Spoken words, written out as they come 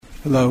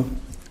Hello.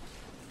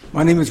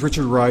 My name is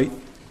Richard Wright,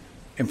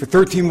 and for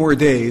 13 more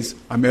days,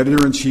 I'm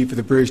Editor-in-Chief of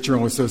the British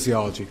Journal of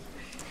Sociology.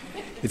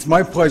 It's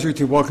my pleasure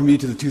to welcome you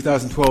to the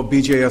 2012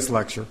 BJS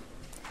Lecture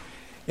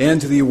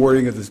and to the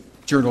awarding of the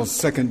journal's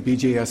second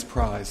BJS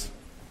Prize.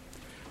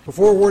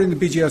 Before awarding the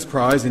BJS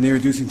Prize and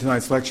introducing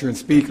tonight's lecture and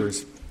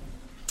speakers,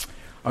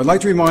 I'd like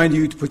to remind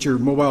you to put your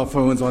mobile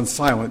phones on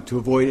silent to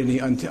avoid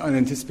any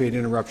unanticipated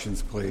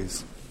interruptions,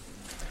 please.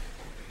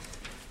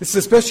 This is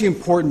especially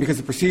important because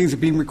the proceedings are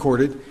being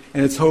recorded,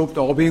 and it's hoped,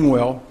 all being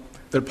well,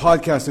 that a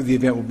podcast of the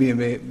event will be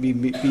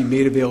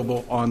made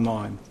available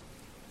online.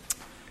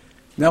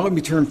 Now let me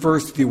turn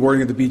first to the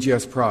awarding of the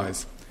BJS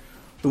Prize.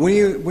 The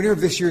winner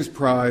of this year's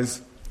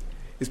prize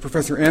is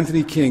Professor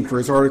Anthony King for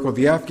his article,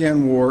 The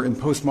Afghan War in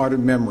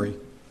Postmodern Memory,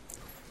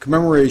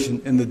 Commemoration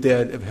in the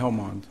Dead of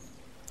Helmand.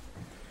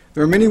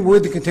 There are many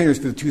worthy contenders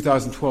for the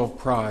 2012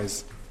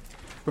 prize,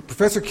 but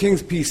Professor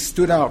King's piece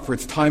stood out for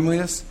its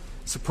timeliness,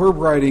 superb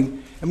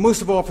writing, and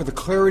most of all for the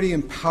clarity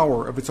and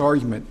power of its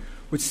argument,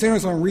 which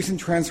centers on recent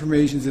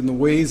transformations in the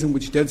ways in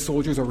which dead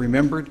soldiers are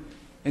remembered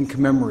and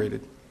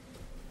commemorated.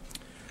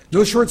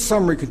 No short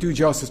summary could do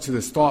justice to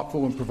this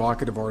thoughtful and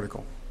provocative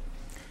article.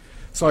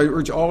 So I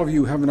urge all of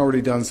you who haven't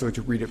already done so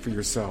to read it for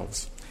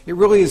yourselves. It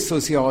really is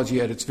sociology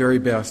at its very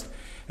best,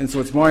 and so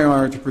it's my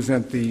honor to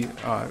present the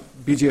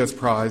BJS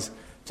Prize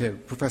to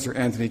Professor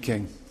Anthony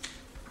King.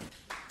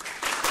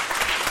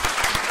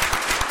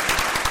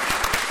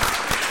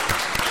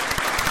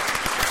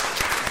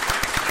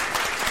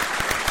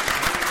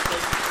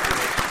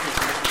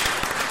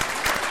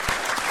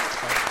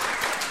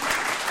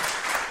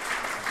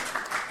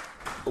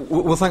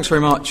 Well, thanks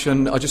very much,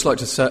 and I'd just like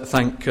to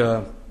thank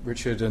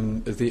Richard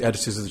and the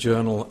editors of the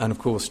journal, and of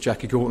course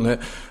Jackie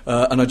Gauntlett.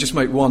 And I'd just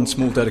make one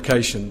small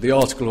dedication. The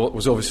article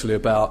was obviously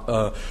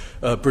about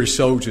British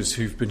soldiers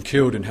who've been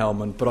killed in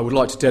Helmand, but I would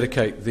like to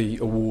dedicate the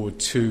award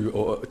to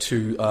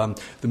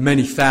the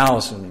many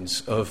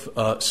thousands of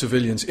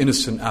civilians,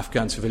 innocent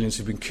Afghan civilians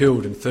who've been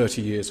killed in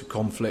 30 years of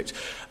conflict.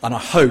 And I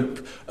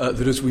hope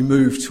that as we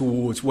move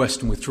towards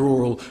Western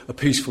withdrawal, a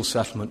peaceful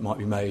settlement might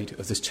be made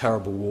of this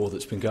terrible war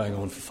that's been going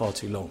on for far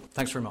too long.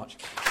 Thanks very much.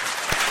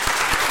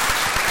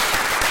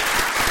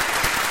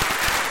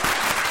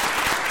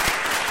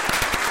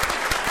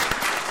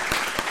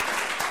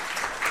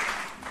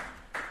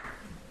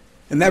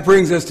 And that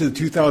brings us to the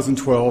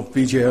 2012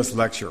 BJS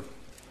Lecture.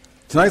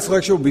 Tonight's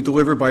lecture will be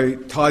delivered by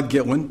Todd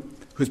Gitlin,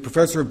 who is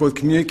professor of both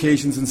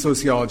communications and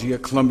sociology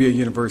at Columbia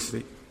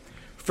University.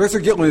 Professor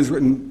Gitlin has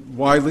written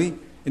widely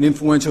and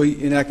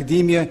influentially in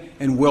academia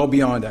and well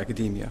beyond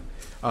academia.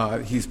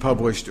 He's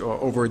published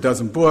over a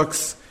dozen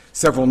books,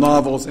 several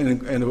novels,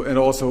 and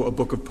also a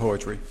book of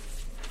poetry.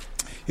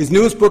 His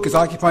newest book is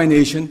Occupy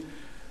Nation,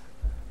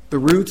 The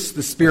Roots,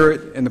 the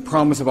Spirit, and the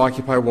Promise of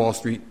Occupy Wall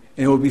Street,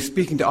 and will be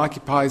speaking to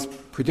Occupy's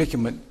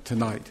predicament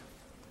tonight.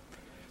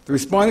 The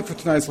respondent for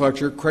tonight's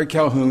lecture, Craig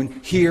Calhoun,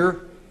 here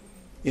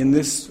in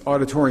this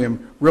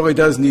auditorium, really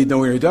does need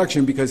no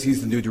introduction because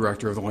he's the new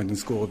director of the London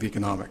School of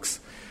Economics.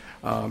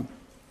 And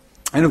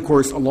of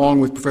course,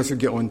 along with Professor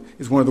Gitlin,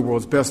 is one of the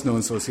world's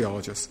best-known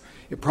sociologists.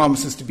 It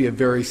promises to be a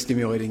very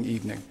stimulating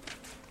evening.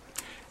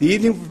 The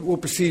evening will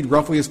proceed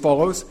roughly as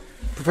follows.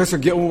 Professor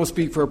Gitlin will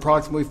speak for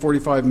approximately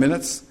 45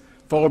 minutes,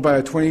 followed by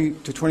a 20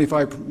 to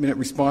 25-minute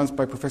response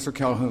by Professor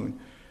Calhoun.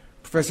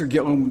 Professor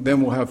Gitlin then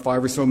will have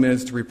 5 or so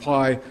minutes to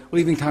reply,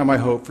 leaving time, I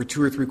hope, for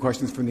 2 or 3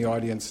 questions from the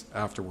audience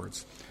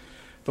afterwards.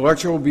 The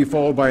lecture will be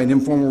followed by an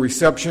informal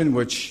reception,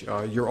 which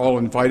you're all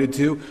invited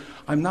to.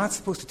 I'm not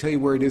supposed to tell you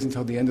where it is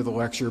until the end of the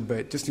lecture,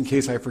 but just in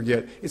case I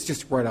forget, it's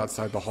just right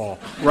outside the hall,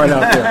 right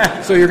out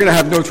there. So you're going to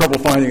have no trouble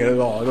finding it at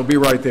all. It'll be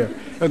right there.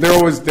 They're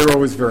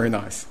always very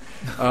nice.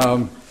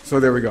 So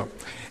there we go.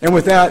 And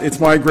with that, it's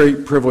my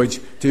great privilege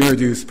to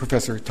introduce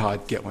Professor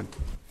Todd Gitlin.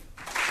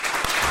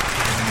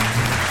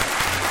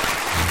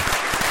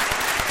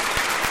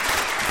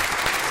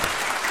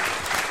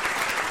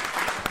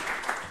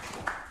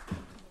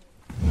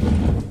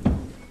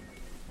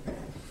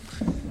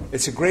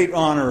 It's a great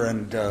honor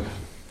and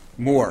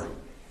more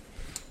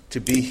to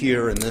be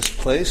here in this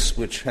place,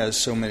 which has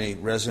so many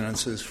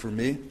resonances for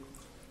me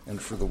and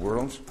for the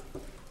world.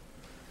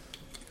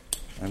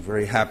 I'm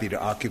very happy to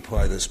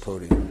occupy this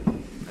podium.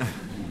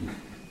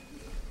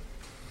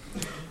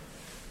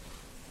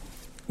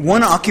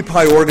 One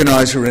Occupy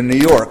organizer in New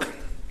York,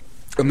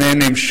 a man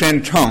named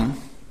Shen Tung,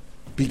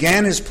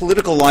 began his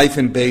political life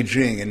in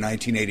Beijing in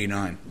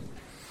 1989.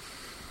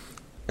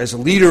 As a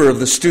leader of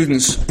the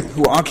students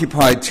who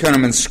occupied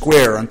Tiananmen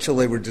Square until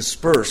they were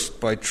dispersed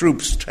by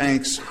troops,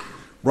 tanks,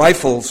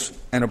 rifles,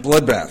 and a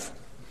bloodbath.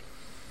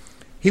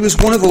 He was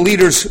one of the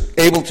leaders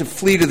able to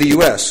flee to the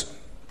U.S.,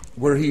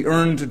 where he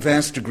earned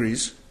advanced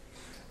degrees,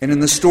 and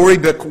in the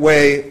storybook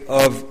way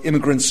of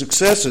immigrant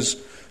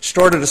successes,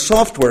 started a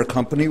software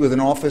company with an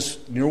office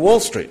near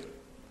Wall Street,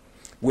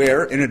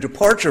 where, in a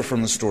departure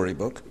from the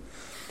storybook,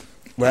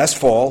 last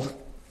fall,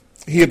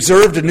 he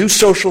observed a new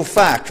social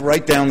fact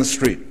right down the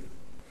street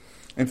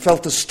and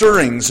felt the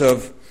stirrings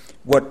of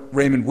what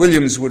Raymond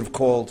Williams would have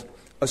called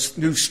a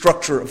new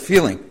structure of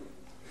feeling.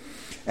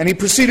 And he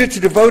proceeded to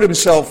devote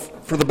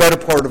himself for the better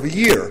part of a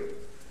year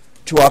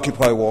to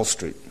Occupy Wall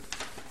Street.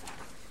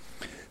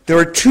 There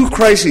are two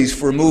crises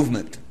for a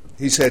movement,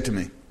 he said to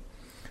me.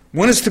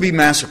 One is to be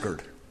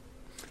massacred.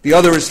 The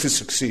other is to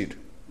succeed.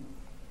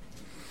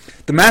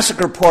 The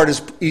massacre part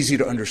is easy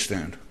to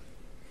understand.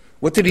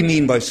 What did he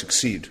mean by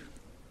succeed?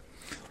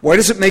 Why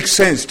does it make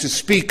sense to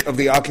speak of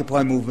the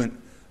Occupy movement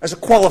as a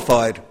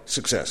qualified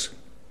success?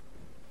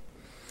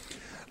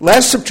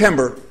 Last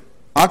September,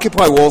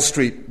 Occupy Wall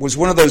Street was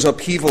one of those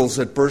upheavals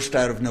that burst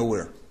out of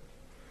nowhere,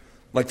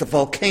 like the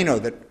volcano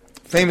that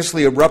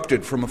famously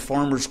erupted from a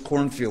farmer's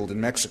cornfield in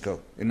Mexico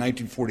in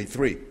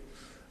 1943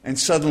 and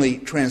suddenly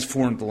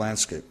transformed the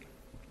landscape.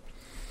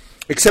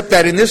 Except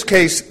that in this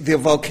case, the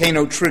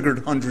volcano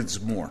triggered hundreds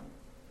more.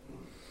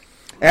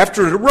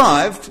 After it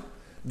arrived,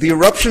 the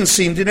eruption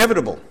seemed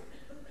inevitable,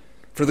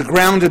 for the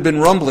ground had been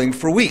rumbling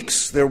for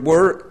weeks. There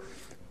were,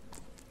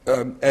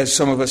 as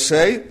some of us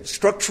say,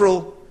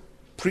 structural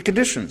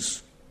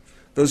preconditions,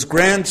 those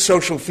grand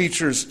social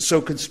features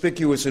so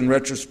conspicuous in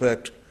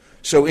retrospect,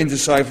 so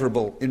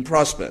indecipherable in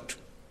prospect.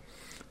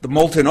 The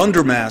molten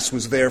undermass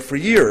was there for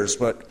years,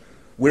 but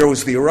where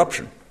was the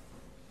eruption?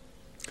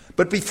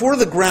 But before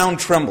the ground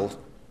trembled,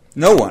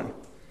 no one,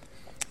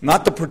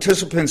 not the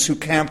participants who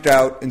camped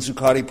out in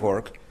Zuccotti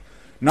Park,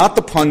 not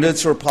the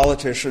pundits or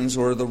politicians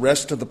or the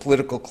rest of the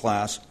political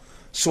class,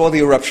 saw the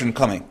eruption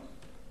coming.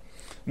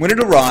 When it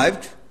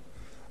arrived,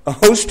 a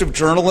host of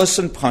journalists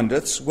and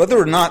pundits, whether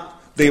or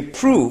not they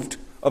approved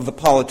of the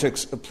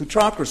politics of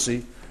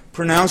plutocracy,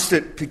 pronounced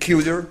it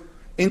peculiar,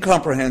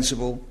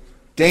 incomprehensible,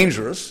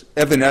 dangerous,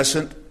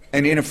 evanescent,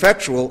 and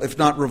ineffectual, if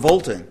not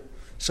revolting,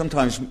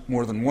 sometimes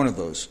more than one of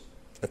those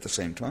at the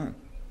same time.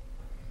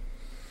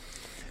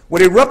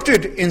 What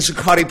erupted in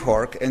Zuccotti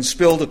Park and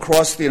spilled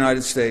across the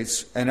United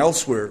States and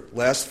elsewhere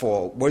last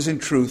fall was, in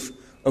truth,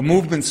 a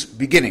movement's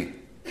beginning,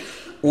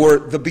 or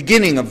the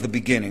beginning of the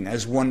beginning,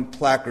 as one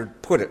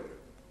placard put it,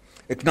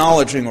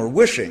 acknowledging, or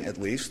wishing at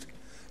least,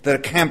 that a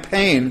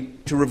campaign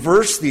to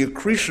reverse the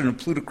accretion of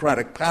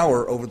plutocratic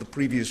power over the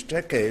previous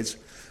decades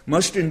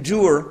must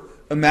endure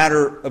a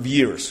matter of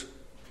years.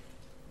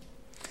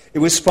 It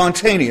was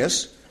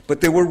spontaneous,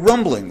 but there were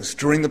rumblings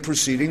during the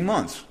preceding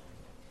months.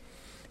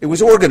 It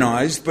was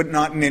organized, but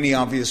not in any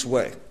obvious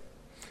way.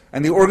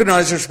 And the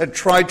organizers had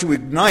tried to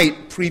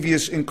ignite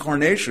previous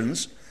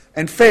incarnations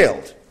and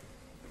failed.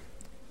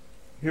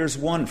 Here's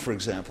one, for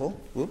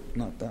example. Whoop,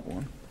 not that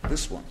one.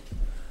 This one.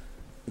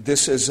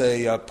 This is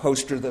a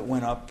poster that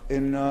went up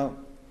in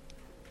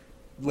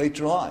late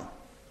July.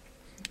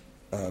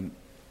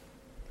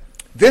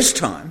 This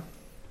time,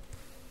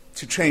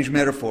 to change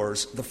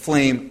metaphors, the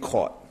flame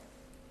caught.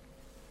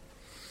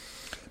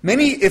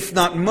 Many, if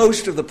not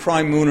most, of the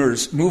prime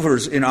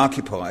movers in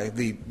Occupy,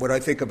 what I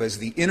think of as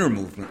the inner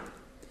movement,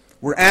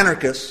 were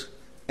anarchists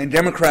and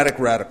democratic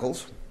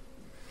radicals,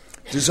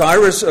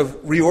 desirous of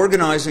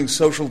reorganizing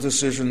social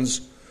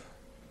decisions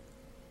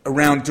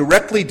around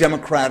directly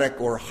democratic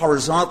or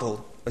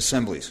horizontal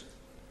assemblies.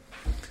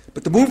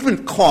 But the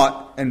movement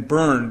caught and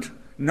burned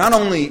not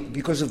only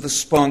because of the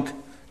spunk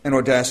and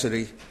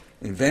audacity,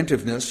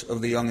 inventiveness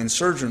of the young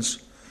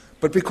insurgents,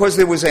 but because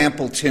there was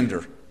ample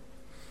tinder.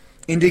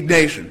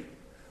 Indignation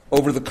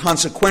over the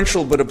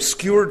consequential but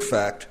obscured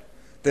fact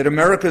that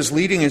America's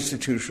leading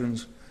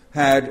institutions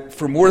had,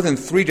 for more than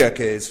 3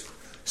 decades,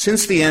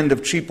 since the end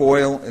of cheap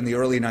oil in the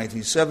early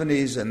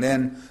 1970s, and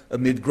then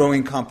amid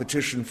growing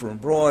competition from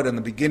abroad and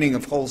the beginning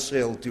of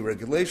wholesale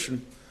deregulation,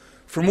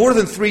 for more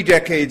than 3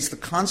 decades, the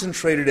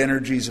concentrated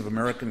energies of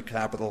American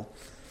capital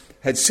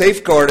had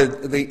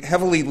safeguarded the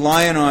heavily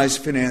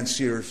lionized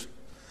financiers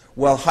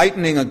while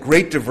heightening a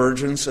great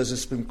divergence, as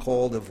it's been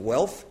called, of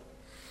wealth,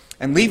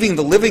 and leaving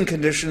the living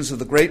conditions of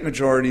the great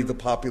majority of the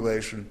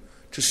population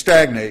to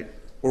stagnate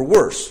or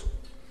worse,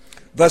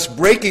 thus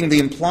breaking the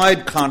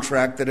implied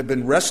contract that had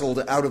been wrestled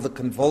out of the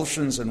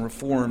convulsions and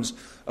reforms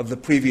of the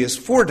previous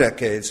 4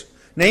 decades,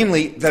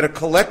 namely that a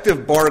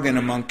collective bargain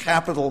among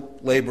capital,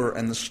 labor,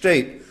 and the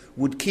state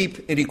would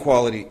keep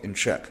inequality in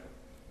check.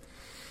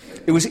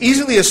 It was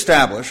easily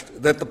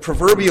established that the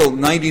proverbial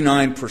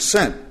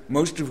 99%,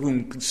 most of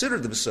whom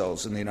considered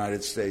themselves in the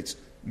United States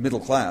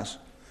middle class,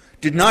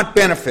 did not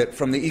benefit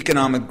from the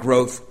economic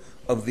growth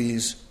of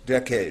these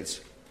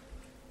decades.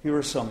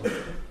 Here's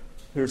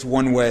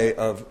one way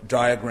of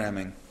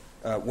diagramming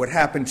what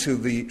happened to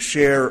the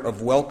share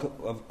of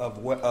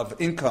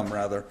income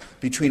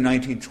between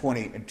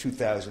 1920 and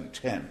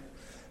 2010.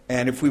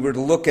 And if we were to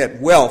look at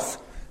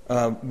wealth,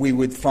 we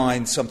would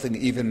find something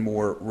even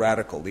more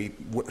radical. The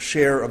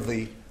share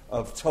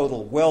of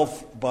total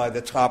wealth by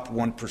the top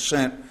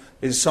 1%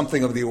 is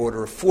something of the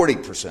order of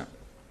 40%.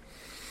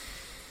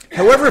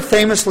 However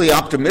famously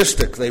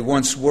optimistic they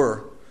once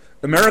were,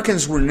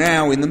 Americans were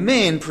now, in the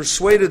main,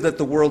 persuaded that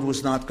the world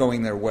was not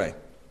going their way.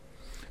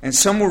 And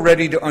some were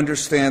ready to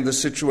understand the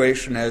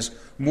situation as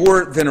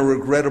more than a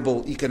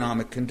regrettable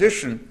economic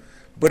condition,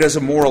 but as a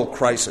moral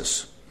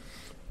crisis.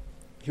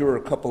 Here are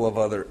a couple of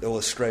other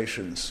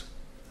illustrations.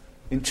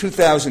 In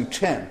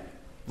 2010,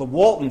 the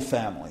Walton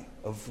family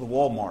of the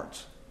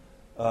Walmarts,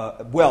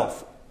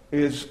 wealth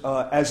is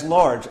as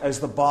large as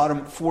the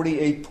bottom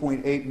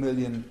 48.8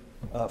 million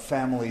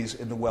families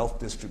in the wealth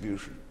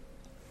distribution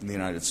in the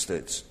United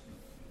States.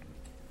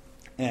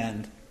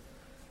 And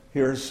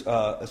here's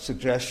a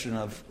suggestion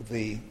of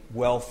the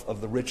wealth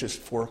of the richest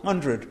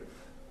 400,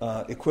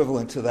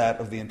 equivalent to that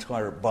of the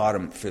entire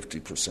bottom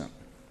 50%.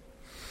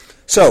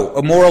 So,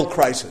 a moral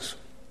crisis.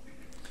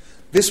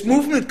 This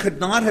movement could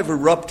not have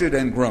erupted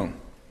and grown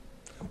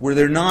were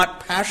there not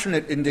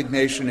passionate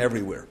indignation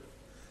everywhere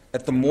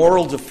at the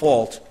moral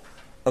default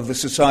of the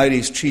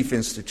society's chief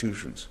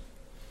institutions.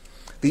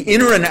 The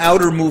inner and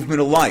outer movement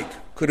alike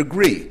could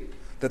agree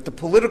that the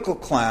political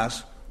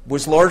class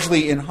was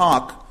largely in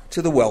hock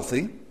to the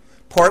wealthy,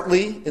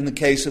 partly in the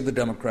case of the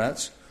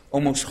Democrats,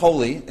 almost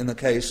wholly in the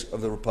case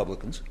of the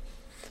Republicans,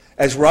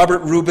 as Robert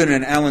Rubin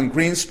and Alan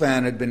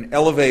Greenspan had been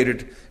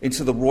elevated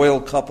into the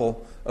royal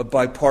couple of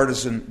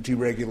bipartisan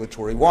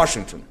deregulatory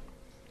Washington.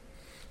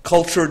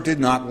 Culture did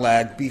not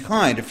lag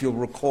behind. If you'll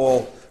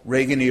recall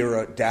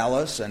Reagan-era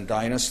Dallas and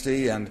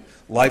Dynasty and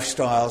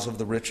Lifestyles of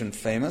the Rich and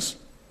Famous.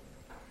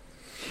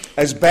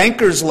 As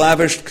bankers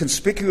lavished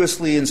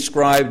conspicuously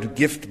inscribed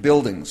gift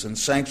buildings and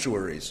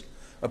sanctuaries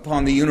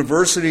upon the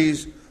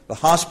universities, the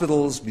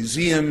hospitals,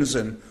 museums,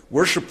 and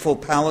worshipful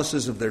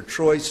palaces of their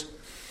choice,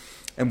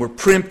 and were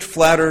primped,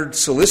 flattered,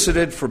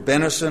 solicited for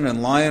benison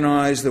and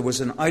lionized, there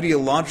was an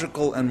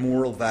ideological and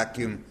moral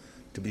vacuum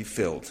to be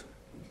filled.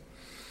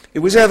 It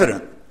was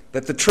evident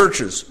that the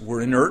churches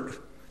were inert,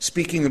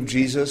 speaking of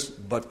Jesus,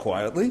 but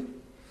quietly,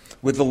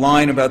 with the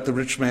line about the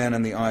rich man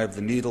and the eye of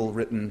the needle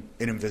written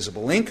in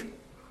invisible ink,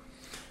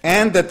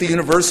 and that the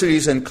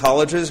universities and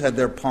colleges had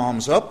their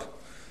palms up,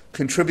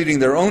 contributing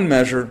their own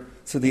measure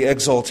to the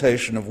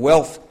exaltation of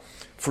wealth.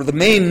 For the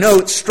main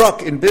note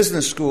struck in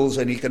business schools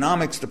and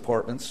economics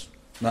departments,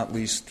 not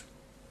least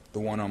the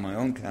one on my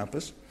own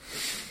campus,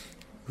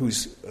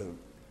 whose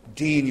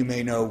dean, you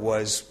may know,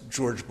 was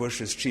George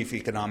Bush's chief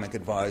economic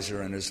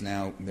advisor and is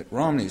now Mitt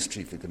Romney's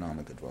chief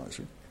economic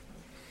advisor.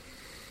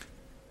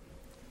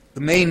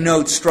 The main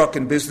note struck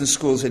in business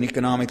schools and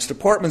economics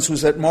departments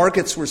was that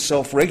markets were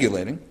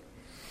self-regulating,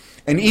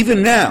 and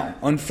even now,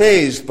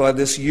 unfazed by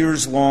this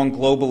years-long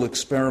global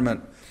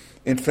experiment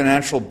in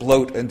financial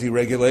bloat and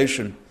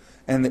deregulation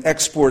and the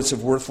exports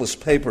of worthless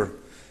paper,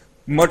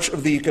 much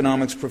of the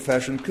economics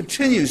profession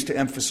continues to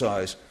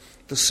emphasize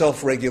the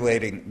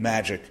self-regulating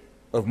magic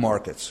of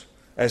markets,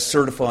 as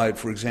certified,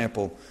 for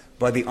example,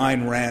 by the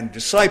Ayn Rand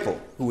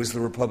disciple, who was the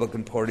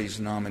Republican Party's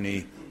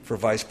nominee for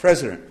vice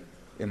president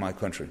in my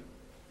country.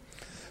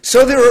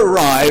 So there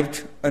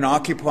arrived an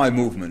Occupy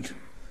movement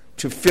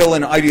to fill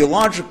an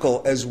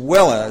ideological as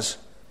well as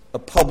a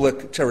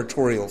public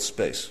territorial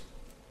space.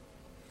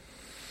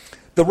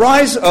 The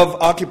rise of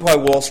Occupy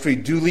Wall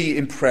Street duly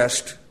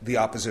impressed the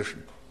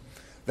opposition.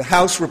 The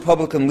House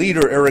Republican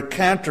leader, Eric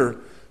Cantor,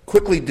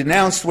 quickly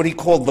denounced what he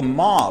called the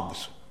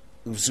mobs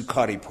of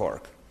Zuccotti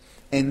Park.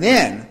 And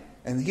then,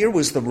 and here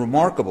was the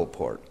remarkable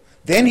part,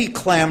 then he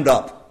clammed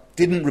up,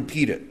 didn't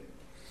repeat it,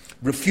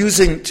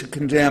 refusing to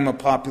condemn a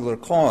popular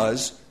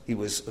cause, he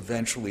was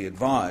eventually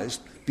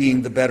advised,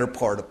 being the better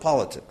part of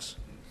politics.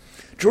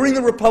 During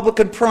the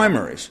Republican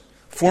primaries,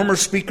 former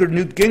Speaker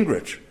Newt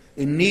Gingrich,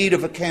 in need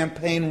of a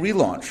campaign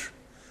relaunch,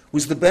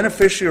 was the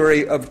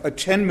beneficiary of a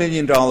 $10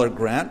 million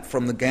grant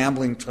from the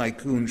gambling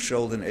tycoon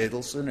Sheldon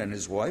Adelson and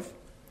his wife,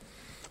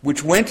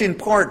 which went in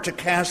part to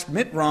cast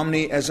Mitt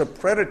Romney as a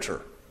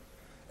predator,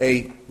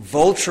 a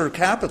vulture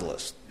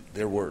capitalist,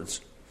 their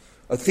words,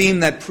 a theme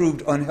that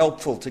proved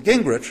unhelpful to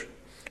Gingrich,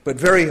 but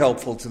very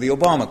helpful to the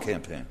Obama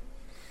campaign,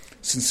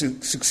 since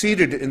it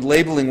succeeded in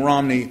labeling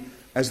Romney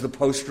as the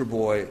poster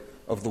boy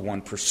of the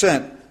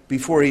 1%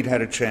 before he'd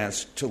had a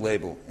chance to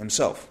label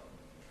himself.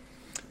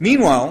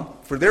 Meanwhile,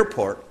 for their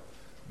part,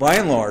 by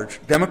and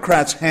large,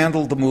 Democrats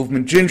handled the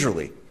movement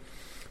gingerly,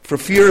 for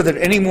fear that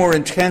any more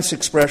intense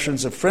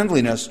expressions of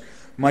friendliness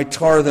might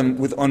tar them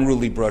with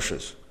unruly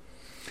brushes.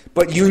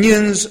 But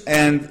unions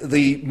and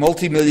the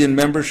multi-million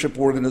membership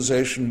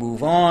organization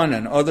Move On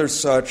and others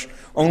such,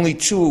 only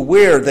too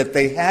aware that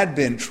they had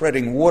been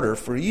treading water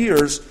for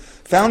years,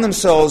 found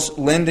themselves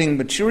lending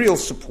material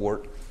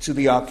support to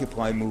the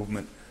Occupy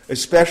movement,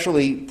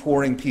 especially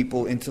pouring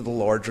people into the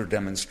larger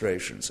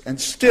demonstrations.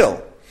 And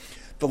still,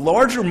 the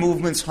larger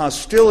movement's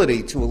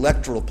hostility to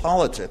electoral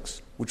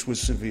politics, which was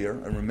severe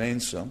and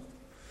remains so,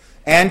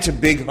 and to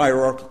big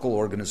hierarchical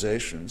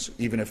organizations,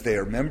 even if they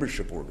are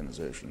membership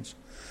organizations,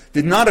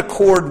 did not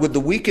accord with the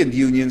weakened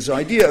union's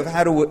idea of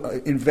how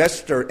to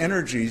invest their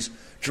energies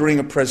during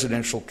a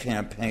presidential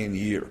campaign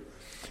year.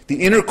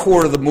 The inner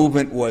core of the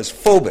movement was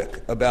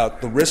phobic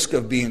about the risk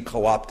of being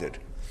co-opted.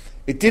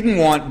 It didn't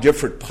want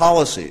different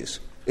policies.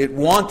 It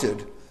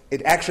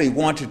actually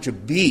wanted to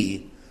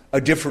be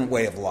a different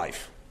way of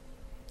life.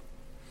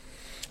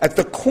 At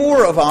the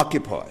core of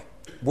Occupy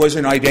was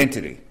an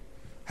identity,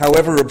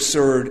 however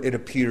absurd it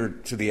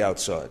appeared to the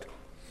outside.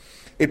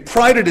 It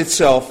prided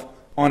itself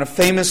on a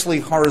famously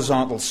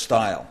horizontal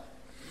style,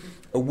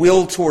 a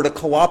will toward a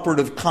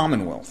cooperative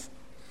commonwealth,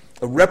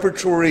 a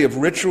repertory of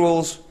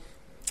rituals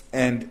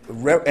and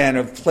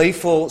of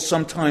playful,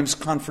 sometimes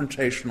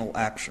confrontational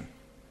action.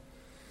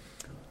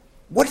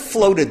 What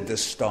floated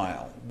this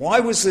style? Why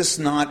was this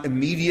not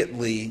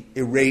immediately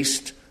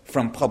erased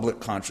from public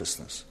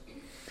consciousness?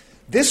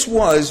 This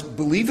was,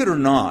 believe it or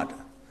not,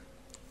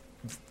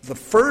 the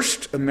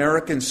first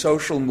American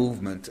social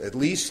movement, at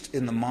least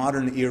in the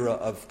modern era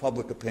of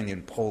public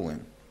opinion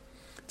polling,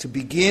 to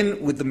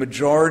begin with the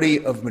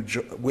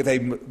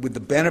with the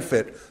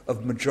benefit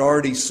of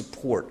majority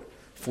support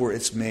for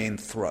its main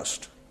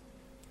thrust.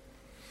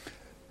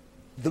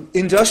 The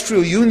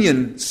industrial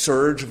union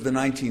surge of the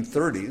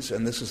 1930s,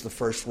 and this is the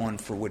first one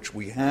for which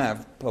we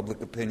have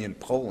public opinion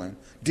polling,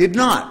 did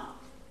not.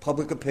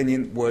 Public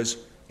opinion was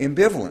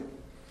ambivalent.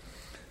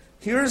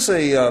 Here's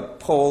a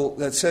poll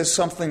that says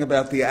something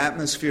about the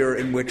atmosphere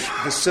in which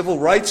the civil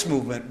rights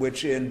movement,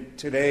 which in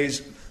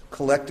today's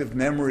collective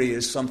memory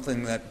is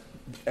something that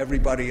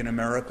everybody in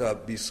America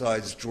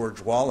besides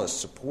George Wallace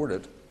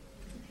supported.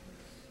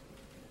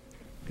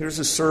 Here's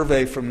a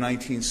survey from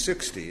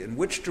 1960. In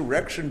which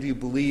direction do you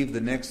believe the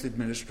next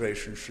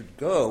administration should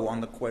go on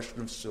the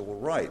question of civil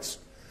rights?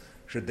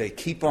 Should they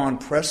keep on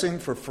pressing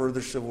for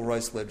further civil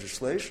rights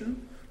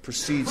legislation,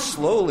 proceed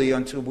slowly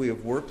until we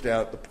have worked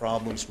out the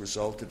problems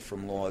resulted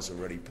from laws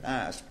already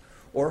passed,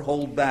 or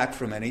hold back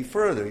from any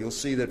further? You'll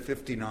see that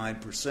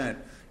 59%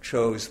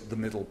 chose the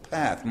middle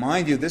path.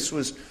 Mind you, this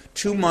was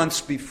 2 months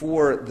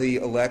before the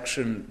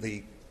election,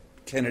 the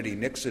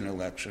Kennedy-Nixon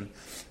election,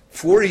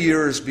 4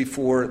 years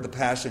before the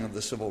passing of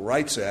the Civil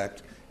Rights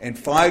Act, and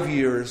 5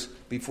 years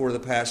before the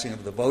passing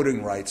of the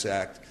Voting Rights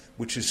Act,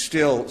 which is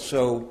still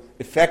so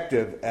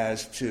effective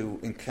as to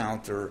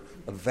encounter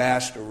a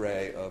vast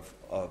array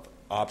of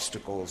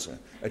obstacles and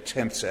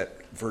attempts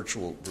at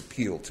virtual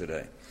repeal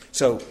today.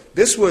 So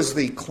this was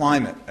the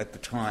climate at the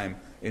time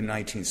in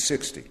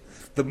 1960.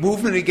 The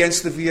movement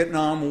against the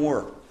Vietnam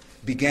War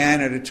began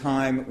at a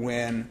time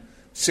when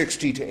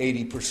 60 to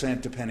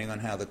 80%, depending on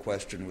how the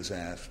question was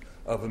asked,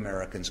 of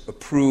Americans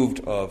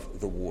approved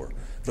of the war.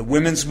 The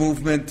women's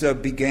movement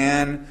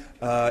began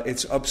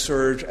its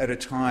upsurge at a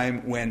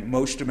time when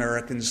most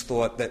Americans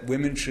thought that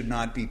women should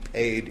not be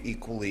paid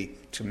equally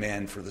to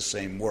men for the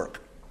same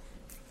work.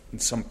 In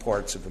some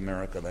parts of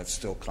America, that's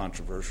still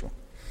controversial.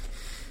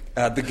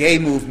 The gay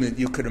movement,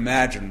 you could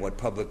imagine what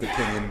public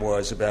opinion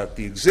was about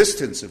the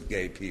existence of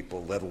gay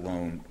people, let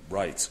alone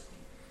rights.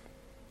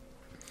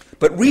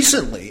 But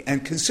recently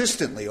and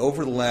consistently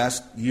over the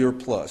last year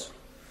plus,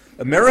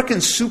 American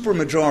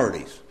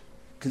supermajorities,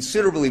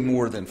 considerably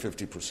more than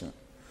 50%,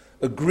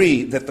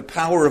 agree that the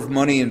power of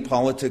money in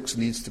politics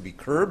needs to be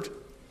curbed,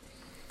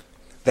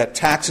 that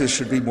taxes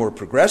should be more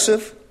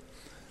progressive,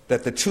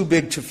 that the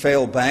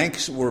too-big-to-fail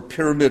banks were a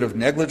pyramid of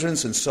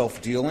negligence and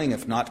self-dealing,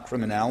 if not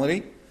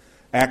criminality,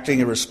 acting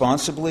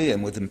irresponsibly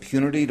and with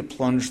impunity to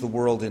plunge the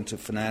world into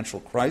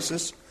financial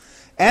crisis,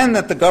 and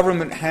that the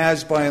government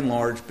has, by and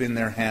large, been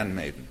their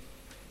handmaiden.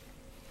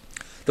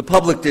 The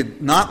public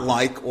did not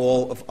like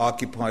all of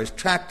Occupy's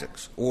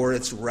tactics or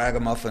its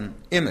ragamuffin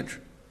image,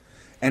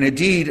 and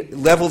indeed,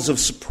 levels of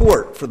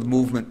support for the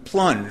movement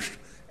plunged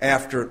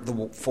after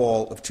the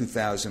fall of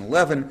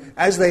 2011,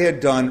 as they had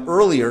done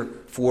earlier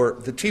for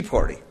the Tea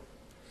Party.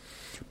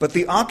 But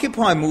the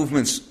Occupy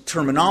movement's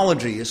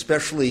terminology,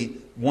 especially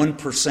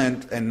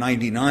 1% and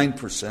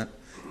 99%,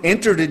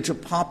 entered into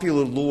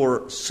popular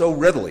lore so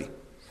readily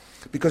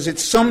because it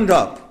summed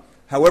up,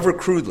 however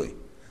crudely,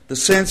 the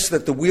sense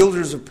that the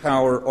wielders of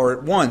power are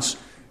at once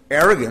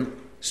arrogant,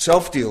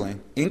 self-dealing,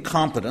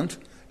 incompetent,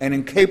 and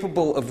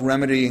incapable of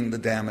remedying the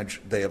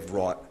damage they have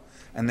wrought,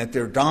 and that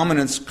their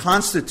dominance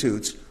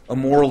constitutes a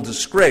moral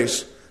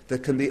disgrace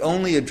that can be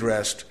only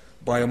addressed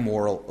by a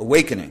moral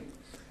awakening.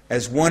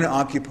 As one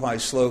Occupy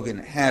slogan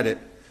had it,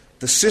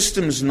 the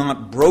system's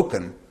not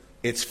broken,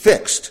 it's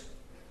fixed.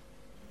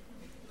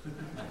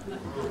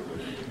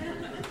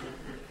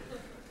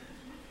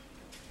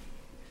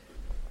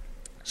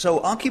 So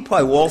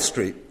Occupy Wall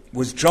Street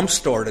was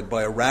jump-started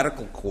by a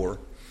radical core,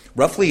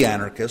 roughly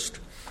anarchist,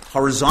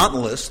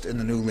 horizontalist in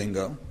the new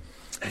lingo,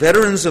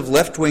 veterans of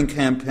left-wing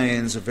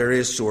campaigns of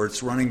various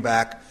sorts running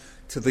back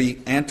to the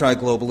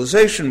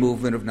anti-globalization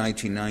movement of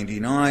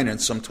 1999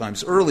 and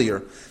sometimes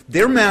earlier.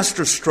 Their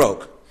master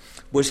stroke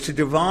was to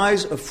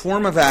devise a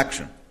form of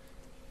action,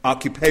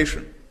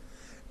 occupation,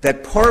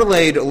 that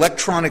parlayed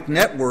electronic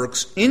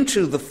networks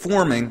into the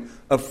forming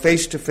of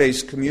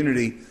face-to-face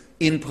community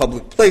in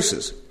public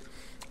places,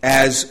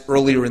 as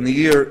earlier in the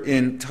year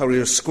in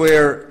Tahrir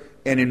Square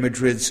and in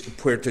Madrid's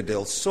Puerta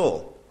del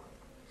Sol.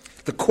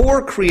 The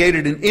core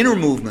created an inner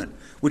movement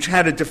which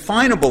had a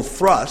definable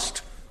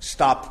thrust,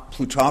 stop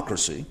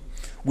plutocracy,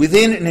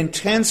 within an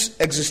intense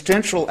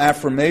existential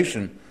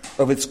affirmation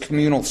of its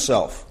communal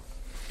self,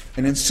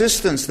 an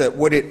insistence that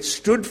what it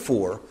stood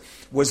for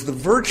was the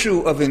virtue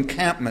of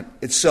encampment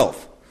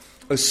itself,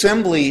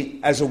 assembly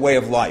as a way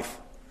of life,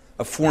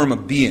 a form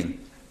of being.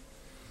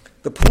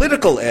 The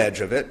political edge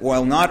of it,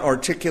 while not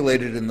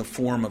articulated in the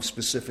form of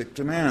specific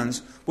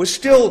demands, was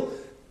still,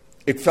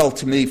 it felt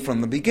to me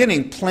from the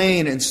beginning,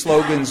 plain in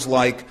slogans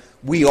like,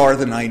 "We are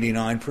the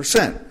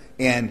 99%,"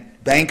 and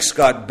banks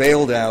got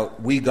bailed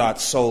out, we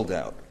got sold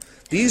out.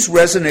 These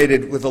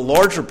resonated with a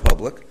larger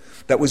public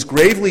that was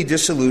gravely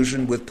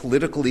disillusioned with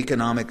political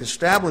economic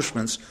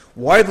establishments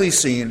widely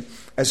seen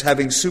as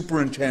having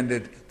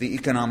superintended the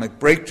economic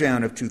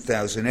breakdown of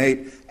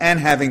 2008 and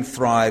having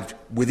thrived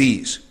with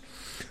ease.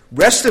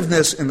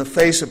 Restiveness in the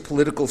face of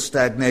political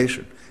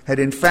stagnation had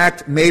in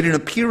fact made an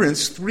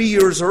appearance 3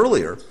 years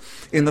earlier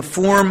in the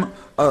form,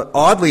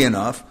 oddly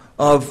enough,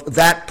 of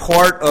that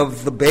part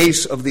of the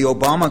base of the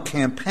Obama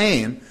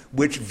campaign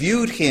which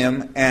viewed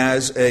him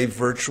as a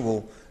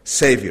virtual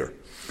savior.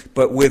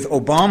 But with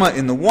Obama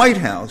in the White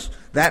House,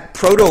 that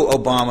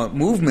proto-Obama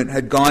movement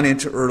had gone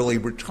into early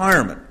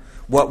retirement,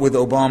 what with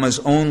Obama's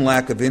own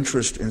lack of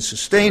interest in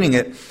sustaining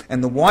it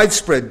and the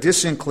widespread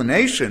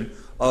disinclination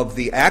of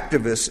the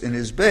activists in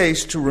his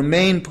base to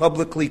remain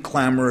publicly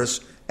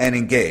clamorous and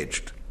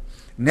engaged.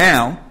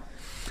 Now,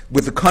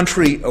 with the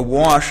country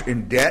awash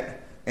in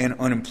debt and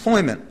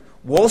unemployment,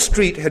 Wall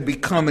Street had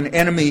become an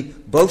enemy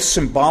both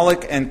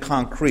symbolic and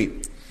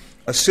concrete,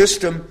 a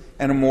system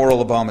and a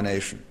moral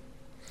abomination.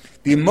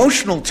 The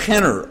emotional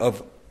tenor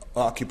of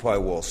Occupy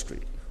Wall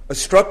Street, a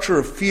structure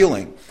of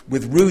feeling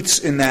with roots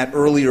in that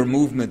earlier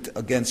movement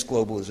against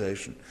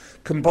globalization,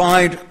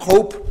 combined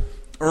hope,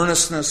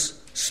 earnestness,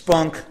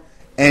 spunk,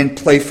 and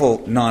playful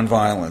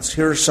nonviolence.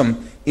 Here are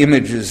some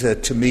images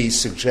that to me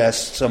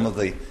suggest some of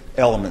the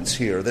elements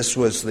here. This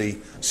was the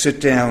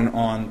sit-down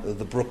on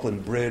the Brooklyn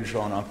Bridge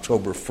on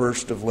October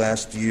 1st of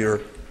last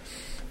year.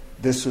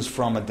 This was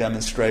from a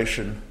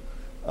demonstration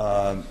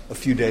a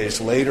few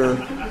days later.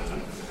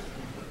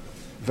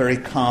 Very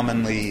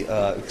commonly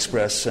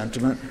expressed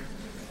sentiment.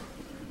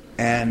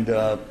 And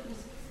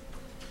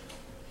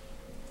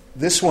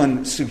this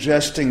one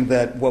suggesting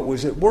that what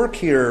was at work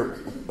here,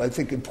 I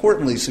think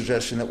importantly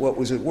suggesting that what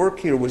was at work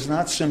here was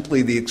not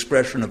simply the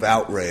expression of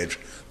outrage,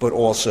 but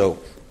also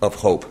of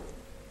hope.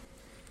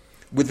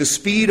 With the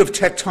speed of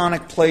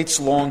tectonic plates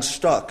long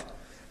stuck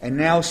and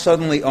now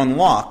suddenly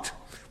unlocked,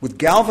 with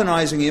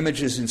galvanizing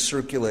images in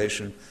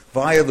circulation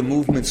via the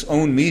movement's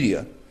own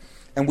media,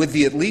 and with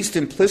the at least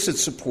implicit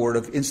support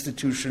of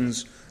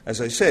institutions, as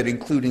I said,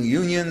 including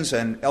unions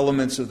and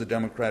elements of the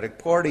Democratic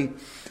Party,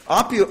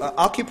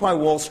 Occupy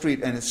Wall Street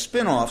and its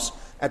spin-offs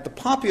at the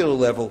popular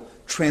level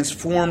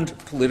transformed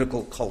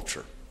political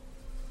culture.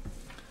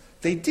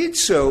 They did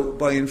so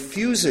by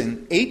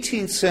infusing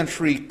 18th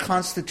century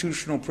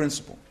constitutional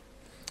principle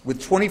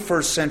with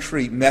 21st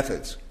century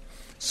methods,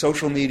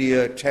 social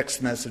media,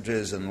 text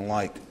messages, and the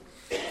like,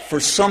 for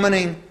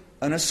summoning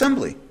an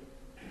assembly.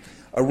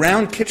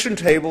 Around kitchen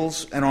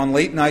tables and on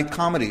late-night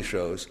comedy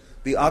shows,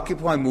 the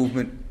Occupy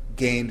movement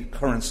gained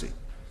currency.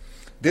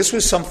 This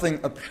was something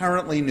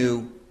apparently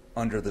new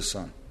under the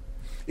sun.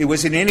 It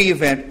was in any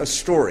event a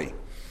story,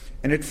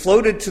 and it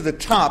floated to the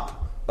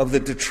top of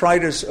the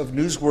detritus of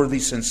newsworthy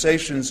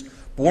sensations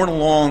borne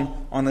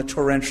along on the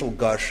torrential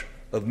gush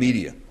of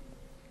media.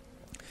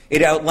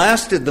 It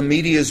outlasted the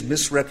media's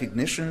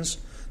misrecognitions,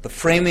 the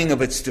framing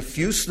of its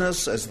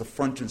diffuseness as the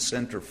front and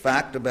center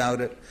fact about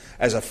it,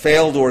 as a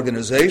failed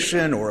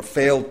organization or a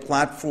failed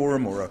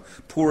platform or a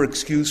poor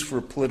excuse for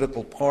a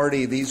political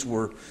party. These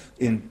were,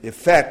 in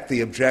effect,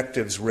 the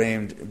objectives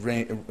arrayed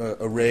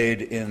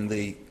in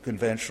the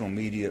conventional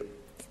media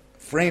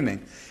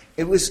framing.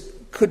 It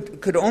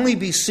could only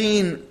be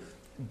seen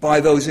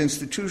by those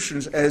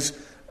institutions as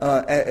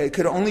it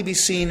could only be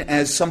seen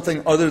as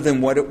something other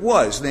than what it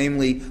was,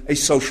 namely a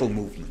social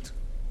movement.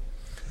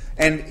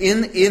 And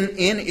in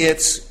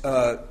its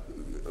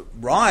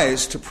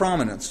rise to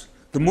prominence,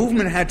 the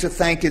movement had to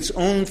thank its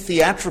own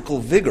theatrical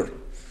vigor,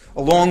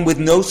 along with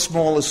no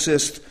small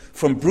assist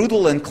from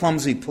brutal and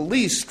clumsy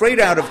police straight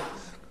out of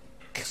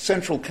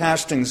Central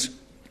Casting's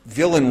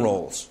villain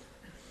roles,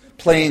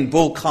 playing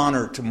Bull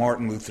Connor to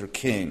Martin Luther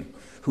King,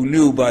 who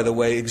knew, by the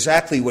way,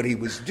 exactly what he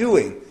was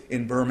doing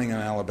in Birmingham,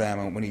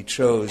 Alabama, when he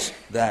chose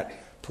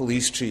that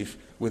police chief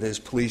with his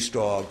police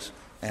dogs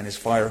and his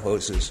fire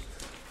hoses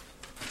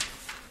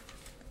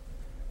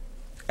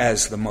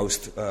as the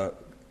most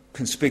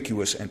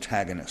conspicuous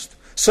antagonist.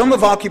 Some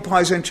of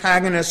Occupy's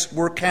antagonists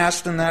were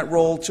cast in that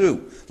role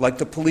too, like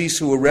the police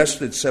who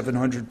arrested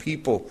 700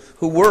 people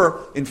who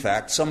were, in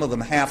fact, some of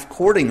them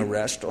half-courting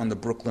arrest on the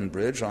Brooklyn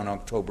Bridge on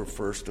October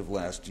 1st of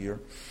last year.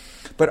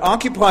 But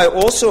Occupy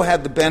also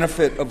had the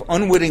benefit of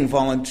unwitting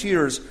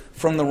volunteers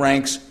from the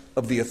ranks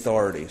of the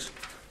authorities.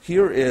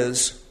 Here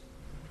is,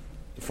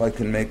 if I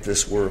can make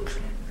this work,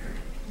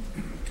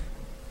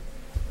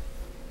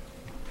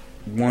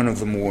 one of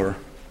the more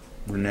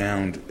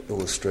renowned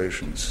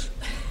illustrations.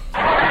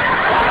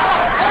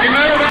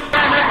 Remember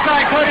that next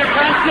time, Cody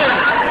Francis.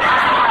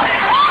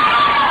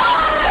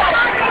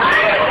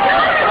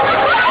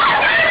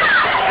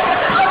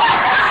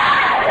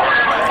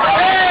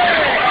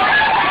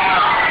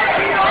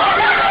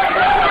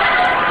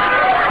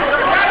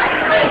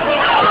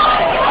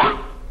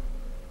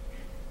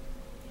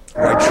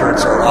 White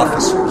shirts are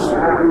officers.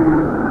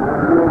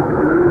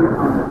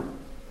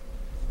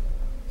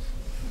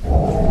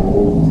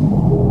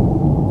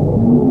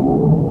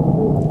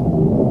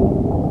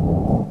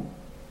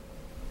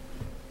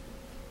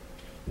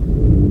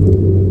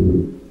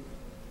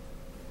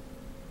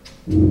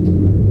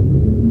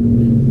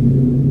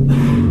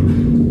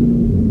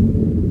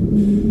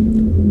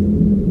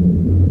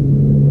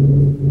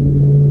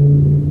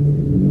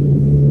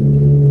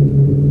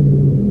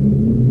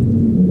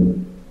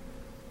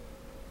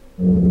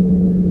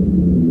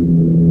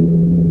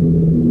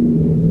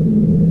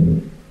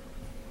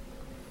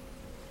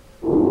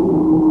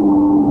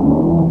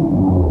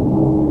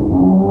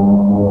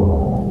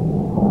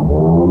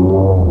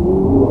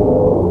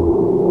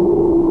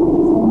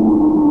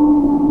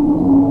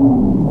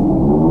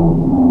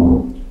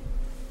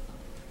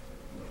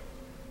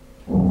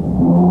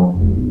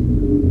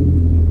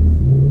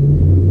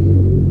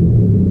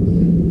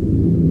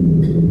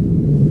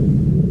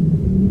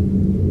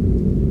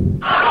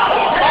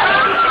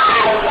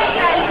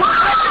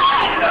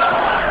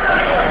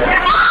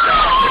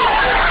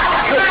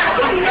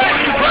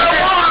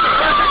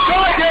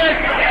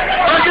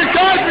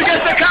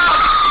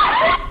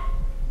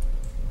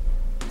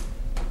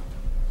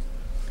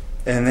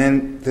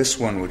 this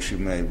one, which you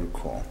may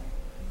recall.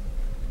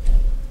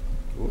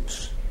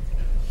 Oops.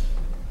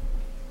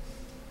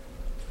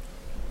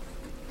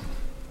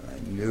 I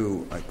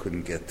knew I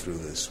couldn't get through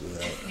this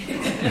without... Remember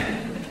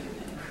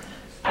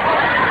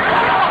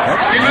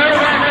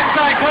that next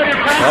guy, Cody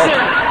Francis.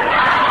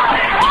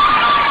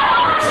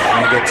 Okay, let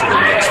me get to the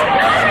next one.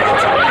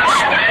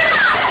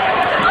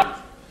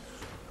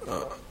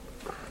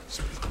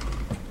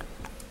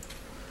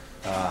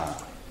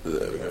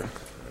 There we go.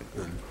 Very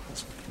good.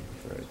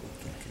 Very good.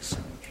 Thank you so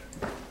much.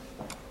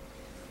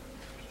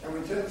 Can we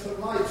turn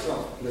some lights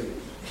off, please?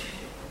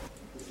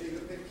 To see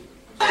the picture.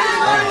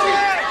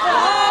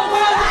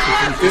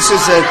 This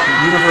is at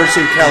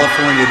University of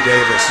California,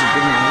 Davis.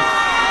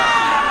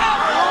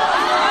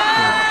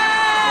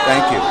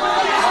 Thank you.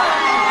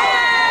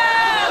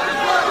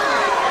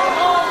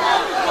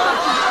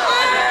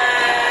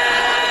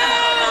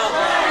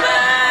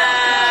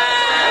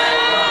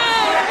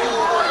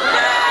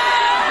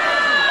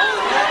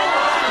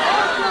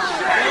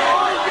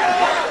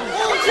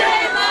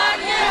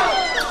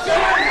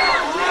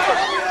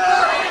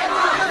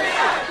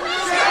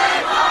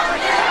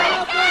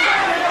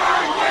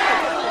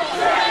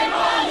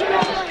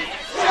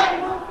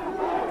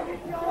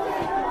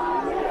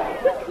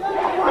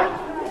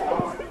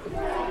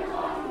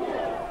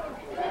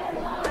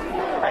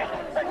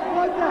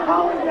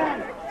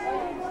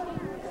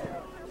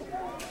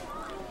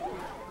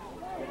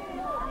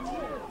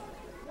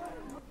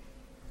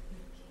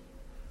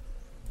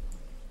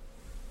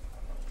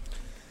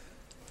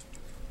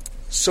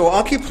 So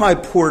Occupy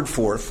poured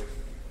forth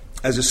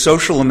as a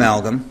social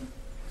amalgam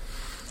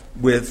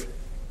with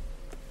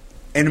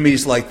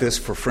enemies like this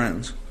for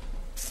friends,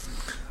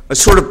 a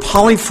sort of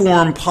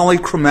polyform,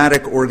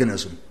 polychromatic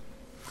organism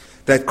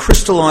that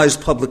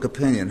crystallized public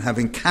opinion,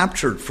 having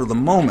captured for the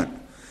moment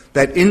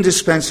that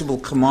indispensable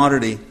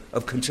commodity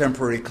of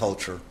contemporary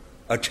culture,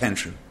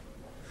 attention.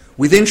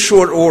 Within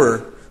short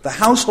order, the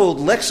household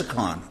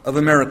lexicon of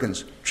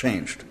Americans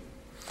changed.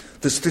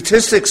 The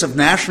statistics of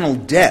national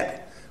debt,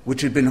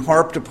 which had been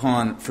harped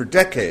upon for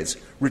decades,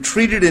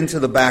 retreated into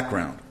the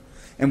background.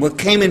 And what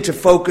came into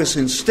focus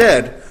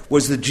instead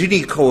was the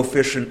Gini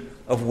coefficient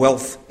of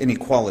wealth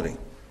inequality.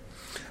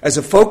 As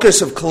a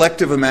focus of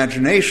collective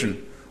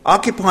imagination,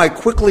 Occupy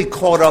quickly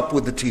caught up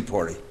with the Tea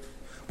Party,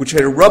 which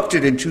had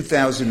erupted in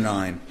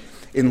 2009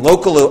 in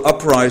local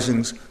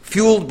uprisings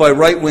fueled by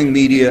right-wing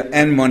media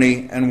and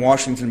money and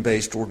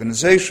Washington-based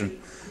organization,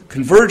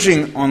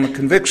 converging on the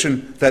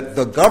conviction that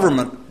the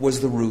government was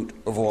the root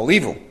of all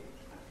evil.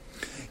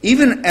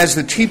 Even as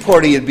the Tea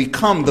Party had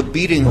become the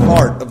beating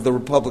heart of the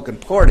Republican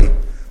Party,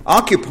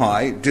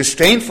 Occupy,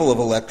 disdainful of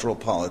electoral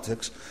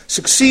politics,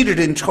 succeeded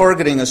in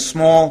targeting a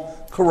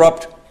small,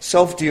 corrupt,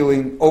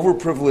 self-dealing,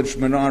 overprivileged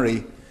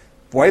minority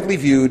widely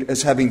viewed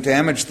as having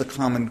damaged the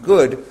common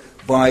good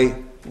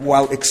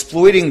while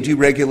exploiting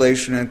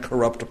deregulation and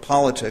corrupt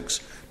politics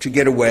to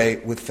get away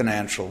with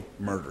financial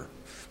murder.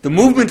 The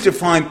movement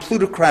defined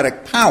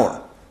plutocratic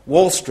power,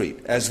 Wall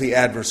Street, as the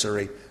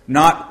adversary,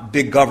 not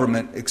big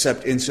government,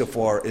 except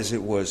insofar as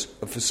it was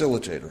a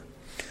facilitator.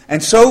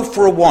 And so,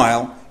 for a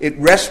while, it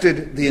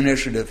wrested the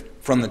initiative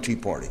from the Tea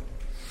Party.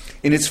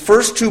 In its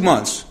first 2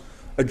 months,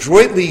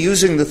 adroitly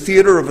using the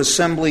theater of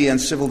assembly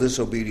and civil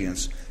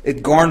disobedience,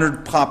 it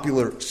garnered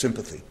popular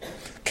sympathy.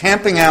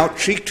 Camping out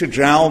cheek to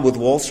jowl with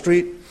Wall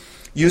Street,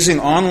 using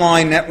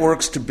online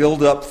networks to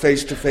build up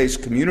face-to-face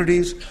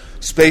communities,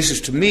 spaces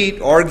to meet,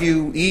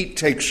 argue, eat,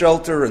 take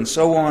shelter, and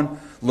so on,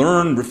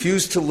 learn,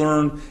 refuse to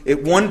learn,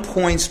 it won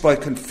points by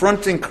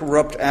confronting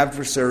corrupt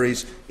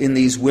adversaries in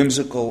these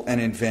whimsical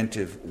and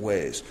inventive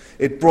ways.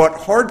 It brought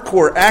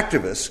hardcore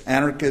activists,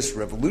 anarchists,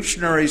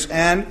 revolutionaries,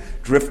 and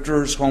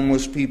drifters,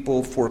 homeless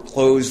people,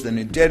 foreclosed and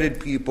indebted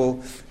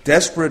people,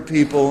 desperate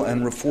people,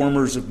 and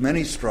reformers of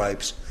many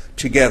stripes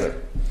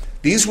together.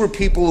 These were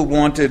people who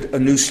wanted a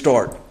new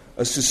start,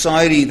 a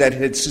society that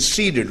had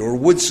seceded or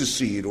would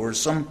secede, or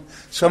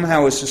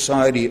somehow a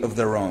society of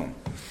their own.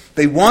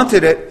 They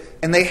wanted it,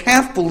 and they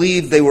half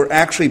believed they were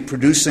actually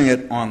producing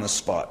it on the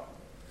spot.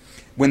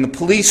 When the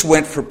police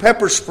went for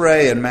pepper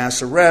spray and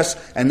mass arrests,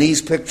 and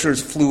these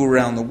pictures flew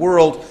around the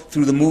world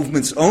through the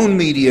movement's own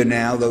media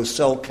now, those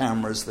cell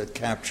cameras that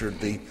captured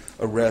the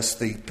arrest,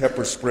 the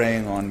pepper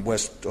spraying on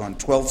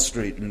 12th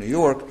Street in New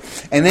York,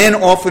 and then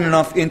often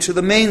enough into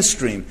the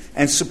mainstream,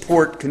 and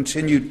support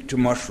continued to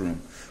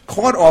mushroom.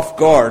 Caught off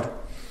guard,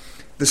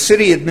 the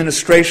city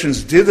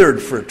administrations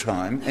dithered for a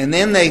time, and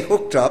then they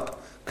hooked up,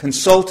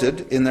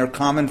 consulted in their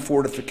common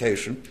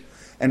fortification,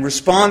 and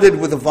responded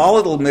with a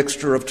volatile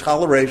mixture of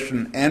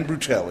toleration and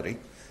brutality,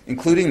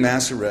 including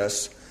mass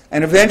arrests,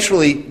 and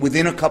eventually,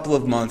 within a couple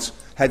of months,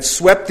 had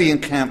swept the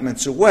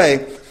encampments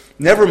away,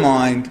 never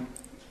mind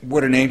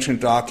what an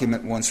ancient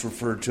document once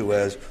referred to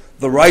as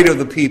the right of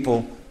the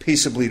people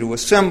peaceably to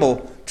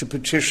assemble to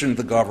petition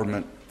the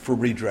government for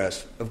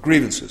redress of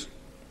grievances.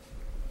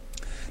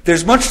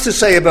 There's much to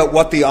say about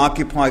what the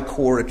Occupy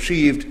Corps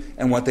achieved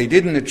and what they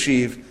didn't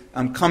achieve.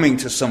 I'm coming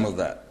to some of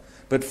that.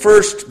 But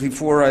first,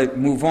 before I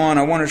move on,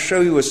 I want to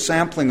show you a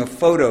sampling of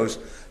photos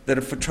that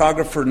a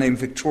photographer named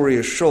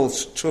Victoria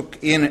Schultz took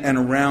in and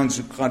around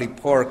Zuccotti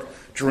Park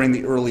during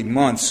the early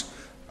months,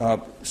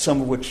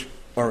 some of which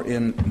are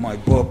in my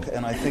book,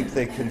 and I think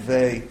they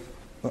convey...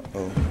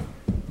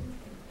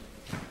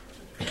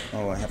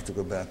 Oh, I have to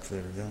go back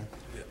there, yeah?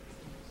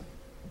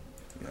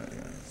 Yeah.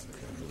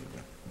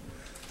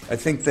 I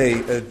think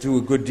they do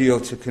a good deal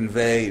to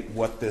convey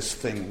what this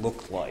thing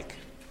looked like.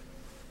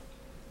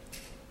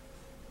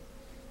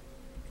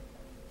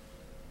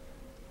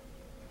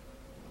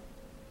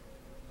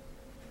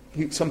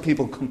 Some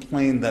people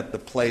complained that the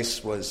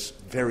place was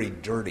very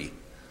dirty.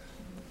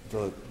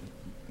 The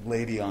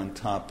lady on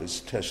top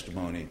is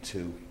testimony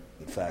to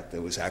the fact that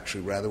it was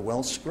actually rather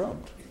well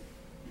scrubbed.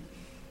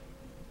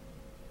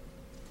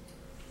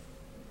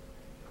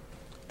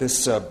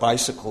 This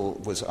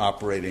bicycle was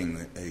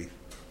operating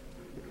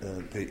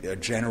a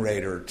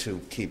generator to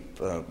keep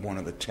one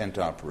of the tent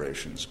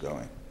operations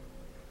going.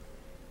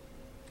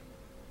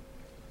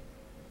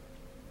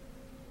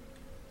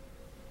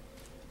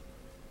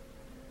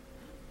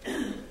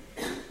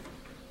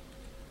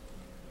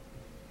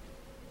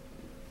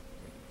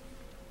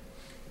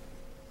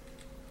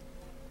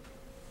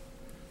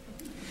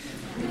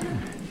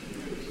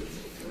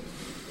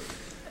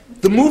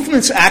 The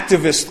movement's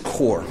activist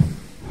core,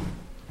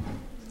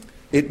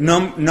 it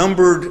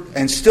numbered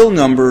and still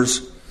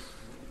numbers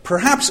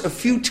perhaps a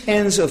few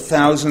tens of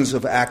thousands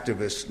of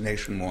activists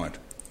nationwide.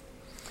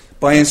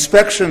 By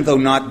inspection, though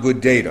not good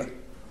data.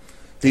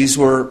 These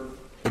were,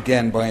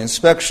 again, by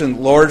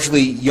inspection,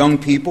 largely young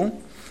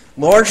people,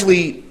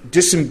 largely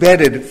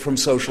disembedded from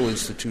social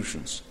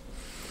institutions.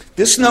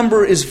 This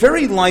number is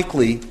very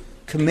likely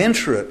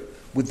commensurate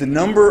with the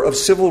number of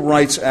civil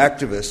rights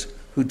activists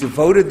who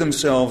devoted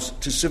themselves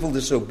to civil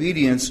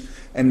disobedience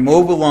and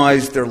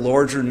mobilized their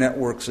larger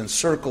networks and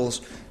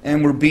circles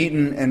and were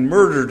beaten and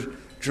murdered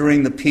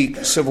during the peak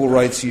civil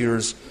rights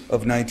years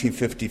of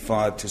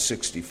 1955 to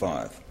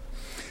 65.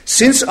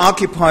 Since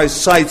Occupy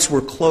sites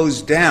were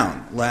closed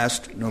down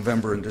last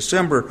November and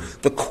December,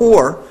 the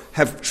core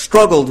have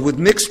struggled with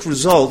mixed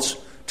results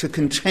to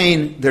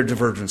contain their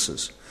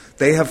divergences.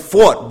 They have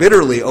fought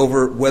bitterly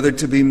over whether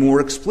to be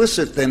more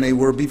explicit than they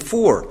were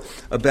before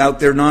about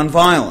their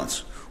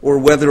nonviolence, or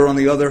whether, on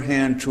the other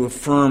hand, to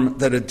affirm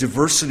that a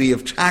diversity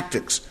of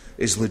tactics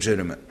is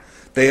legitimate.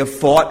 They have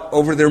fought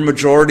over their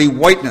majority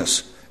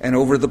whiteness and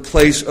over the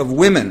place of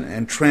women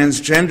and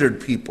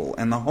transgendered people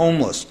and the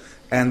homeless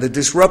and the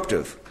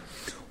disruptive.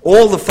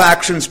 All the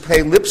factions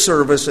pay lip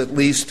service, at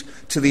least,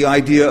 to the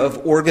idea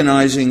of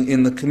organizing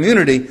in the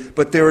community,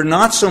 but there are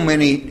not so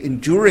many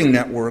enduring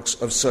networks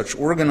of such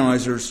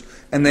organizers,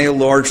 and they are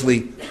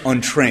largely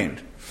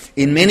untrained.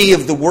 In many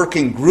of the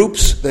working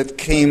groups that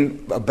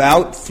came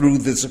about through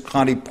the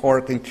Zuccotti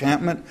Park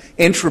encampment,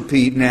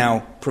 entropy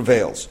now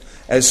prevails.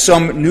 As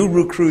some new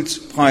recruits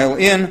pile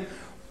in,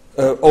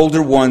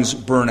 older ones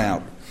burn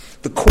out.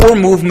 The core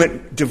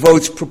movement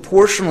devotes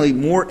proportionally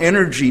more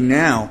energy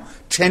now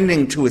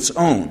tending to its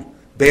own,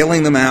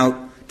 bailing them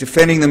out,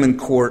 defending them in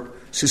court,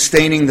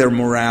 sustaining their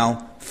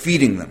morale,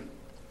 feeding them.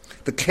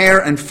 The care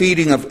and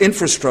feeding of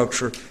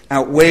infrastructure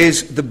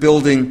outweighs the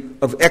building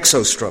of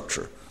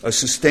exostructure, a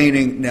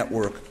sustaining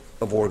network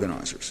of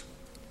organizers.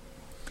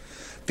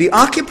 The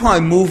Occupy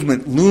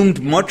movement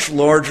loomed much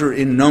larger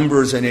in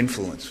numbers and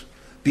influence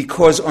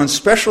because on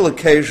special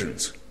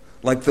occasions,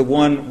 like the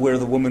one where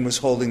the woman was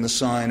holding the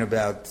sign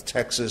about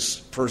Texas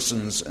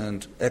persons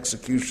and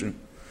execution,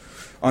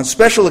 on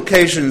special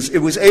occasions it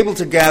was able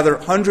to gather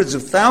hundreds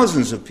of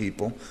thousands of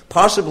people,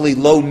 possibly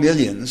low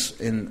millions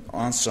in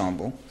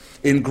ensemble,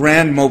 in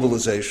grand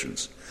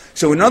mobilizations.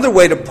 So another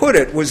way to put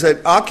it was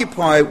that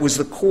Occupy was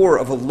the core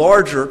of a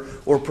larger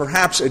or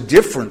perhaps a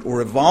different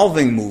or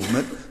evolving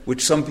movement,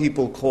 which some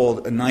people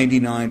called a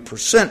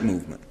 99%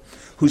 movement,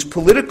 whose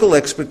political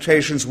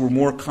expectations were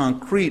more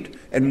concrete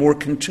and more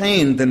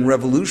contained than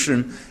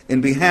revolution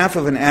in behalf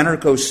of an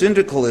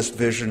anarcho-syndicalist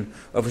vision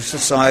of a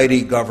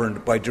society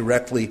governed by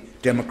directly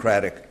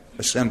democratic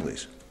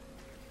assemblies.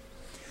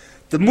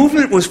 The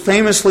movement was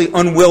famously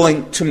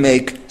unwilling to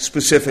make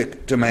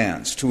specific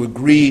demands, to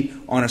agree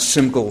on a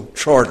single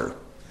charter.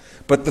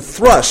 But the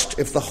thrust,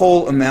 if the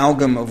whole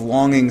amalgam of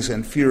longings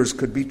and fears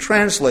could be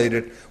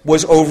translated,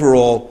 was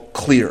overall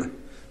clear.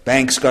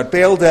 Banks got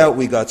bailed out,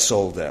 we got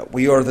sold out.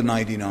 We are the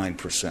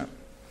 99%.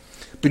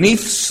 Beneath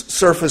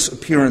surface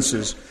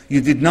appearances,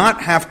 you did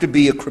not have to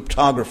be a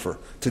cryptographer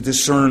to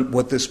discern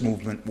what this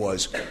movement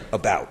was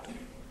about.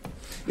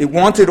 It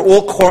wanted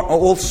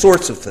all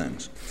sorts of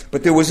things.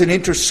 But there was an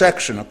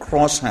intersection, a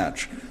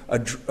crosshatch,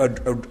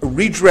 a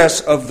redress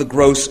of the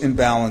gross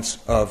imbalance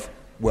of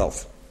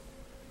wealth.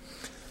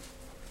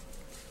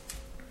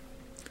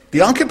 The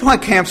Occupy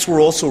camps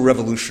were also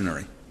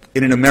revolutionary,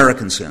 in an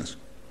American sense.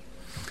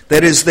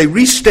 That is, they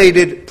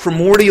restated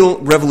primordial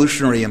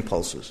revolutionary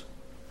impulses.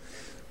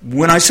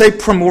 When I say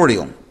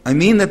primordial, I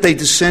mean that they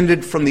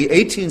descended from the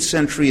 18th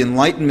century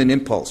Enlightenment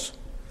impulse,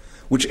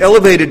 which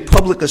elevated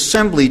public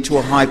assembly to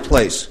a high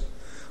place,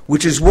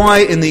 which is why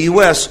in the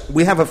U.S.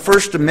 we have a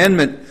First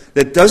Amendment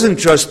that doesn't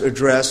just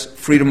address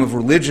freedom of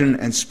religion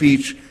and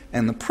speech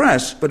and the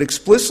press, but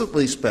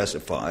explicitly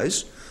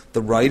specifies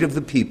the right of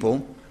the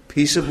people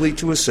peaceably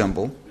to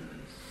assemble,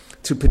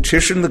 to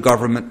petition the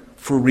government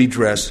for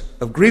redress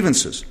of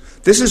grievances.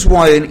 This is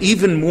why an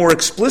even more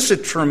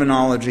explicit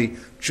terminology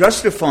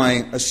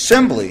justifying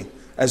assembly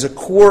as a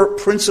core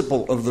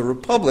principle of the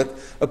Republic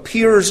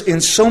appears in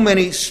so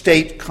many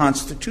state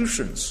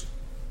constitutions.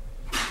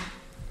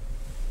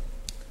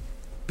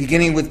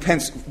 Beginning with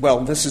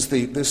this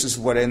is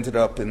what ended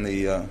up in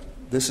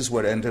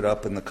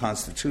the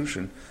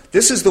Constitution.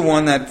 This is the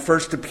one that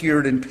first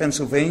appeared in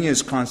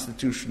Pennsylvania's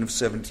Constitution of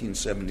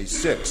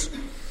 1776.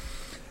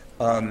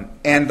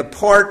 And the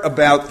part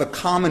about the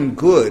common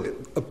good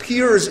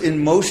appears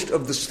in most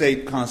of the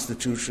state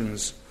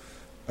constitutions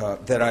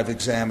that I've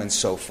examined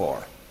so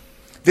far.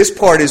 This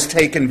part is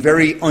taken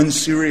very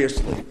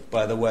unseriously,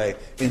 by the way,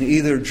 in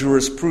either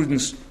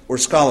jurisprudence or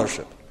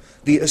scholarship.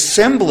 The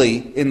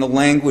assembly, in the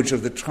language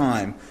of the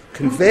time,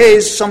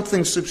 conveys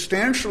something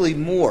substantially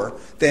more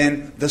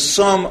than the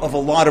sum of a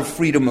lot of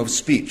freedom of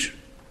speech.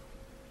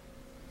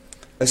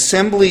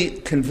 Assembly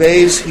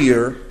conveys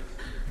here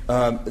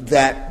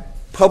that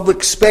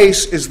public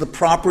space is the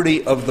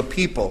property of the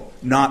people,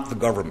 not the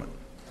government.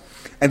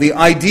 And the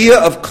idea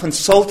of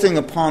consulting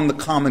upon the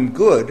common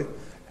good,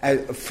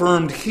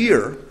 affirmed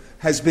here,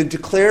 has been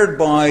declared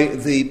by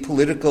the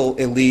political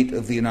elite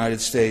of the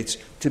United States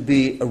to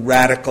be a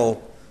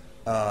radical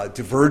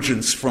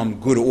divergence from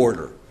good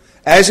order.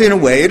 As in a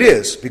way it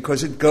is,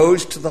 because it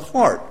goes to the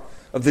heart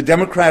of the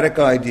democratic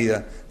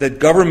idea that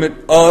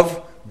government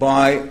of,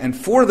 by, and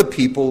for the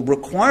people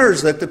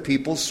requires that the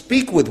people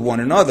speak with one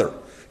another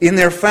in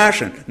their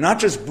fashion, not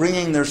just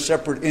bringing their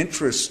separate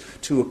interests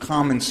to a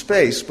common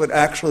space, but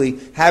actually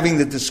having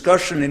the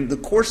discussion in the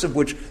course of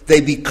which they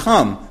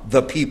become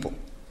the people.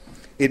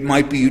 It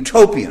might be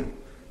utopian,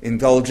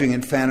 indulging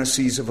in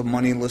fantasies of a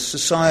moneyless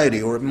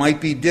society, or it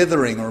might be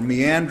dithering or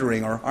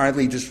meandering or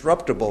highly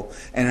disruptible,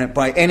 and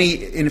by any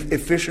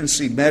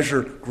efficiency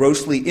measure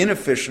grossly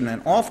inefficient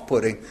and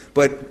off-putting,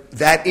 but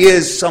that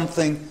is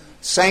something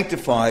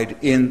sanctified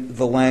in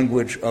the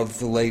language of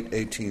the late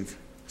 18th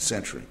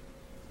century.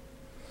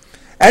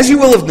 As you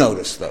will have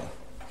noticed, though,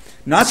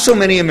 not so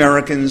many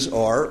Americans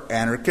are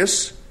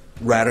anarchists,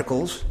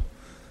 radicals,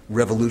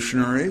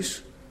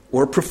 revolutionaries,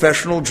 or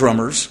professional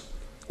drummers,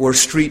 or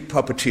street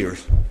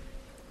puppeteers.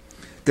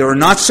 There are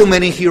not so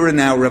many here and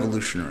now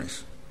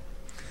revolutionaries.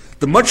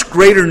 The much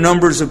greater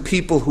numbers of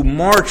people who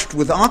marched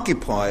with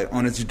Occupy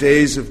on its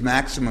days of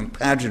maximum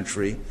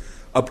pageantry,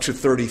 up to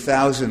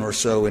 30,000 or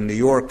so in New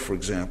York, for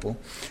example,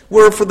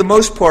 were for the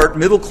most part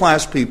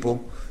middle-class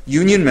people,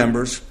 union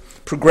members,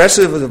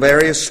 progressive of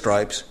various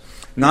stripes,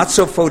 not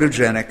so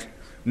photogenic,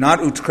 not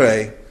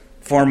outré,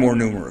 far more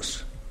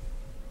numerous,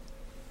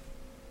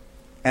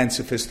 and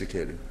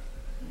sophisticated.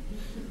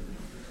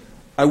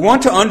 I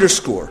want to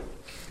underscore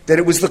that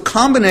it was the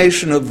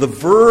combination of the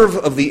verve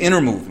of the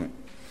inner movement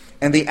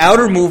and the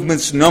outer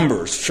movement's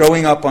numbers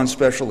showing up on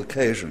special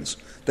occasions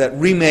that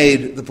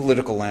remade the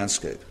political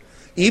landscape,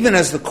 even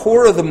as the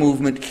core of the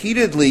movement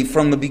heatedly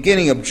from the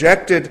beginning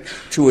objected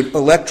to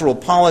electoral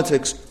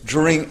politics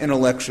during an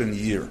election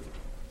year.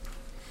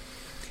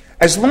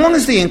 As long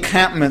as the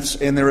encampments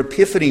and their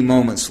epiphany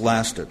moments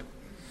lasted,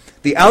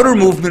 the outer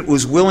movement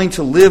was willing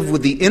to live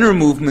with the inner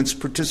movement's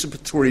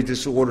participatory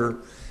disorder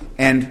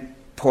and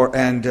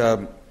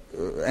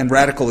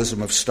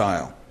radicalism of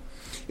style.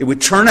 It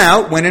would turn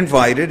out when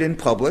invited in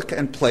public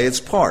and play its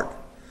part.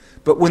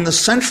 But when the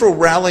central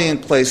rallying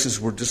places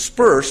were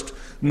dispersed,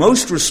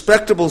 most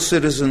respectable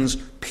citizens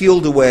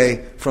peeled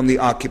away from the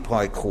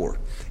Occupy core.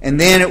 And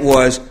then it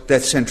was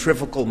that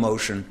centrifugal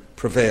motion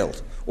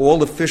prevailed. All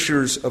the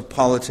fissures of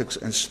politics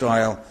and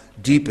style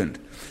deepened.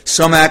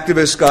 Some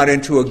activists got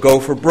into a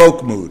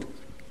go-for-broke mood,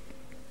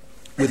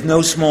 with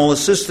no small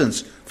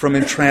assistance from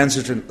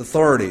intransigent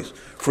authorities,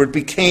 for it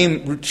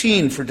became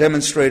routine for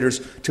demonstrators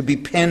to be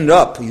penned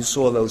up, you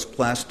saw those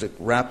plastic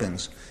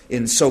wrappings,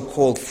 in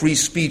so-called free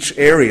speech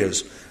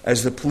areas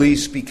as the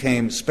police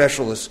became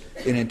specialists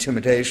in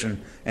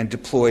intimidation and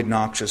deployed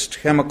noxious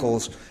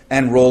chemicals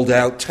and rolled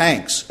out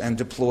tanks and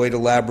deployed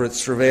elaborate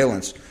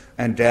surveillance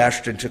and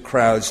dashed into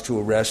crowds to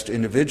arrest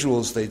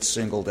individuals they'd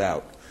singled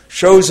out.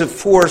 Shows of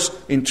force,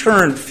 in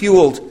turn,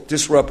 fueled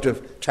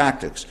disruptive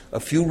tactics. A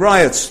few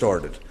riots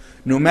started.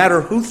 No matter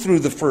who threw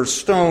the first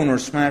stone or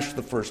smashed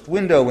the first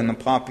window in the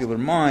popular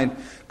mind,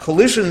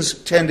 collisions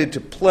tended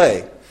to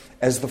play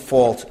as the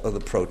fault of the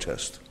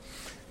protest.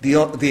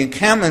 The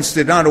encampments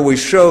did not always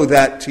show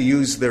that, to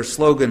use their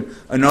slogan,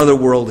 another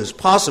world is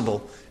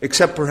possible,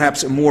 except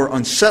perhaps a more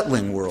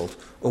unsettling world,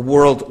 a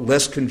world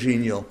less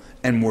congenial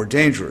and more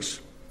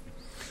dangerous.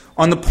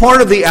 On the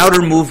part of the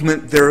outer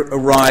movement, there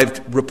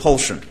arrived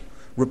repulsion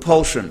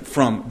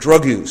from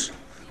drug use,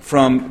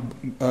 from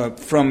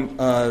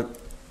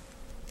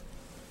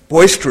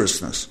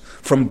boisterousness,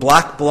 from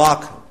black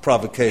bloc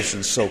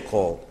provocations,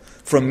 so-called,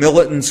 from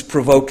militants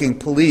provoking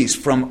police,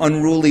 from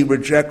unruly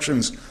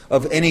rejections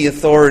of any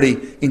authority,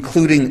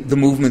 including the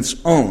movement's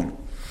own.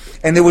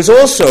 And there was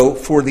also,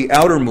 for the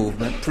outer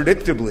movement,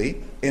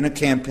 predictably, in a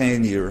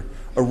campaign year,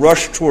 a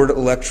rush toward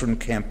election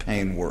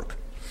campaign work.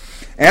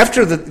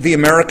 After the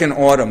American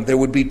autumn, there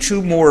would be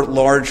two more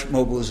large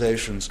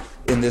mobilizations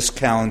in this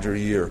calendar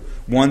year,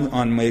 one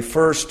on May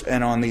 1st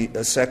and on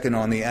the second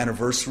on the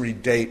anniversary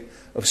date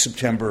of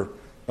September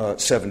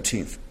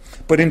 17th.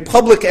 But in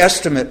public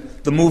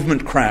estimate, the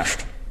movement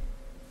crashed.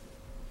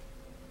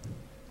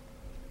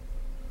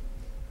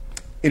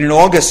 In an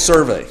August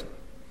survey,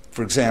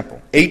 for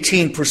example,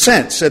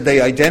 18% said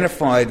they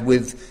identified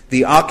with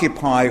the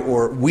Occupy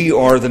or We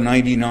Are the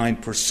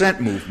 99%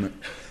 movement,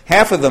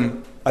 half of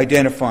them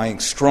identifying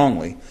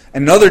strongly.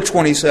 Another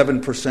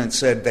 27%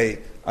 said they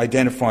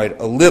identified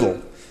a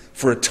little,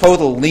 for a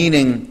total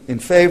leaning in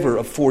favor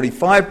of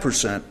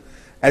 45%,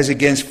 as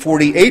against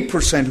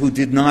 48% who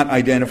did not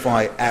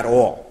identify at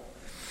all.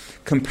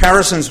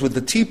 Comparisons with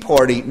the Tea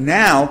Party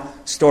now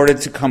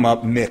started to come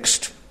up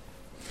mixed.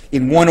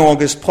 In one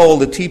August poll,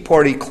 the Tea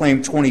Party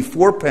claimed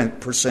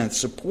 24%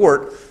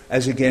 support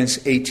as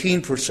against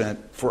 18%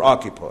 for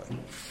Occupy.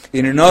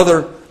 In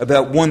another,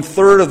 about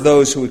one-third of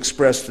those who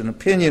expressed an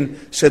opinion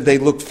said they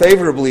looked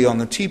favorably on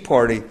the Tea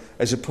Party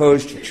as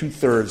opposed to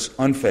two-thirds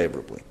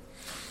unfavorably.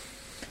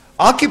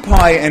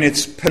 Occupy and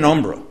its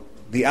penumbra,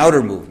 the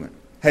outer movement,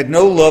 had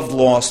no love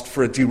lost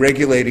for a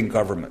deregulating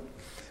government,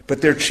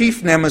 but their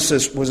chief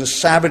nemesis was a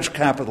savage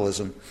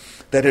capitalism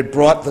that had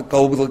brought the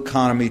global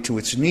economy to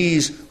its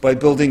knees by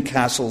building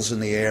castles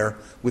in the air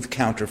with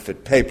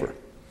counterfeit paper.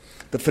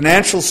 The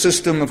financial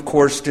system, of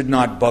course, did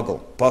not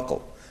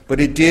buckle,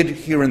 but it did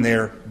here and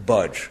there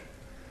budge.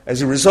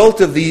 As a result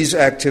of these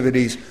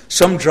activities,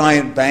 some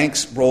giant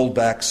banks rolled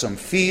back some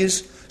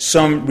fees,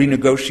 some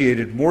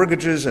renegotiated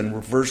mortgages and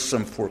reversed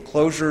some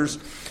foreclosures.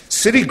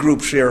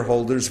 Citigroup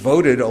shareholders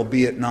voted,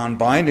 albeit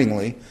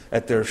non-bindingly,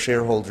 at their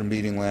shareholder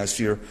meeting last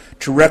year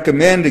to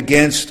recommend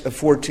against a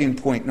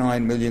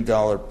 $14.9 million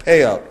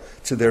payout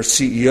to their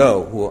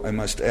CEO, who I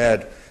must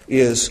add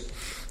is,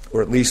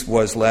 or at least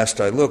was last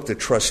I looked, a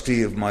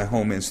trustee of my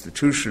home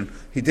institution.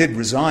 He did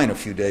resign a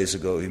few days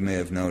ago, you may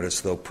have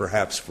noticed, though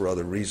perhaps for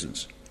other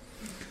reasons.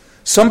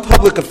 Some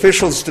public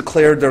officials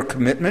declared their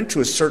commitment to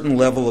a certain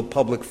level of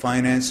public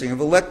financing of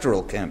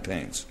electoral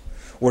campaigns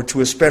or to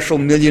a special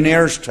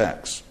millionaires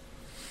tax,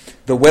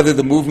 though whether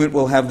the movement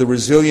will have the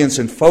resilience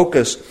and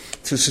focus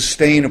to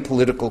sustain a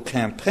political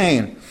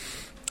campaign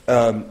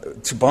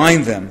to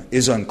bind them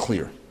is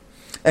unclear.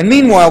 And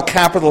meanwhile,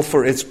 capital,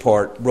 for its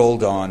part,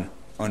 rolled on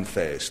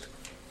unfazed.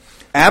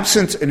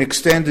 Absent an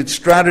extended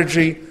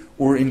strategy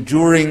or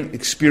enduring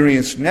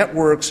experienced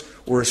networks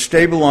or a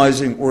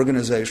stabilizing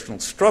organizational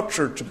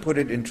structure to put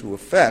it into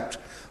effect,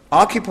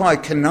 Occupy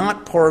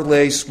cannot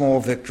parlay small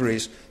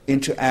victories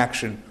into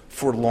action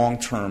for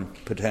long-term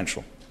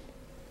potential.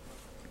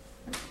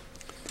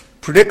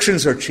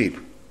 Predictions are cheap,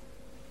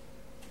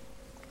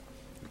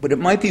 but it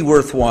might be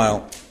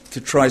worthwhile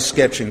to try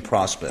sketching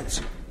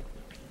prospects.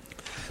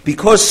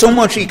 Because so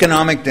much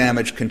economic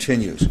damage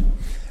continues,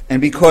 and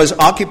because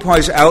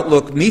Occupy's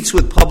outlook meets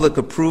with public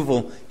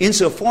approval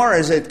insofar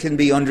as it can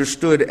be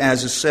understood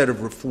as a set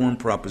of reform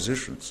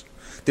propositions,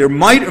 there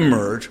might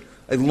emerge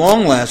a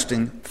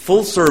long-lasting,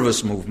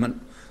 full-service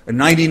movement, a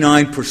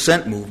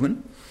 99%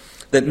 movement,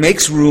 that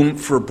makes room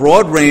for a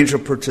broad range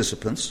of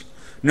participants,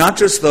 not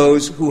just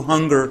those who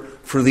hunger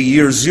for the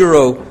year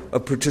zero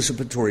of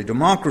participatory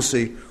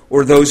democracy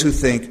or those who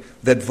think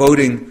that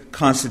voting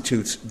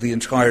constitutes the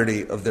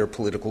entirety of their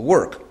political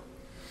work.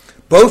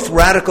 Both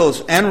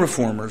radicals and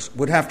reformers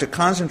would have to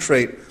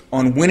concentrate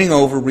on winning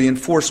over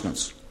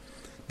reinforcements.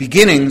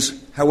 Beginnings,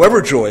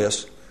 however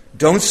joyous,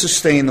 don't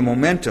sustain the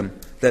momentum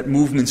that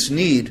movements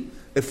need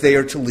if they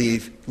are to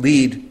leave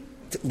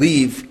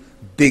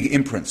big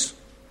imprints.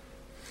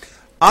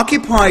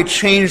 Occupy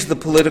changed the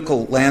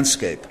political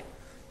landscape,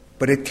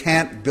 but it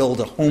can't build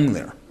a home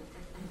there.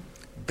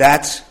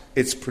 That's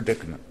its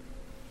predicament.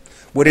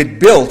 What it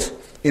built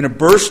in a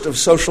burst of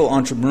social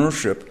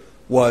entrepreneurship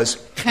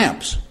was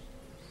camps,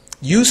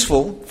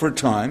 useful for a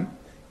time,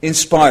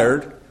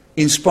 inspiring,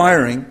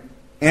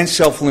 and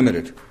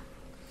self-limited.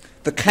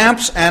 The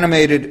camps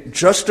animated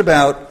just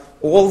about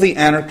all the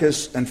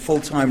anarchists and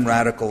full-time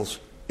radicals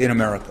in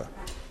America.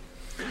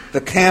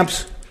 The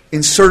camps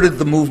inserted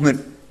the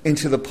movement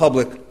into the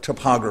public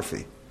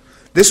topography.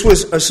 This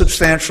was a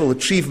substantial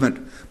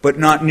achievement, but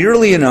not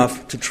nearly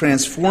enough to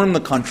transform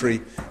the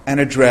country and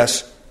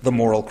address the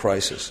moral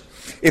crisis.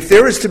 If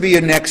there is to be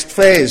a next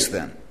phase,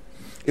 then,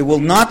 it will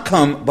not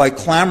come by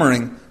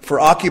clamoring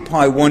for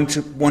Occupy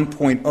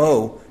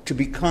 1.0 to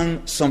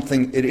become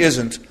something it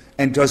isn't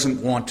and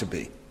doesn't want to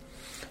be.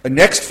 A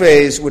next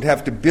phase would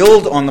have to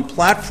build on the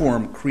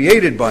platform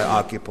created by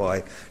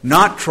Occupy,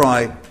 not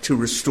try to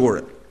restore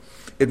it.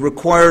 It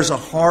requires a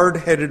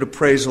hard-headed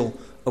appraisal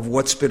of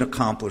what's been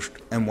accomplished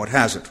and what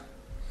hasn't.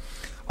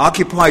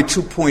 Occupy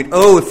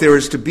 2.0, if there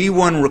is to be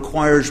one,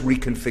 requires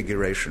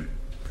reconfiguration.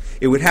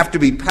 It would have to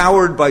be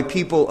powered by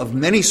people of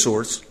many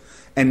sorts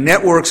and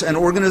networks and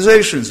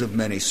organizations of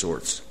many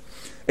sorts.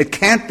 It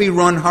can't be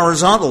run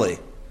horizontally.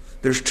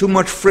 There's too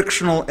much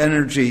frictional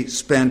energy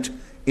spent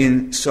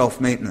in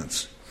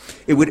self-maintenance.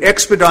 It would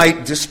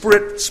expedite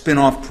disparate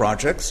spin-off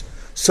projects,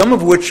 some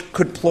of which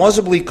could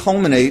plausibly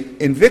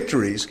culminate in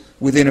victories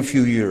within a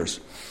few years.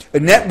 A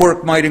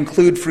network might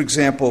include, for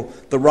example,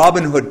 the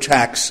Robin Hood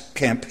tax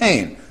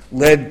campaign,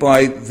 led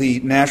by the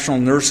National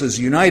Nurses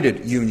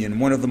United Union,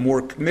 one of the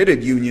more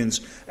committed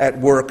unions at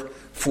work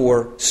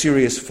for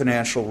serious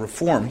financial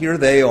reform. Here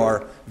they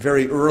are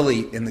very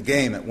early in the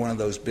game at one of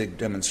those big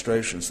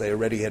demonstrations. They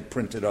already had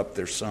printed up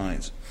their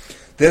signs.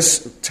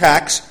 This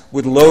tax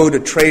would load a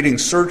trading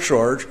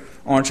surcharge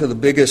onto the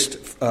biggest,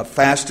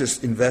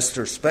 fastest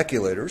investor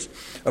speculators,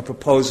 a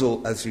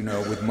proposal, as you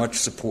know, with much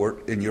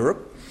support in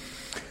Europe.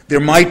 There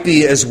might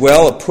be as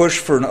well a push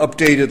for an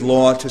updated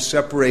law to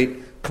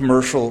separate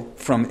commercial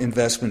from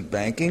investment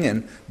banking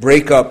and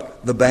break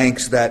up the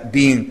banks that,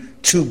 being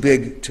too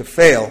big to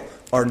fail,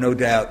 are no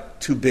doubt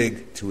too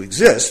big to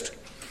exist.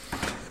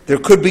 There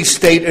could be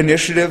state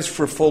initiatives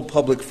for full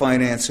public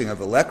financing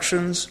of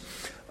elections.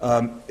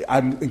 I'm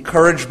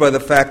encouraged by the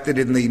fact that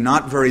in the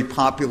not very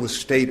populous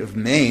state of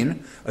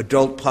Maine,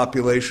 adult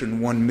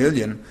population 1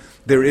 million,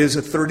 there is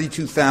a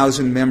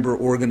 32,000-member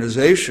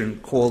organization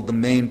called the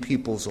Maine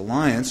People's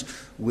Alliance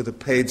with a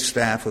paid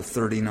staff of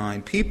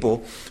 39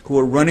 people who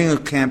are running a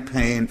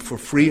campaign for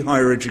free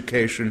higher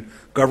education,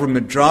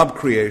 government job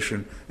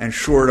creation, and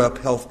shored-up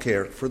health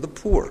care for the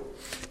poor.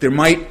 There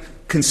might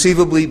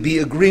conceivably be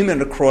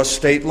agreement across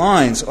state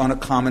lines on a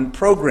common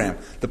program.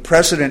 The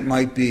precedent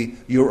might be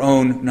your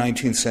own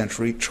 19th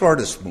century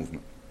Chartist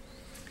movement.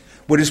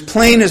 What is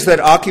plain is that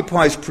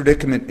Occupy's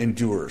predicament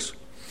endures.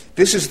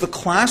 This is the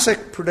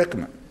classic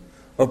predicament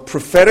of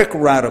prophetic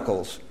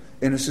radicals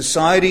in a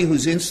society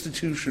whose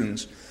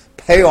institutions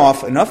pay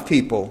off enough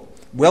people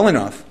well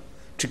enough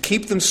to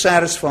keep them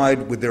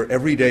satisfied with their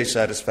everyday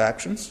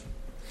satisfactions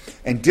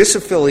and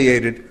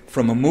disaffiliated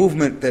from a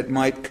movement that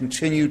might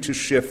continue to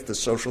shift the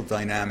social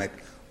dynamic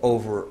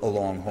over a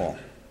long haul.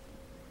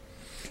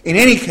 In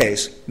any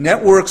case,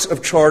 networks of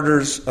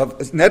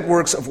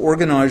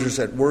organizers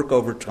at work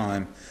over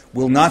time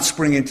will not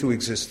spring into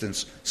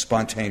existence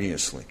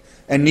spontaneously,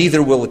 and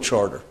neither will a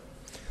charter.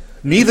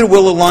 Neither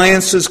will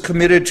alliances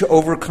committed to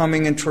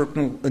overcoming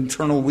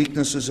internal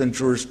weaknesses and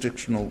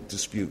jurisdictional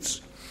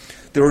disputes.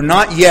 There are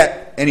not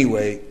yet,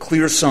 anyway,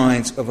 clear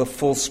signs of a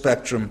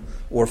full-spectrum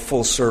or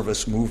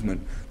full-service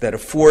movement that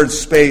affords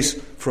space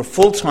for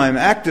full-time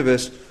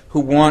activists who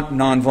want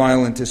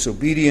nonviolent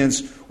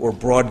disobedience or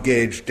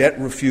broad-gauge debt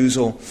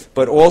refusal,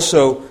 but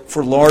also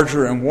for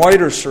larger and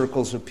wider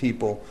circles of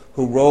people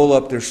who roll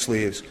up their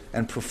sleeves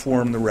and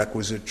perform the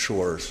requisite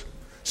chores.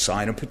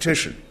 Sign a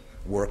petition,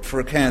 work for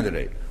a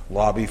candidate,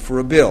 lobby for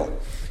a bill,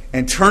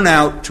 and turn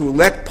out to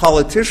elect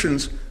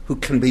politicians who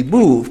can be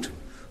moved,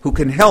 who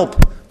can help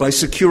by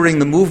securing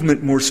the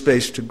movement more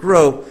space to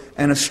grow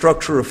and a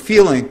structure of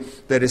feeling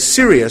that is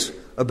serious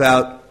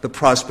about the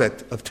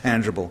prospect of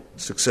tangible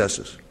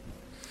successes.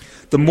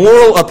 The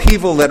moral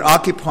upheaval that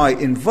Occupy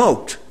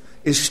invoked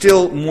is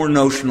still more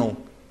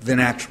notional than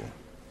actual.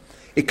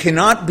 It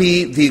cannot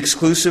be the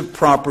exclusive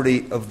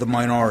property of the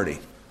minority,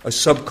 a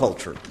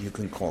subculture, you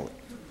can call it,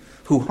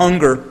 who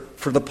hunger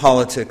for the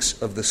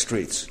politics of the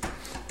streets.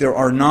 There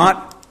are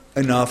not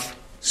enough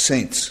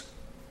saints.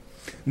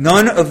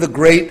 None of the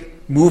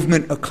great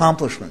movement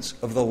accomplishments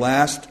of the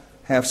last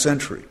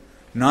half-century,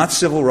 not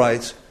civil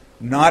rights,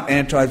 not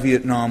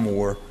anti-Vietnam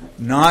War,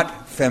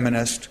 not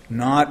feminist,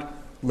 not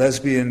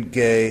lesbian,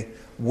 gay,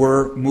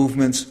 were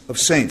movements of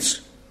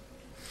saints.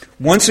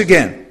 Once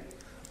again,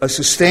 a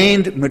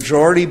sustained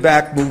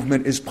majority-backed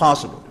movement is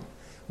possible,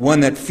 one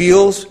that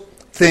feels,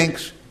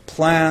 thinks,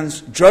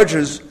 plans,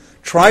 judges,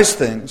 tries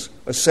things,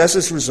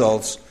 assesses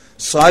results,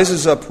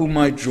 sizes up who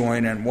might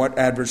join and what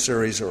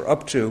adversaries are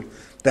up to,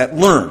 that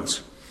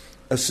learns.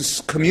 A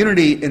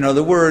community, in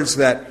other words,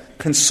 that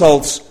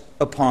consults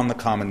upon the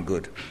common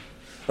good.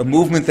 A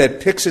movement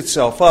that picks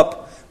itself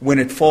up when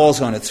it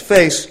falls on its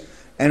face,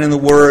 and in the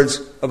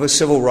words of a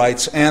civil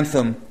rights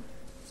anthem,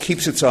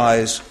 keeps its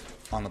eyes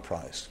on the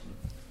prize.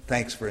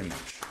 Thanks very much.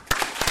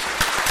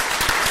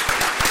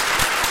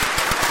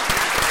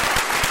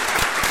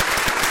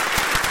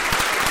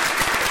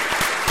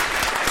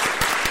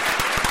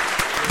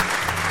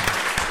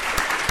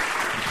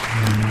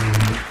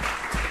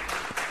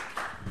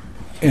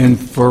 And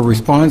for a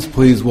response,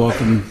 please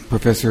welcome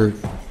Professor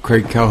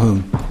Craig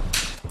Calhoun.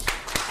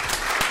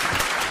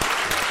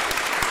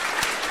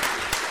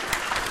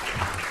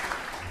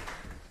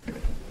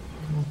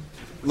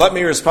 Let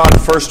me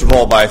respond, first of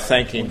all, by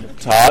thanking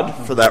Todd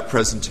for that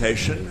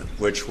presentation,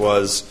 which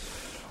was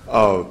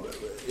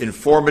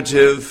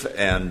informative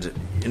and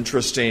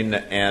interesting,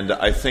 and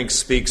I think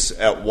speaks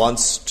at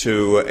once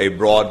to a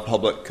broad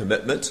public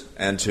commitment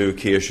and to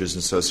key issues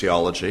in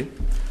sociology.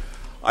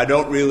 I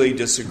don't really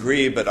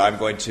disagree, but I'm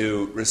going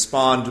to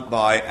respond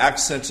by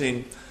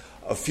accenting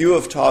a few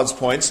of Todd's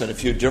points and a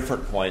few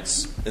different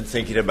points in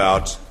thinking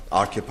about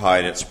Occupy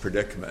and its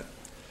predicament.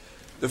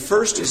 The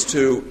first is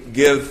to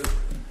give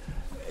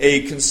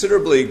a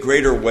considerably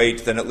greater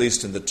weight than, at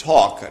least in the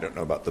talk, I don't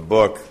know about the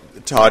book,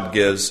 Todd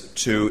gives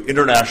to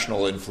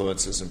international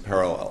influences and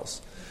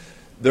parallels.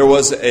 There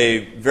was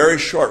a very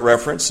short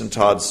reference in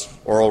Todd's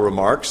oral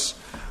remarks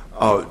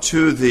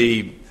to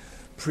the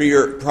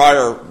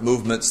prior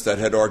movements that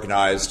had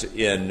organized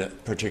in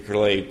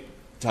particularly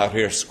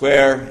Tahrir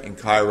Square in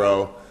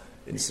Cairo,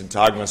 in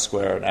Syntagma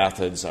Square in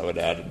Athens, I would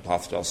add, in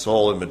Plaza del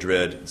Sol in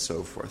Madrid, and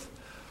so forth.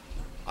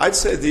 I'd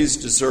say these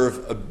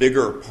deserve a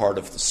bigger part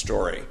of the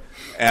story,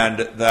 and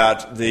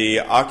that the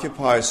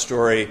Occupy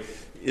story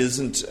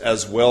isn't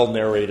as well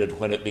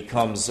narrated when it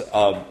becomes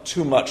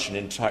too much an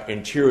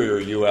interior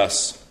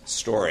U.S.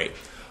 story.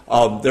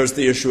 There's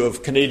the issue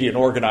of Canadian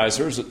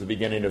organizers at the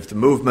beginning of the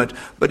movement,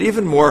 but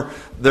even more,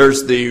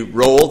 there's the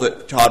role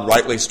that Todd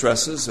rightly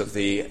stresses of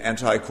the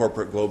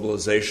anti-corporate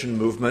globalization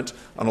movement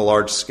on a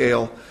large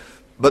scale,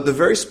 but the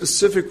very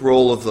specific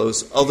role of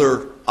those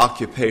other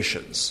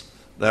occupations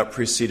that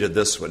preceded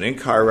this one, in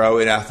Cairo,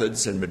 in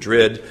Athens, in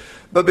Madrid,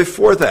 but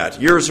before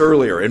that, years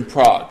earlier, in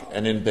Prague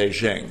and in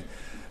Beijing.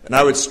 And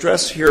I would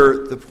stress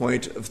here the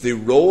point of the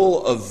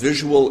role of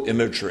visual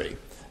imagery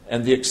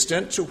and the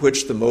extent to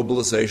which the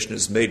mobilization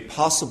is made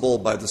possible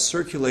by the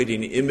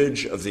circulating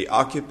image of the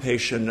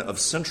occupation of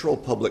central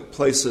public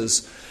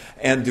places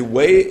and the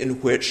way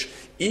in which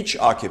each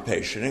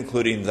occupation,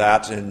 including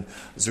that in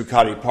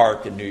Zuccotti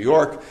Park in New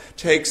York,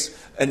 takes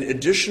an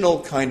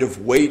additional kind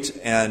of weight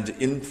and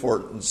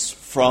importance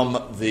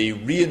from the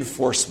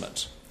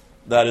reinforcement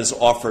that is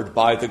offered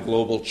by the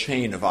global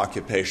chain of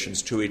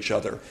occupations to each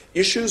other.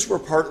 Issues were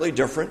partly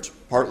different,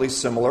 partly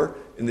similar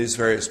in these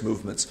various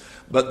movements,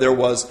 but there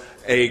was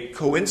a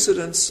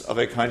coincidence of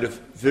a kind of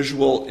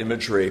visual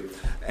imagery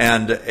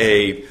and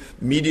a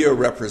media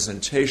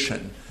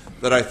representation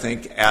that I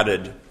think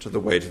added to the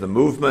weight of the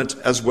movement,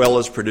 as well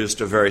as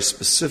produced a very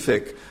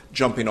specific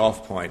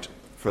jumping-off point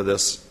for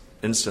this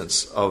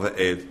instance of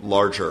a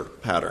larger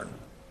pattern.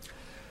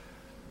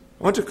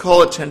 I want to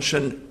call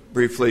attention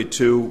briefly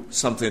to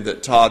something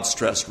that Todd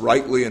stressed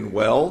rightly and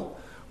well,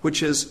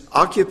 which is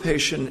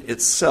occupation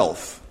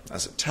itself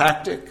as a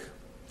tactic,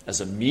 as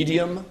a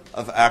medium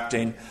of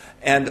acting,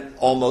 and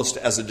almost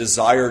as a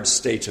desired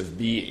state of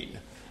being,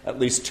 at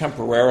least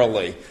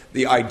temporarily,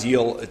 the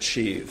ideal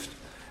achieved.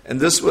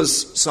 And this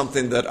was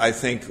something that I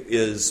think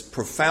is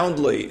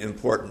profoundly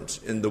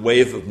important in the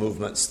wave of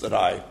movements that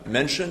I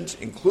mentioned,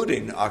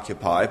 including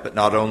Occupy, but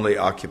not only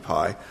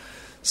Occupy,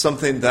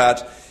 something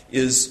that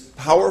is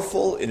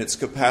powerful in its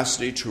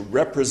capacity to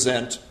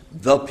represent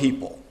the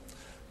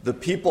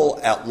people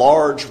at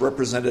large,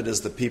 represented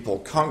as the people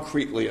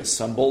concretely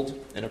assembled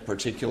in a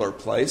particular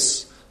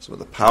place, so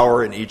the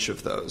power in each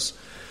of those.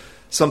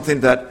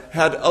 Something that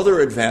had other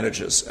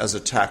advantages as a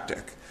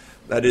tactic.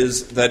 That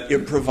is, that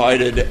it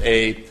provided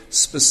a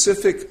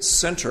specific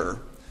center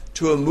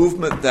to a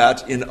movement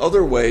that in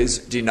other ways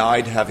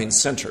denied having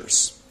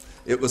centers.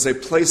 It was a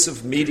place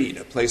of meeting,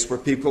 a place where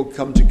people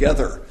come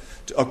together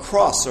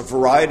across a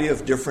variety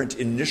of different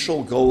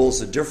initial goals,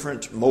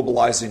 different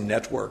mobilizing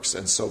networks,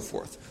 and so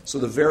forth. So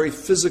the very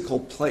physical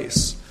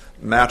place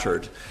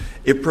mattered.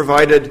 It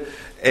provided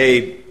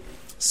a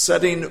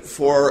setting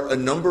for a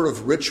number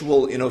of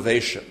ritual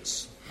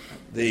innovations.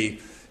 The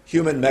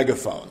human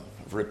megaphone,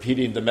 of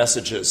repeating the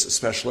messages,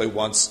 especially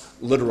once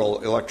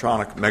literal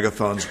electronic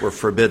megaphones were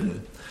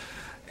forbidden,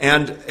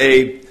 and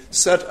a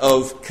set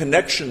of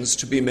connections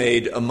to be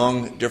made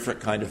among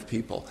different kind of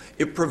people.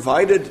 It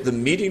provided the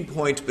meeting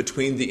point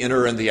between the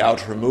inner and the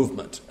outer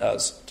movement,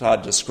 as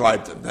Todd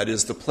described them. That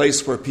is, the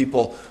place where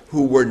people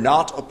who were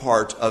not a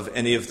part of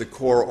any of the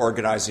core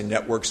organizing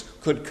networks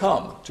could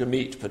come to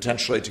meet,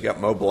 potentially to get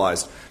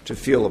mobilized, to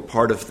feel a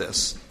part of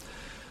this.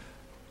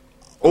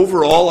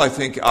 Overall, I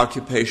think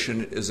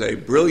occupation is a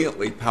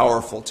brilliantly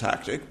powerful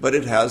tactic, but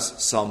it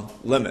has some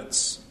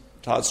limits.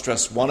 Todd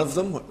stressed one of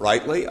them,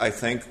 rightly, I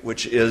think,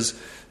 which is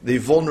the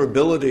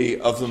vulnerability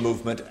of the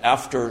movement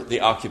after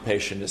the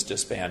occupation is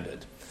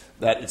disbanded,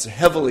 that it's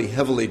heavily,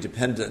 heavily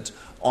dependent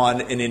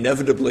on an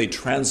inevitably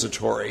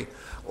transitory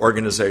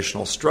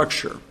organizational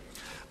structure.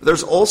 But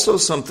there's also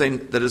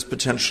something that is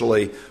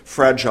potentially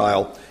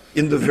fragile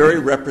in the very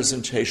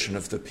representation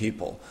of the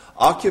people.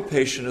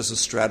 Occupation as a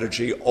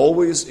strategy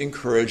always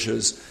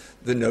encourages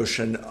the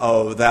notion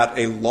of that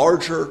a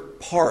larger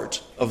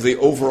part of the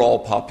overall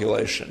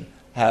population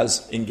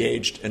has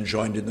engaged and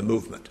joined in the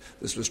movement.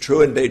 This was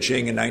true in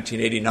Beijing in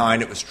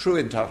 1989. It was true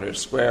in Tahrir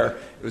Square.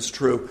 It was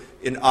true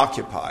in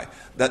Occupy.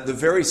 That the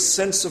very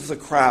sense of the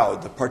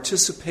crowd, the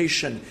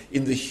participation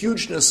in the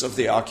hugeness of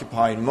the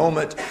occupying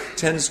moment,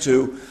 tends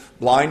to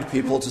blind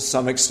people to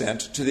some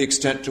extent, to the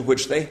extent to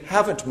which they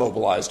haven't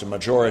mobilized a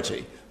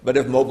majority, but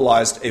have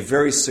mobilized a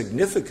very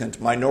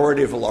significant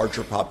minority of a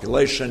larger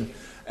population,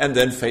 and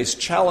then face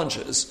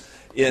challenges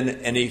in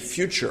any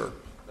future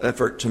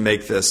effort to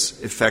make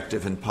this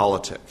effective in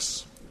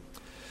politics.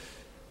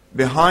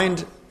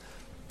 Behind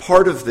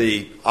part of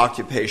the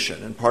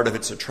occupation and part of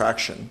its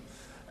attraction,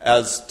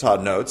 as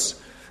Todd notes,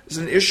 is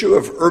an issue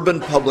of urban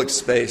public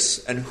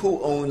space and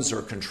who owns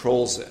or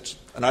controls it.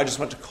 And I just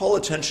want to call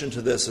attention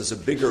to this as a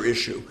bigger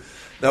issue,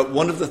 that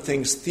one of the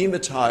things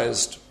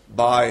thematized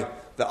by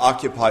the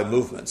Occupy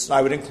movements, and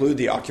I would include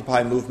the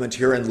Occupy movement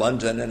here in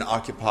London and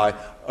Occupy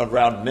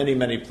around many,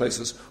 many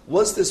places,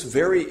 was this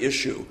very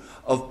issue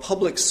of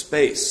public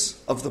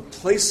space, of the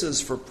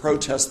places for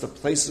protest, the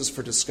places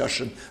for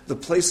discussion, the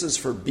places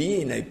for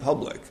being a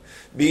public,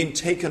 being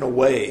taken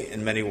away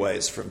in many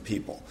ways from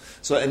people.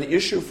 So an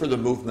issue for the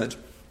movement,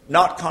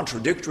 not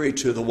contradictory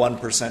to the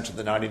 1% and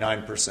the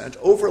 99%,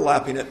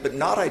 overlapping it but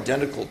not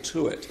identical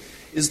to it,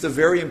 is the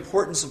very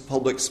importance of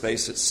public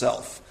space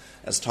itself.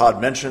 As Todd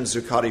mentioned,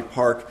 Zuccotti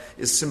Park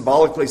is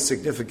symbolically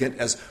significant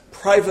as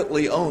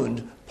privately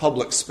owned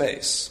public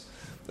space.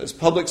 There's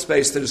public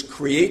space that is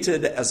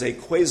created as a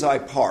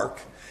quasi-park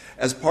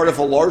as part of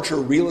a larger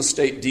real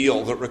estate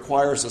deal that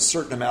requires a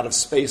certain amount of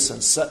space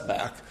and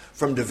setback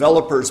from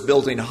developers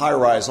building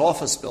high-rise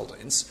office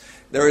buildings.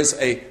 There is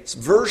a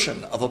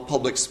version of a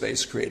public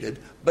space created,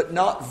 but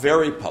not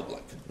very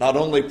public, not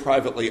only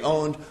privately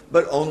owned,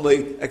 but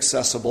only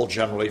accessible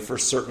generally for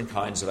certain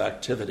kinds of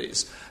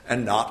activities,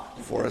 and not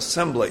for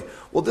assembly.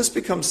 Well, this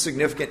becomes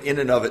significant in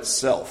and of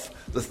itself.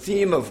 The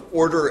theme of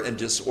order and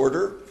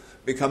disorder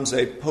becomes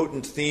a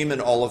potent theme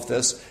in all of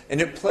this, and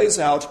it plays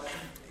out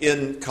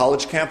in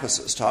college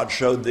campuses. Todd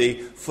showed the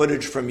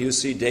footage from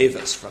UC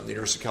Davis, from the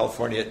University of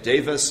California at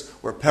Davis,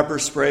 where pepper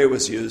spray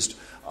was used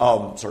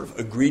sort of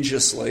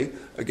egregiously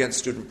against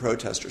student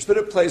protesters. But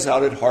it plays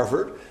out at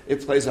Harvard.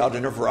 It plays out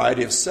in a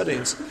variety of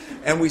settings.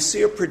 And we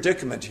see a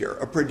predicament here,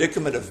 a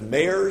predicament of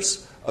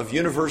mayors, of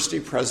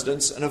university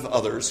presidents, and of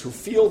others who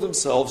feel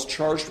themselves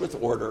charged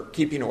with order,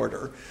 keeping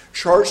order,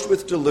 charged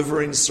with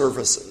delivering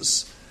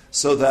services,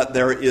 so that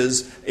there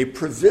is a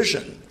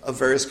provision of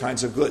various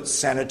kinds of goods,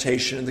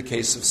 sanitation in the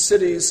case of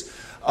cities,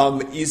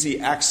 easy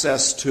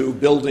access to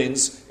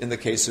buildings in the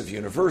case of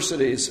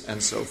universities,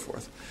 and so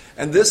forth.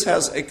 And this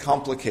has a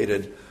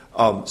complicated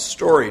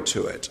story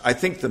to it. I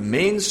think the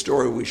main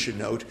story we should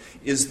note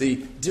is the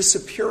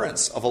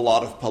disappearance of a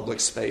lot of public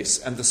space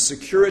and the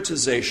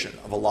securitization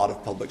of a lot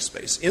of public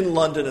space. In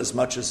London, as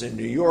much as in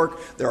New York,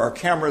 there are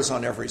cameras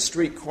on every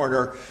street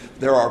corner.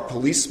 There are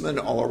policemen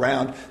all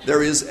around.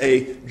 There is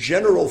a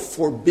general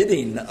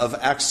forbidding of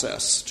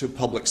access to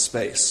public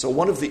space. So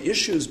one of the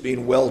issues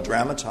being well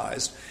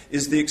dramatized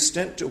is the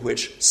extent to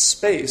which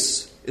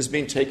space is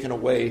being taken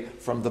away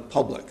from the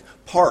public.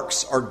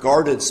 Parks are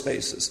guarded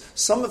spaces.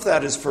 Some of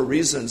that is for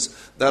reasons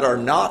that are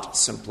not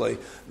simply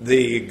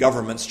the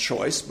government's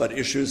choice, but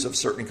issues of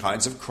certain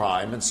kinds of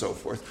crime and so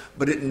forth.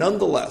 But it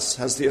nonetheless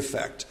has the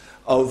effect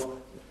of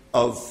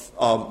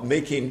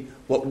making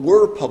what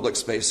were public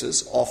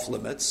spaces off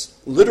limits,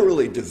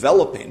 literally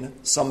developing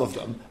some of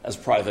them as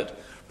private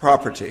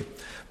property.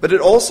 But it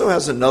also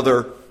has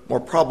another more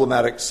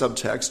problematic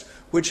subtext,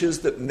 which is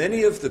that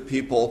many of the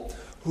people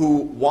who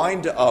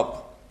wind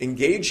up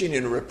engaging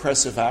in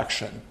repressive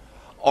action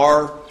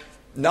are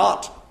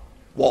not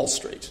Wall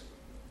Street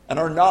and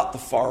are not the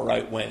far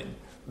right wing.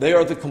 They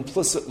are the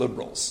complicit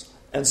liberals.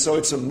 And so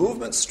it's a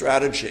movement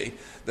strategy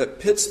that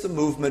pits the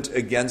movement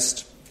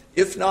against,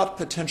 if not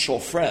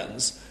potential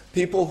friends,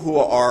 people who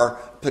are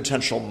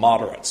potential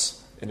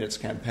moderates in its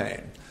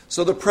campaign.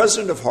 So the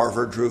president of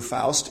Harvard, Drew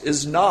Faust,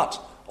 is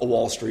not a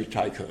Wall Street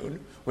tycoon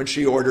when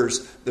she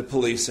orders the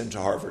police into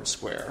Harvard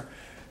Square.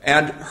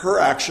 And her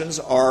actions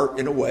are,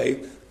 in a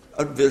way,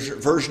 a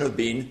version of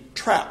being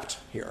trapped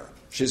here.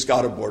 She's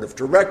got a board of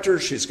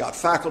directors, she's got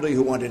faculty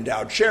who want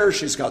endowed chairs,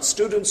 she's got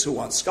students who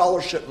want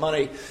scholarship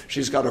money,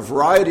 she's got a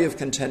variety of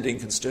contending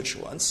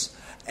constituents,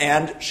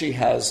 and she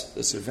has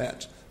this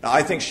event. Now,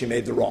 I think she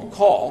made the wrong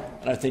call,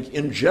 and I think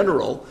in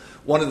general,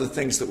 one of the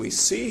things that we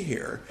see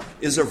here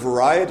is a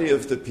variety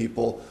of the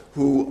people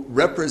who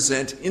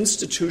represent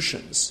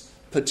institutions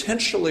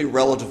potentially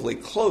relatively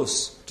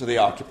close to the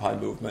Occupy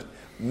movement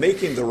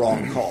making the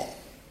wrong call.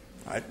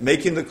 Right?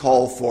 Making the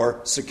call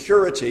for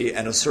security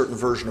and a certain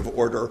version of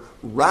order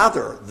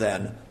rather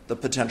than the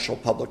potential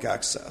public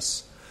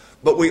access.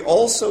 But we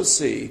also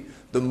see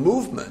the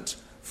movement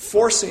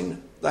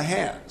forcing the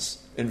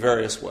hands in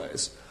various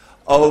ways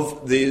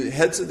of the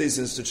heads of these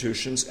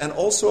institutions and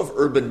also of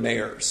urban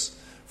mayors.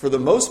 For the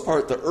most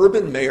part, the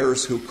urban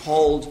mayors who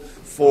called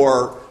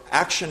for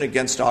action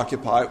against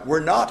Occupy were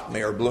not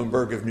Mayor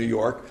Bloomberg of New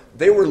York.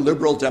 They were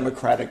liberal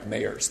Democratic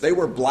mayors. They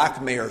were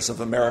black mayors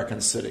of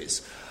American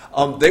cities.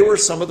 They were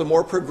some of the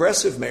more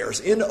progressive mayors.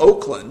 In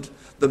Oakland,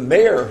 the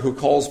mayor who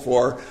calls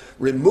for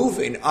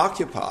removing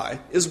Occupy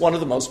is one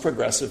of the most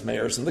progressive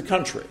mayors in the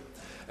country.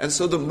 And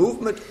so the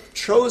movement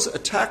chose a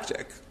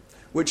tactic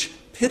which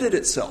pitted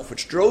itself,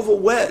 which drove a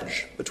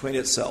wedge between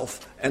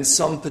itself and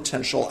some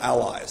potential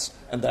allies,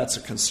 and that's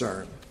a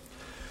concern.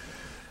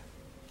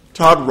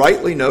 Todd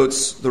rightly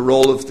notes the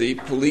role of the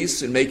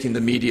police in making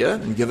the media,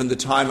 and given the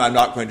time, I'm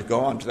not going to go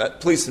on to that,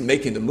 police in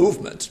making the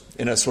movement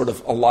in a sort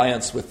of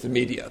alliance with the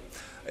media.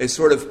 A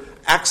sort of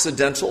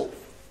accidental,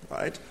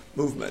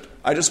 movement.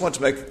 I just want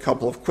to make a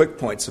couple of quick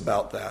points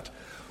about that.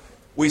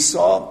 We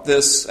saw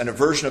this, and a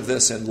version of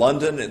this in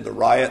London, in the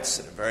riots,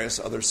 and in various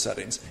other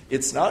settings.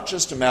 It's not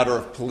just a matter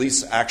of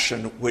police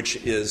action which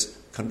is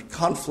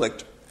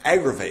conflict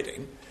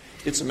aggravating.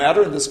 It's a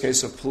matter, in this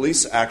case, of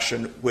police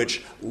action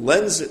which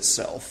lends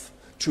itself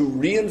to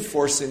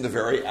reinforcing the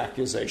very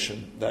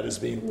accusation that is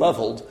being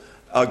leveled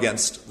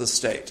against the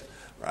state.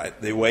 Right?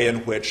 The way in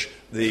which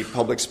the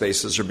public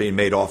spaces are being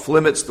made off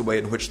limits, the way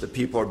in which the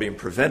people are being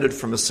prevented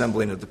from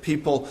assembling of the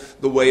people,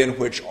 the way in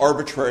which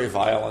arbitrary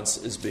violence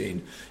is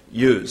being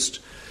used.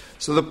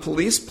 So the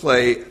police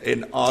play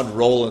an odd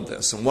role in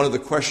this. And one of the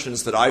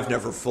questions that I've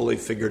never fully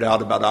figured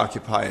out about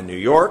Occupy in New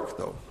York,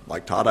 though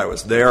like Todd I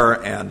was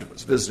there and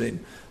was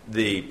visiting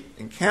the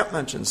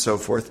encampment and so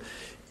forth,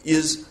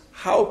 is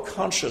how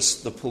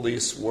conscious the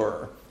police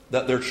were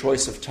that their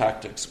choice of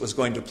tactics was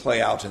going to play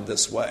out in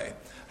this way.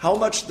 How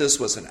much this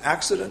was an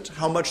accident,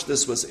 how much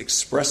this was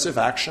expressive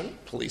action,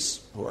 police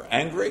who are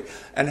angry,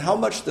 and how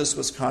much this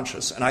was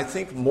conscious. And I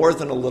think more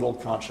than a little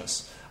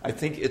conscious. I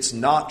think it's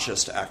not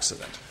just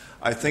accident.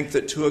 I think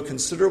that to a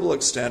considerable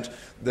extent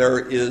there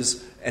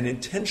is an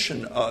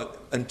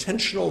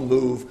intentional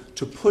move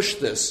to push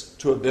this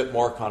to a bit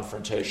more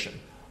confrontation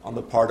on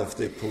the part of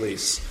the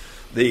police.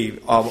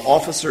 The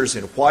officers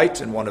in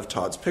white in one of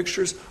Todd's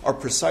pictures are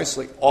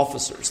precisely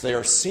officers. They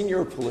are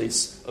senior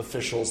police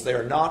officials. They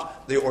are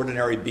not the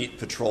ordinary beat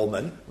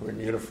patrolmen who are in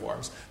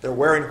uniforms. They're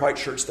wearing white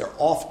shirts. They're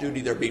off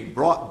duty. They're being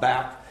brought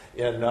back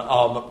in,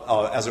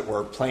 as it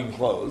were, plain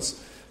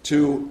clothes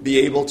to be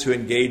able to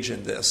engage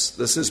in this.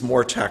 This is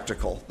more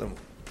tactical than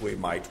we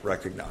might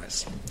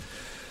recognize.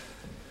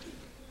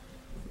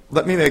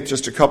 Let me make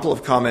just a couple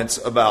of comments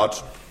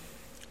about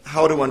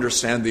how to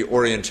understand the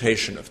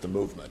orientation of the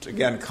movement.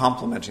 Again,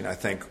 complementing, I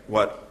think,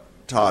 what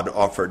Todd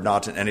offered,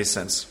 not in any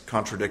sense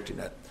contradicting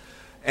it.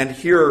 And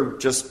here,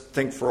 just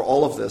think for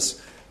all of this,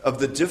 of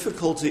the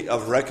difficulty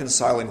of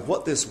reconciling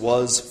what this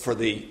was for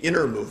the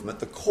inner movement,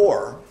 the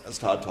core, as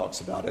Todd talks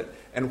about it,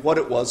 and what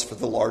it was for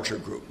the larger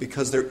group,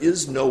 because there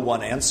is no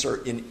one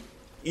answer in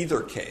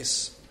either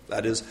case.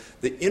 That is,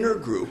 the inner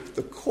group,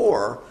 the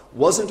core,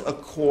 wasn't a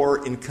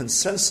core in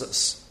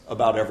consensus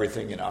about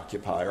everything in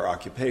Occupy or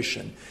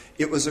occupation.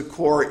 It was a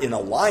core in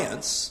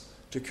alliance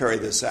to carry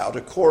this out,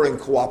 a core in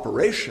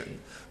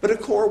cooperation, but a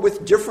core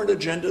with different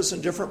agendas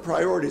and different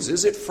priorities.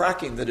 Is it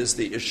fracking that is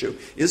the issue?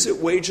 Is it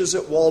wages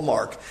at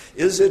Walmart?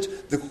 Is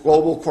it the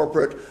global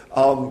corporate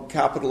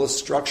capitalist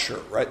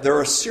structure? Right? There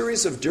are a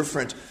series of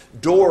different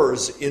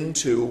doors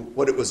into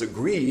what it was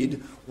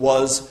agreed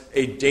was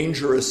a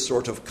dangerous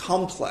sort of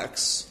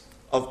complex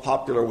of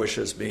popular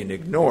wishes being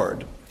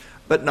ignored,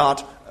 but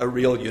not a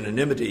real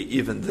unanimity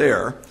even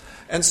there,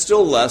 and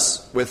still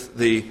less with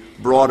the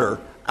broader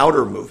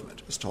outer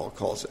movement, as Todd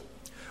calls it.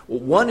 Well,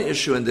 one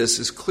issue in this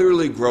is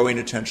clearly growing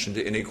attention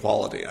to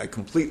inequality. I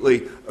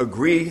completely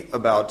agree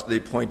about the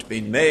point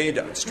being made.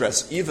 I would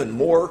stress even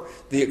more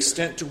the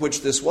extent to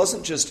which this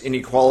wasn't just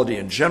inequality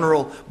in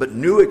general, but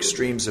new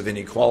extremes of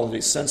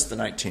inequality since the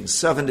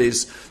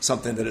 1970s,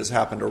 something that has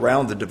happened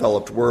around the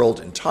developed world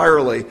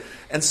entirely,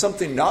 and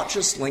something not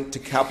just linked to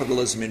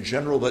capitalism in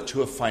general, but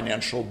to a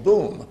financial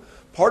boom.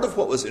 Part of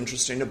what was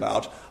interesting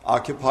about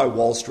Occupy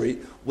Wall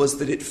Street was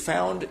that it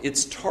found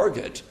its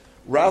target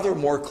rather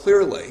more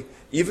clearly,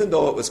 even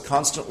though it was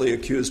constantly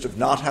accused of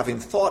not having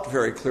thought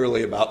very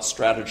clearly about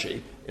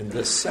strategy in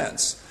this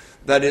sense.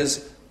 That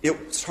is,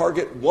 its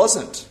target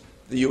wasn't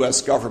the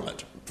U.S.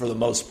 government for the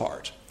most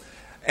part.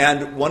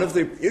 And one of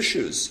the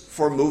issues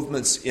for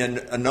movements in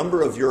a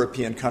number of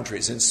European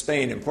countries, in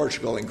Spain, in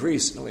Portugal, in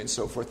Greece, and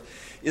so forth,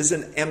 is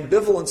an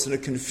ambivalence and a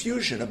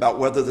confusion about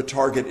whether the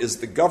target is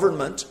the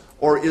government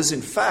or is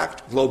in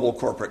fact global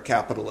corporate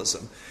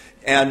capitalism.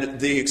 And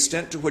the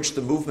extent to which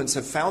the movements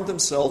have found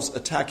themselves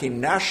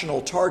attacking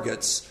national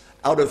targets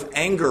out of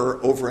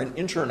anger over an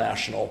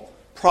international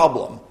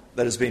problem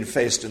that is being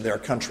faced in their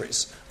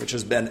countries, which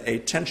has been a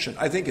tension.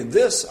 I think in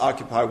this,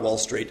 Occupy Wall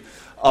Street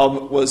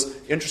was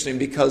interesting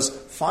because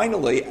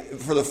finally,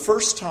 for the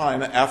first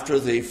time after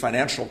the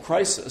financial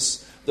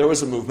crisis, there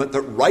was a movement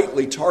that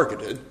rightly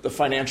targeted the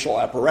financial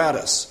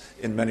apparatus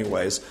in many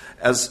ways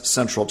as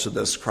central to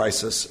this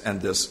crisis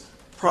and this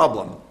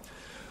problem.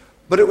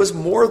 But it was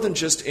more than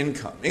just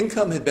income.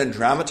 Income had been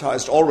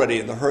dramatized already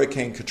in the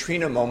Hurricane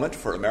Katrina moment.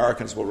 For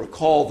Americans will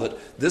recall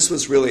that this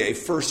was really a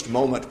first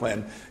moment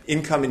when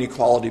income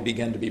inequality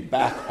began to be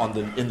back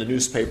in the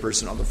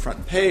newspapers and on the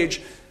front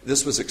page.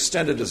 This was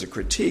extended as a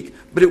critique,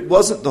 but it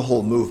wasn't the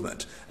whole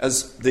movement,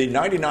 as the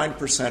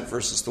 99%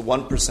 versus the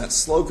 1%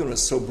 slogan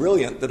was so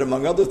brilliant that,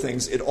 among other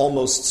things, it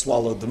almost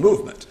swallowed the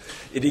movement.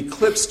 It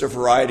eclipsed a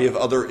variety of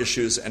other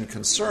issues and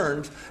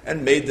concerns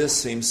and made this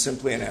seem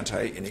simply an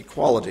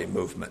anti-inequality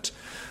movement.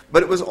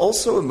 But it was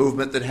also a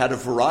movement that had a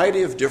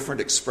variety of different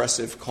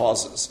expressive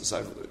causes, as I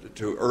alluded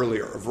to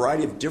earlier, a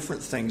variety of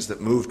different things that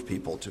moved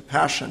people to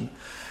passion,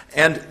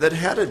 and that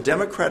had a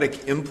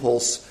democratic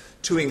impulse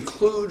to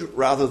include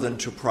rather than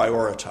to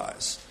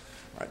prioritize.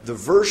 Right? The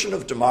version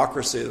of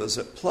democracy that was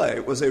at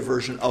play was a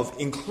version of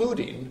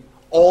including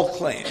all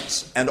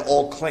claims and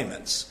all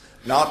claimants,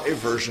 not a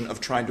version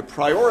of trying to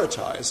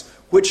prioritize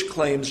which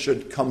claims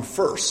should come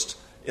first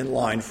in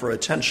line for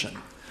attention,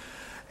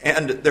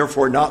 and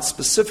therefore not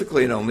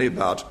specifically and only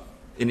about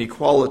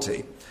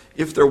inequality.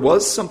 If there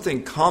was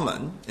something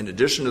common, in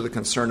addition to the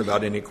concern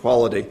about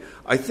inequality,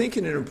 I think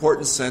in an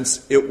important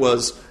sense it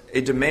was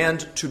a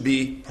demand to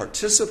be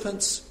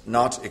participants,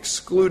 not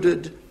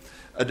excluded,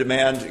 a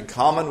demand in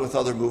common with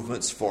other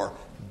movements for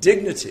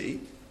dignity,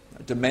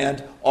 a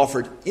demand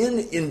offered in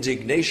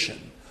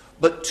indignation,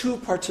 but to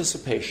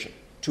participation,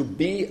 to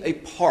be a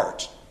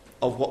part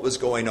of what was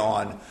going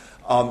on,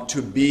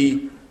 to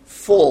be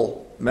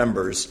full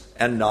members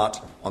and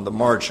not on the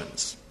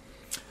margins.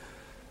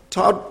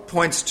 Todd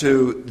points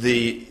to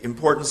the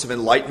importance of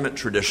Enlightenment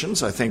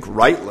traditions, I think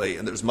rightly,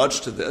 and there's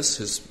much to this.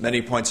 His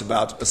many points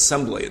about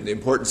assembly and the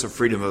importance of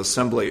freedom of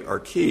assembly are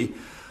key.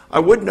 I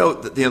would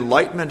note that the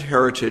Enlightenment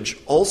heritage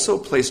also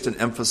placed an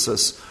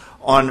emphasis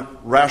on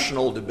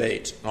rational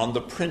debate, on the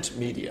print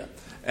media.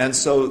 And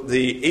so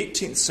the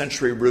 18th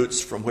century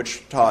roots from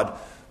which Todd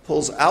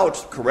pulls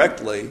out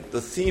correctly the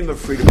theme of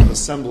freedom of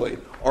assembly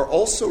are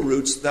also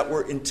roots that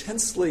were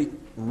intensely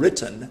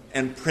written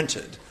and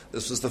printed.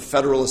 This was the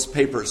Federalist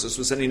Papers. This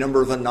was any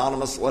number of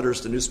anonymous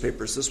letters to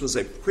newspapers. This was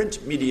a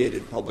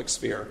print-mediated public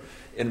sphere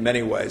in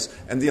many ways,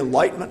 and the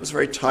Enlightenment was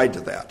very tied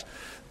to that.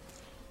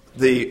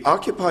 The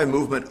Occupy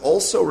movement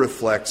also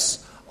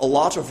reflects a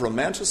lot of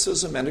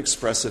romanticism and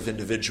expressive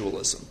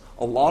individualism,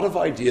 a lot of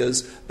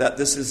ideas that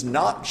this is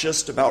not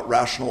just about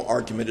rational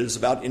argument, it is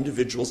about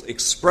individuals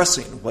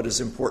expressing what is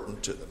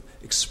important to them,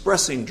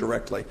 expressing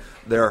directly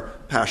their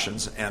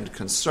passions and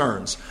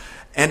concerns.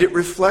 And it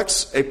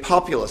reflects a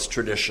populist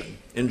tradition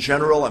in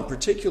general, and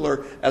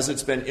particular as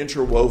it's been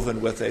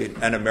interwoven with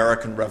an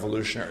American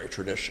revolutionary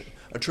tradition,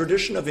 a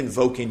tradition of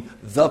invoking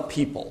the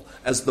people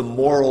as the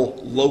moral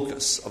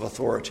locus of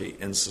authority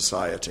in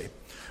society,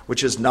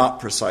 which is not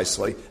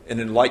precisely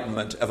an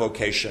Enlightenment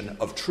evocation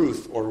of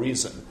truth or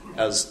reason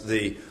as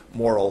the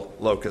moral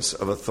locus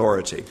of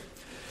authority.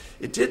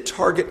 It did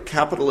target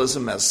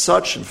capitalism as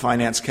such, and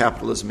finance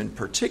capitalism in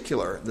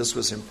particular. This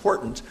was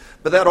important,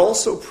 but that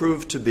also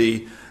proved to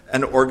be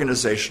an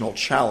organizational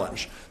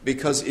challenge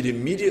because it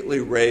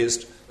immediately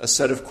raised a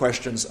set of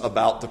questions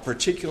about the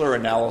particular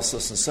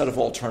analysis and set of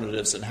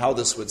alternatives and how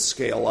this would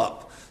scale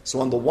up. So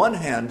on the one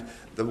hand,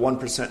 the 1%,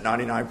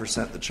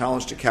 99%, the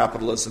challenge to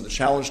capitalism, the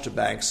challenge to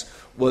banks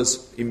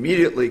was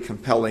immediately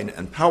compelling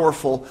and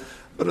powerful,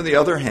 but on the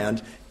other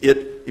hand,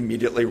 it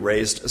immediately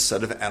raised a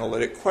set of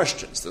analytic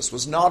questions. This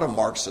was not a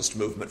Marxist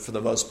movement for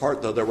the most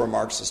part, though there were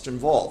Marxists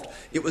involved.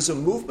 It was a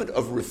movement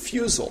of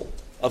refusal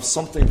of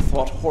something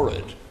thought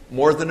horrid,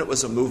 more than it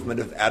was a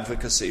movement of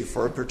advocacy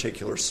for a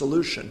particular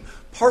solution,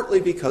 partly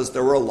because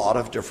there were a lot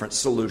of different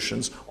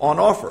solutions on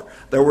offer.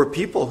 There were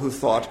people who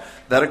thought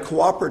that a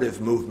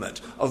cooperative movement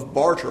of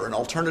barter and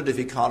alternative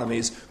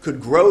economies could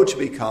grow to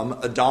become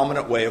a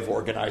dominant way of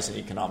organizing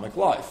economic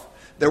life.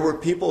 There were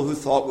people who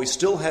thought we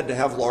still had to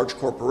have large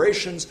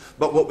corporations,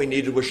 but what we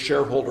needed was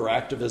shareholder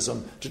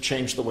activism to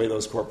change the way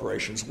those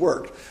corporations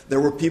worked. There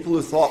were people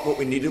who thought what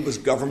we needed was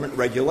government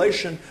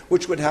regulation,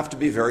 which would have to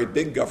be very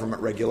big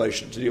government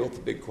regulation to deal with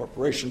the big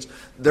corporations.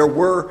 There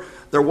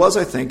was,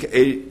 I think,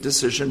 a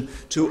decision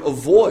to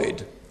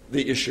avoid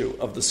the issue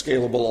of the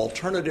scalable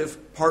alternative,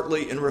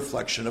 partly in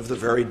reflection of the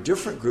very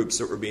different groups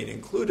that were being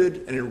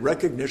included and in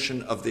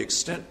recognition of the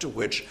extent to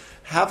which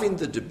having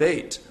the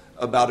debate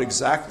about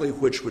exactly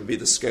which would be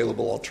the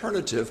scalable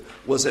alternative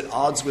was at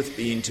odds with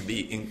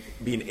being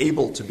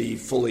able to be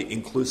fully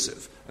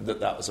inclusive, and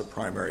that was a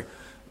primary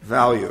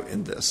value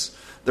in this.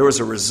 There was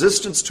a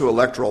resistance to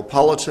electoral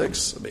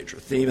politics, a major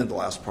theme in the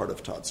last part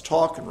of Todd's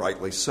talk, and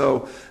rightly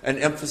so, an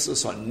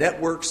emphasis on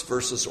networks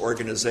versus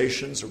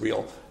organizations, a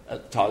real,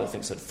 Todd, I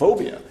think, said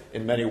phobia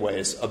in many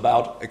ways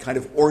about a kind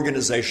of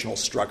organizational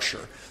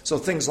structure. So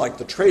things like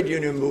the trade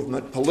union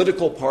movement,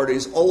 political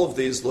parties, all of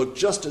these look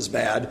just as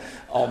bad,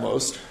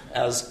 almost,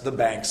 as the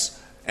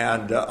banks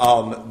and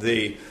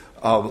the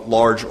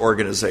large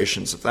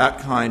organizations of that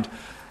kind.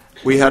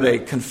 We had a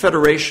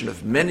confederation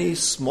of many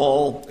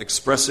small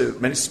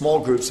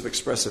groups of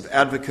expressive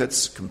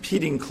advocates,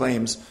 competing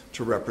claims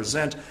to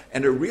represent,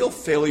 and a real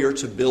failure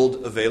to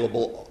build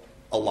available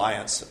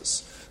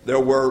alliances. There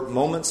were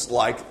moments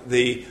like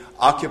the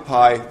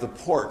Occupy the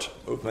Port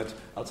movement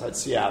outside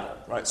Seattle,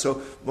 right?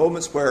 So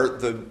moments where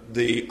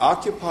the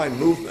Occupy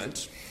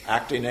movement,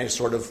 acting a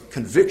sort of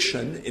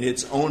conviction in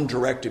its own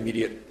direct,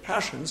 immediate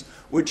passions,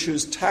 would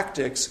choose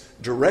tactics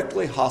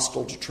directly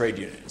hostile to trade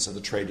unions and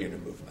the trade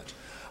union movement.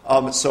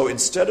 So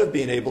instead of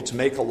being able to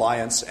make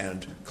alliance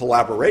and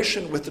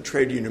collaboration with the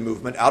trade union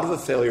movement out of a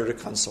failure to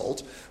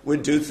consult,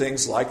 would do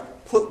things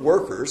like put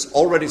workers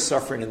already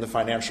suffering in the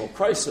financial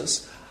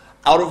crisis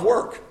out of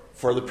work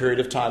for the period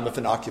of time of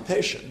an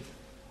occupation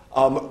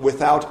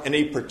without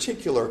any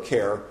particular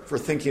care for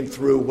thinking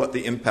through what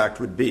the impact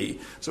would be.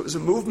 So it was a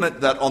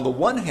movement that on the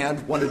one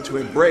hand wanted to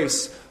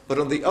embrace, but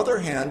on the other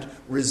hand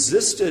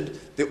resisted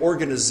the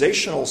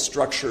organizational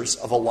structures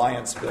of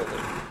alliance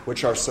building,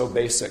 which are so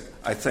basic,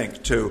 I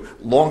think, to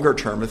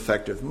longer-term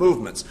effective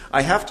movements.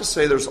 I have to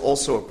say there's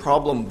also a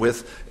problem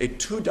with a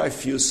too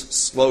diffuse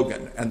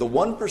slogan, and the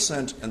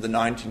 1% and the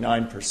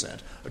 99%,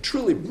 a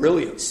truly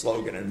brilliant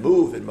slogan and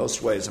move in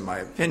most ways, in my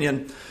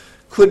opinion,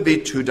 could be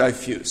too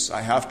diffuse.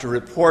 I have to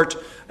report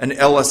an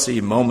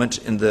LSE moment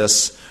in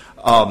this.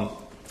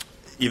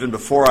 even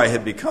before I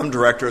had become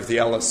director of the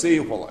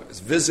LSE, while I was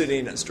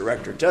visiting as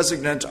director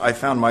designate, I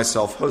found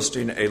myself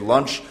hosting a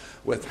lunch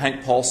with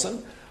Hank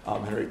Paulson,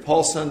 Henry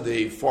Paulson,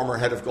 the former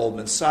head of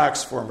Goldman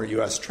Sachs, former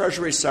U.S.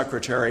 Treasury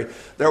Secretary.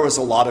 There was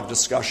a lot of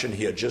discussion.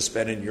 He had just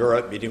been in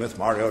Europe meeting with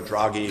Mario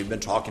Draghi. He'd been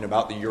talking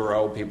about the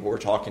euro. People were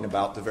talking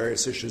about the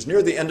various issues.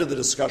 Near the end of the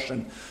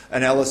discussion,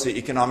 an LSE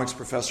economics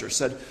professor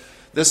said,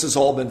 "This has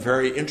all been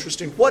very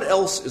interesting. What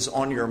else is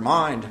on your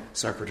mind,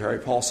 Secretary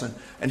Paulson?"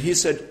 And he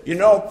said,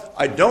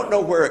 I don't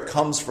know where it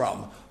comes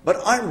from,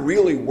 but I'm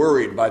really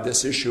worried by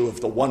this issue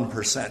of the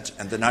 1%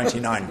 and the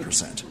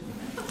 99%.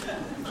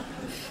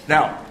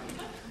 Now,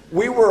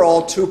 we were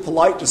all too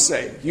polite to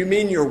say, "You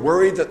mean you're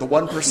worried that the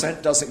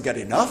 1% doesn't get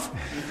enough?"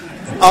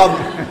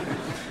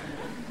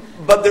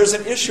 But there's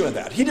an issue in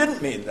that. He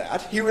didn't mean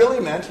that. He really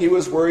meant he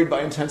was worried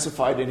by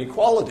intensified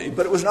inequality,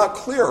 but it was not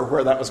clear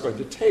where that was going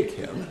to take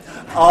him.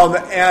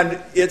 And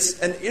it's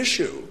an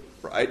issue,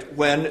 right,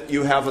 when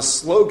you have a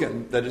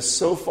slogan that is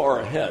so far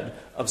ahead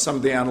of some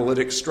of the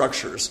analytic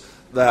structures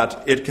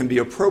that it can be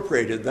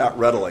appropriated that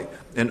readily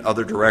in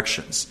other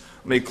directions.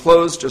 Let me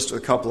close just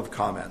with a couple of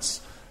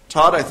comments.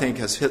 Todd, I think,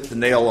 has hit the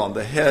nail on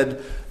the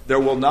head. There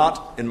will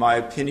not, in my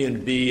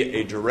opinion, be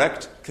a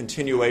direct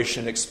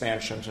continuation,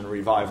 expansion, and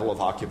revival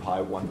of Occupy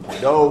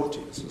 1.0, to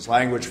use his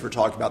language we're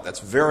talking about. That's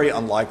very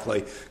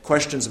unlikely.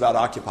 Questions about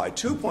Occupy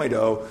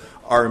 2.0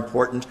 are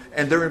important,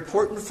 and they're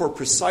important for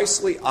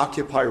precisely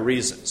Occupy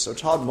reasons. So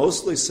Todd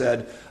mostly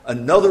said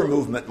another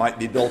movement might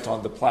be built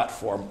on the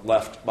platform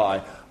left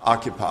by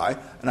Occupy,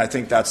 and I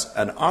think that's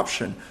an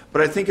option.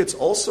 But I think it's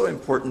also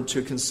important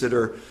to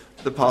consider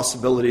the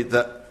possibility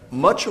that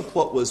much of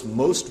what was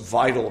most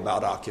vital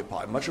about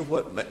Occupy, much of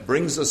what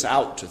brings us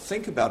out to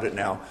think about it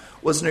now,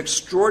 was an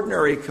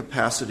extraordinary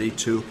capacity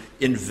to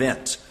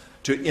invent,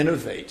 to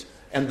innovate.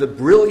 And the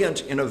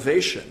brilliant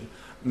innovation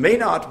may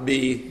not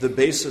be the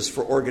basis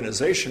for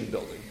organization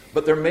building,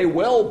 but there may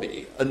well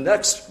be a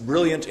next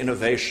brilliant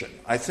innovation.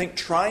 I think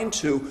trying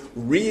to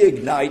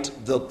reignite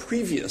the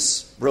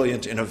previous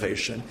brilliant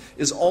innovation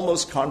is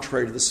almost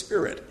contrary to the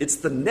spirit. It's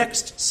the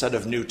next set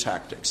of new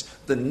tactics,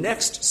 the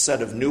next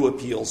set of new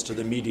appeals to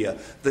the media,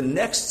 the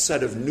next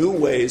set of new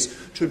ways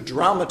to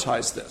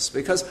dramatize this.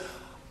 Because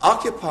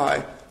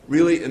Occupy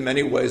really, in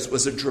many ways,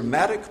 was a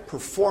dramatic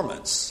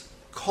performance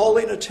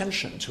calling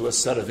attention to a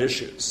set of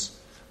issues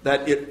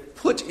that it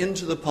put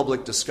into the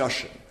public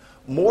discussion,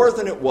 more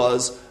than it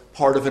was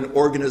part of an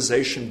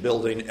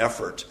organization-building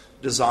effort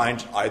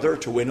designed either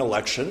to win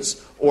elections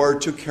or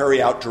to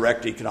carry out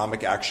direct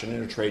economic action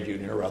in a trade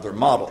union or other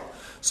model.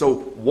 So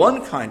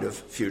one kind of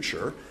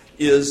future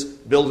is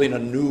building a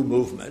new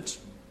movement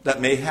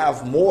that may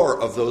have more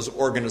of those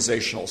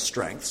organizational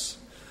strengths.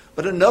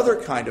 But another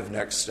kind of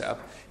next step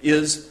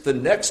is the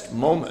next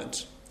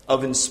moment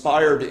of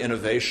inspired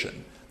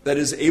innovation that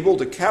is able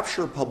to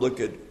capture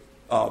public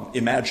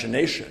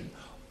imagination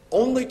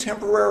only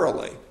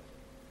temporarily,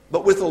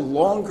 but with a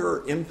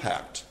longer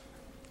impact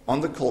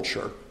on the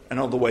culture and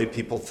on the way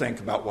people think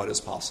about what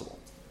is possible.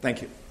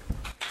 Thank you.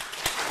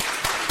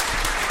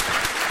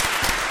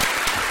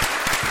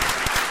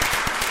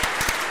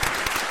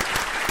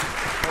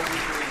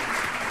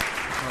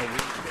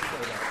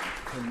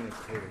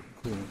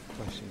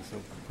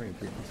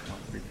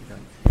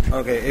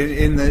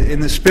 Okay, in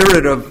the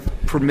spirit of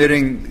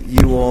permitting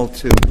you all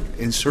to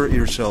insert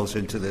yourselves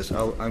into this,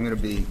 I'm going to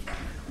be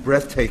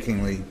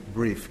breathtakingly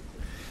brief.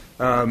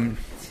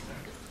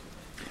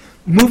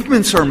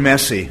 Movements are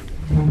messy,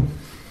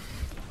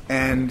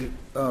 and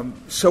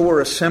so are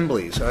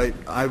assemblies.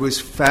 I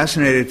was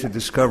fascinated to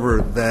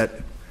discover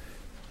that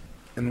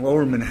in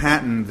Lower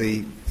Manhattan,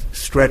 the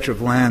stretch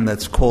of land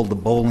that's called the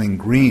Bowling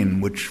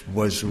Green, which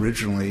was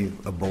originally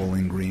a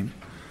bowling green,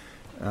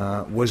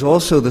 was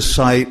also the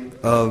site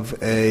of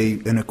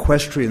an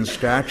equestrian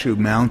statue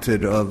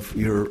mounted of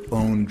your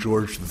own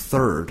George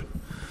III.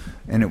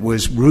 And it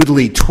was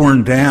rudely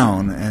torn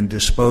down and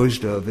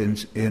disposed of in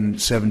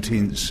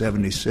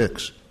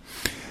 1776.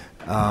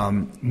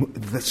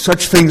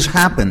 Such things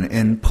happen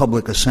in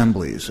public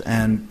assemblies,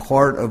 and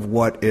part of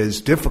what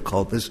is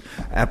difficult is,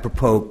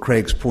 apropos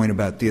Craig's point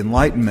about the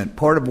Enlightenment,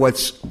 part of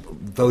what's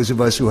those of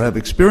us who have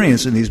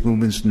experience in these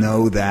movements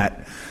know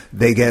that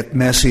they get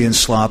messy and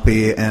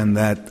sloppy, and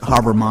that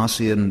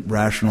Habermasian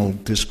rational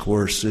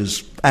discourse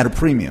is at a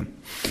premium.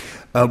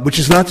 Which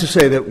is not to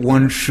say that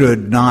one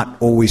should not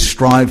always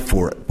strive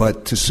for it,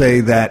 but to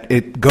say that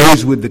it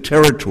goes with the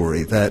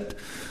territory that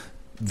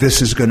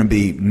this is going to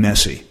be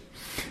messy.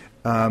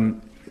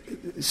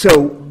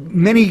 So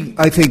many,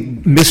 I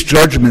think,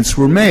 misjudgments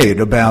were made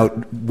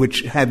about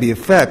which had the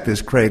effect,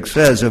 as Craig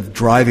says, of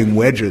driving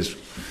wedges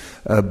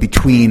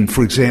between,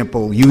 for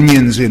example,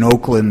 unions in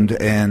Oakland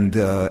and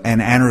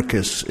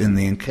anarchists in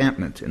the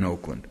encampment in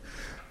Oakland.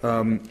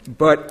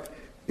 But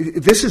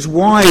this is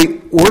why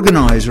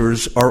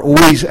organizers are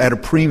always at a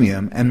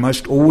premium and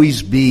must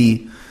always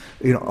be,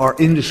 are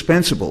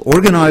indispensable.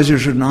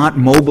 Organizers are not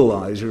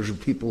mobilizers or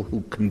people who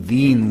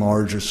convene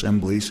large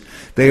assemblies.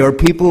 They are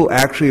people who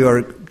actually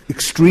are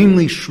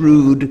extremely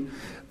shrewd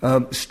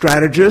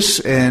strategists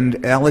and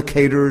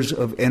allocators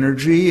of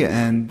energy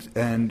and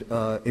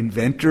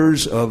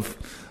inventors of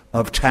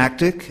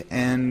tactic,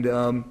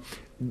 and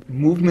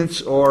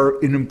movements are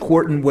an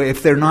important way.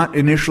 If they're not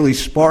initially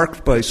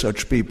sparked by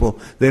such people,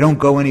 they don't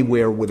go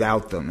anywhere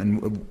without them.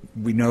 And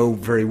we know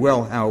very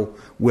well how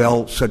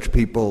well such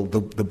people,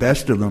 the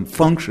best of them,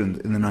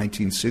 functioned in the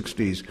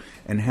 1960s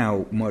and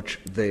how much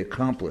they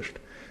accomplished.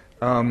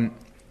 On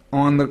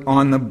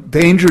the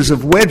dangers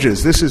of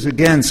wedges, this is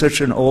again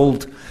such an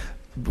old,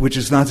 which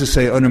is not to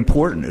say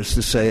unimportant, it's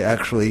to say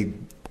actually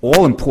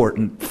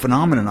all-important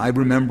phenomenon. I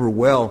remember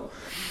well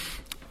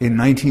in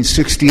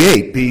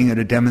 1968 being at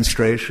a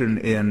demonstration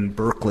in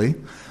Berkeley,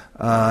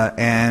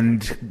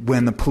 and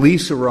when the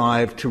police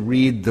arrived to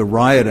read the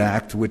Riot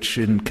Act, which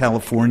in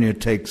California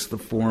takes the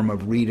form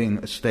of reading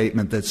a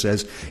statement that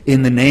says,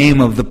 "In the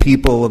name of the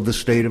people of the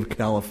state of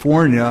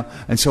California,"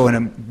 and so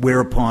on,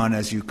 whereupon,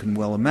 as you can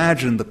well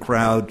imagine, the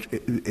crowd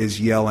is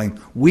yelling,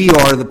 "We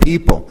are the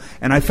people."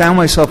 And I found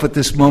myself at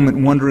this moment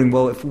wondering,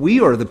 well, if we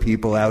are the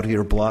people out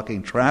here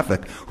blocking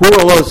traffic, who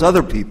are those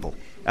other people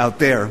out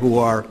there who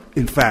are,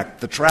 in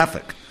fact, the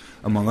traffic,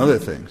 among other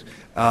things?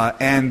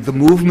 And the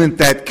movement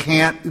that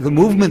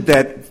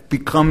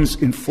becomes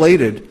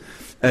inflated,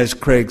 as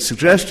Craig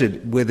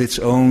suggested, with its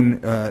own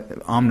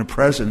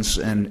omnipresence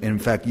and, in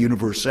fact,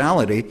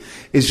 universality,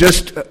 is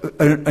just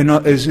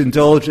is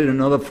indulged in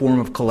another form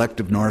of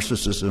collective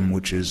narcissism,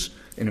 which is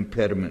an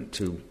impediment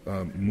to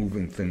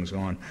moving things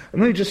on.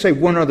 And let me just say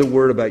one other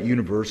word about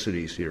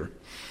universities here.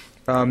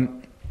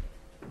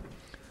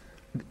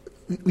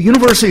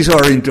 Universities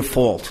are in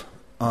default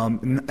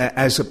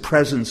as a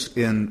presence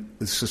in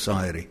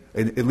society,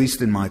 at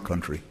least in my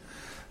country.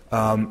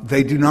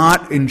 They do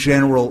not, in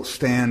general,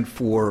 stand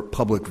for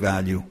public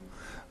value.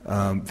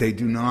 They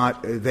do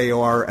not. They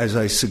are, as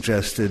I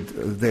suggested,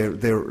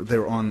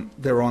 they're on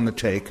the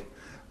take,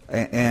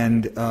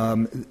 and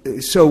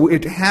so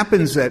it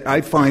happens that I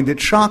find it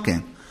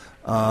shocking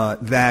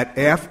that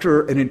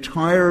after an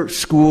entire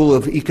school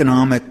of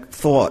economic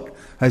thought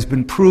has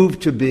been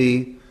proved to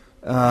be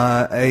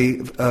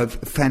a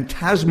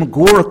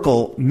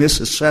phantasmagorical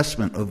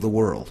misassessment of the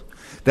world,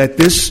 that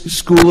this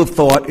school of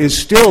thought is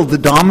still the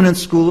dominant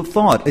school of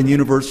thought in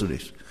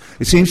universities.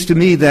 It seems to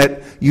me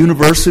that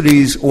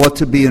universities ought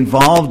to be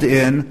involved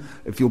in,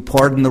 if you'll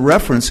pardon the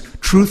reference,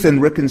 truth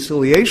and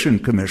reconciliation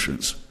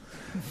commissions,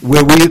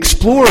 where we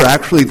explore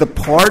actually the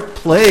part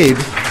played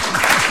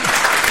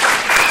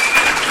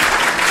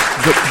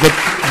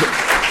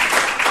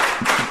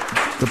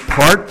the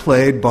part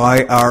played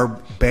by our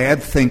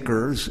bad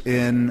thinkers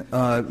in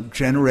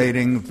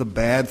generating the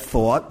bad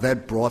thought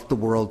that brought the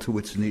world to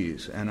its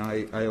knees. And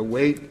I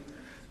await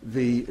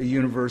the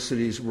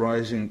universities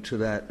rising to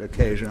that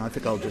occasion. I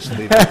think I'll just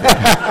leave it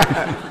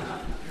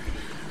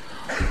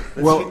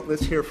there.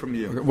 Let's hear from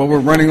you. Well, we're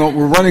running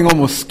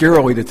almost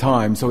scarily to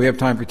time, so we have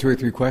time for 2 or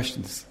 3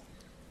 questions.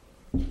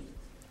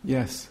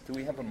 Yes. Do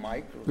we have a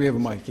mic? We have a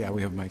mic. Yeah,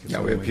 we have a mic.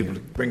 Yeah, we have people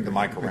to bring the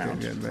mic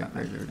around. Okay,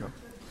 there we go.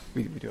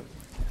 We do it.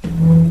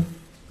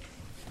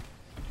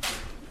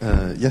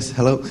 Yes,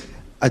 hello.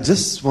 I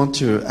just want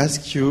to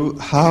ask you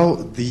how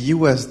the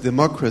U.S.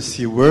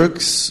 democracy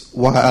works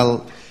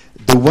while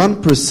the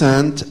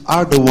 1%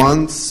 are the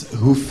ones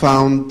who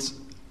found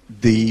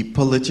the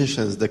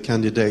politicians, the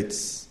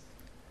candidates.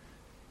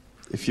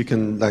 If you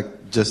can,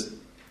 just...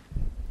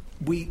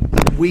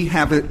 We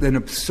have an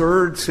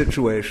absurd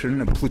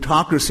situation.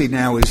 Plutocracy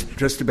now is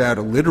just about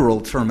a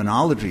literal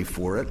terminology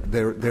for it.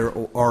 There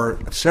are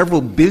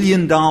several $1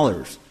 billion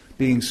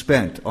being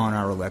spent on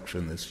our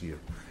election this year.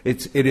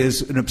 It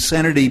is an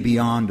obscenity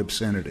beyond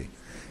obscenity.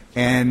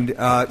 And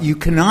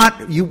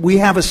we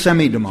have a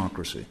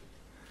semi-democracy.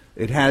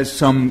 It has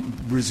some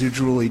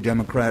residually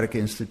democratic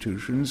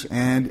institutions,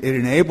 and it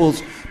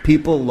enables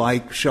people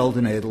like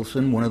Sheldon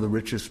Adelson, one of the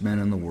richest men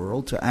in the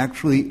world, to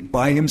actually,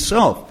 by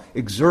himself,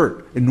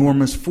 exert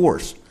enormous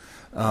force.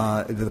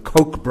 The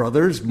Koch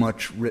brothers,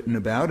 much written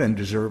about and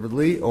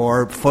deservedly,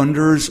 are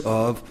funders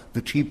of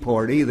the Tea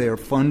Party. They are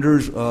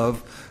funders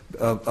of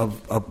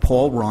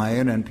Paul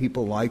Ryan and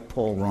people like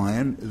Paul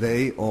Ryan.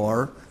 They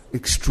are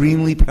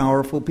extremely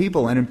powerful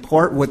people, and in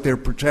part what they're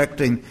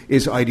protecting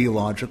is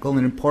ideological,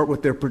 and in part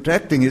what they're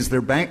protecting is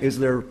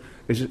their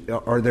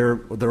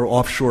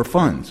offshore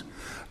funds.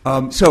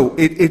 So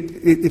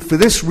it for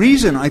this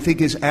reason, I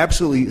think, is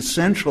absolutely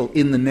essential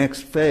in the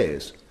next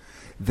phase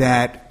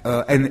that,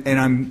 and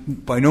I'm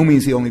by no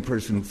means the only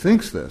person who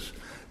thinks this,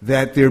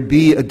 that there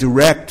be a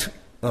direct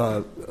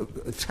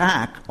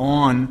attack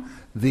on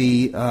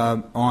the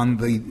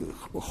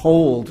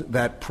hold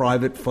that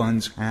private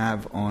funds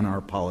have on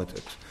our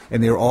politics.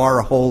 And there are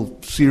a whole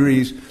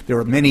series, there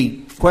are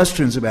many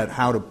questions about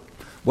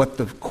what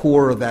the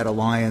core of that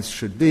alliance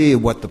should be,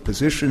 what the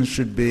positions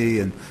should be,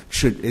 and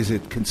is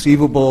it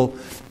conceivable?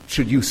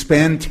 Should you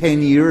spend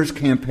 10 years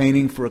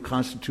campaigning for a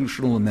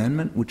constitutional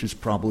amendment, which is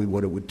probably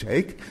what it would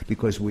take,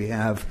 because we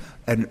have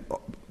and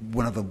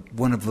one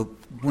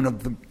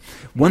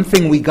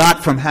thing we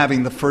got from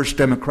having the first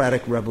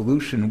democratic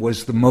revolution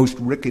was the most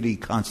rickety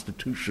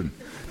constitution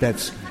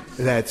that's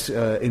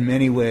in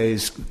many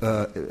ways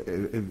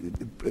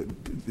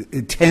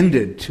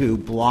intended to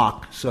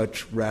block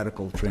such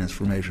radical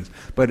transformations.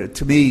 But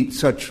to me,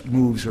 such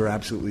moves are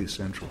absolutely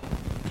essential.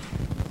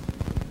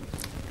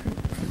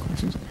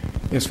 Questions?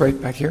 Yes, right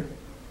back here.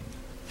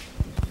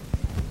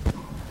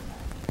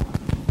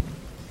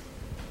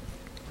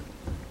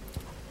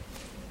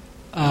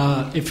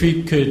 If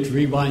we could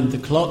rewind the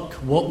clock,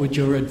 what would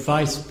your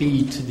advice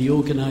be to the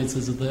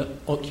organisers of the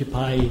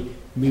Occupy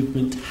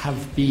movement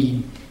have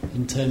been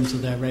in terms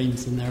of their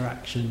aims and their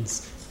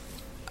actions?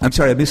 I'm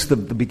sorry, I missed the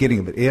beginning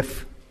of it.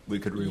 If we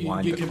could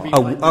rewind you the clock.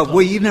 rewind the clock.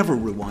 Well, you never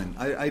rewind.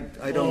 I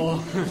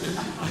don't.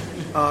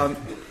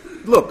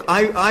 Look,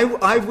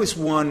 I was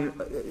one.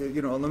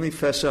 Let me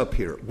fess up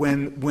here.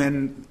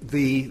 When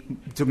the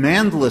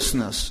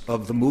demandlessness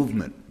of the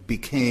movement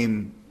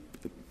became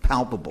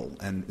palpable,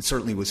 and it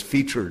certainly was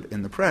featured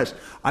in the press,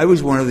 I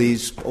was one of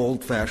these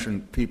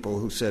old-fashioned people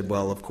who said,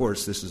 well, of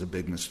course, this is a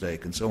big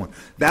mistake, and so on.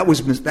 That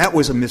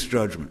was a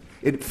misjudgment.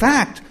 In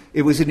fact,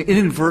 it was an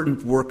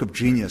inadvertent work of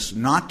genius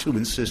not to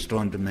insist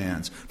on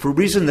demands, for a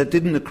reason that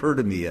didn't occur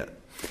to me yet.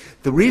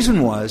 The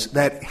reason was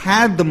that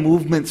had the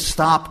movement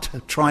stopped to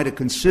try to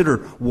consider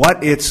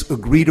what its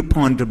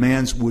agreed-upon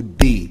demands would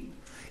be,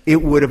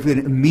 it would have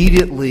been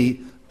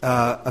immediately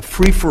a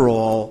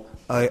free-for-all,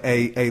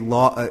 a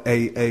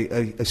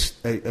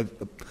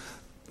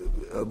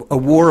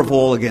war of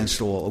all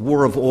against all, a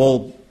war of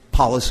all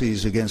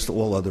policies against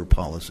all other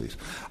policies.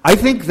 I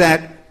think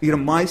that,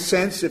 my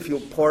sense, if you'll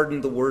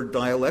pardon the word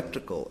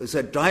dialectical, is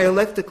that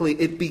dialectically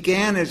it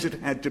began as it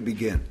had to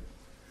begin.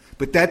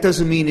 But that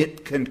doesn't mean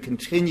it can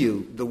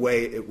continue the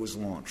way it was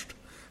launched.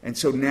 And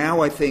so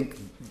now I think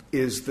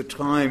is the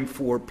time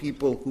for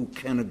people who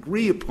can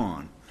agree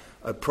upon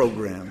a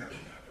program,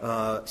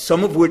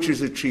 some of which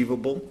is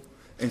achievable,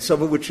 and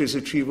some of which is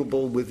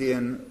achievable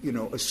within,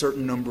 a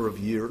certain number of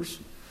years,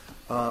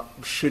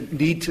 should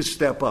need to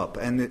step up.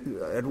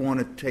 And I don't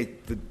want to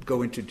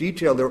go into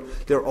detail.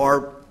 There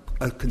are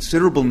a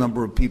considerable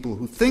number of people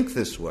who think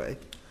this way,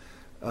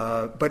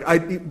 but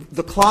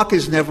the clock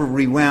is never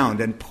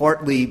rewound, and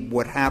partly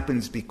what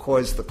happens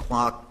because the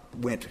clock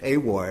went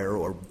haywire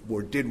or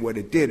did what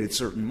it did at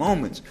certain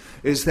moments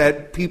is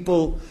that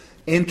people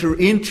enter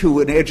into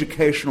an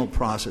educational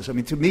process. I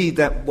mean, to me,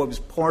 that was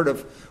part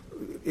of.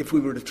 If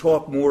we were to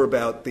talk more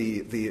about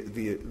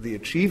the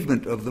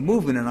achievement of the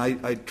movement, and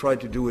I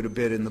tried to do it a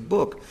bit in the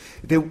book,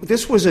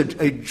 this was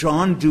a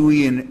John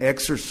Deweyan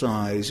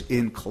exercise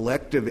in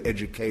collective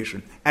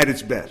education at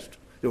its best.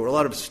 There were a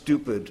lot of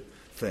stupid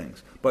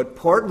things. But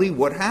partly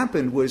what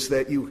happened was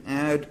that you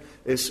had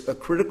a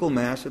critical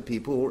mass of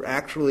people who were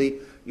actually,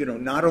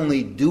 not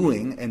only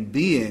doing and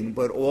being,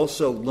 but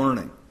also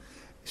learning.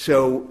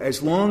 So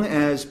as long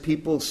as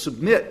people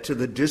submit to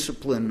the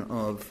discipline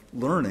of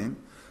learning,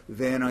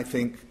 then I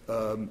think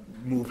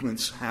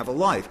movements have a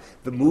life.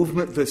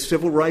 The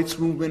civil rights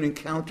movement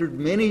encountered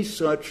many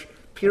such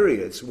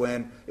periods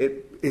when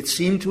it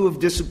seemed to have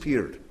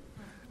disappeared.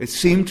 It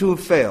seemed to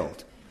have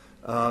failed.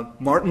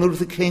 Martin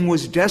Luther King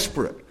was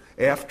desperate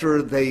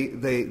after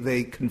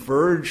they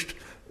converged.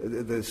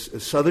 The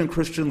Southern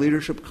Christian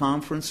Leadership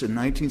Conference in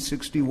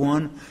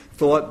 1961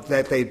 thought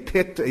that they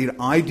picked an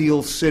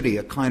ideal city,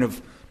 a kind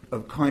of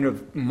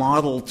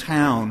model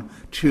town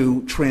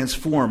to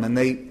transform, and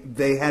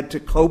they had to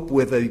cope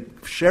with a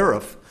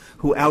sheriff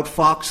who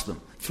outfoxed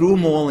them, threw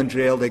them all in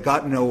jail. They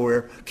got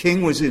nowhere.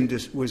 King was in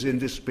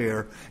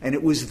despair, and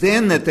it was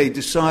then that they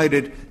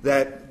decided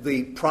that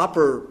the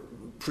proper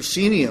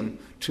proscenium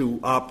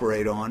to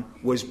operate on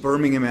was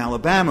Birmingham,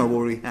 Alabama,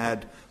 where we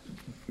had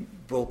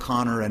Bull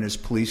Connor and his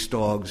police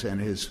dogs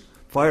and his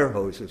fire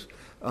hoses.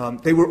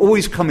 They were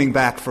always coming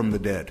back from the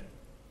dead.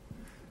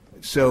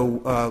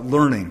 So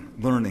learning.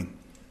 Okay.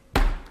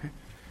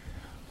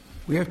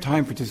 We have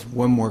time for just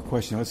one more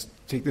question. Let's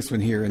take this one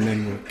here, and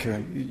then we'll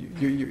carry.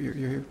 You're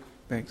here.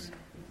 Thanks.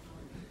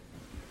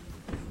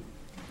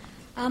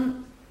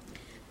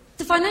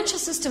 The financial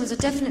systems are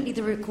definitely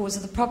the root cause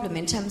of the problem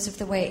in terms of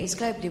the way it is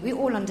globally. We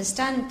all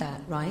understand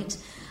that, right?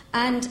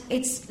 And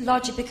it's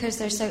largely because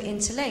they're so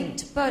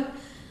interlinked. But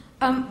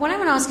what I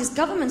want to ask is,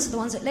 governments are the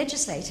ones that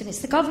legislate, and it's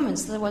the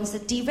governments that are the ones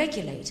that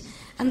deregulate.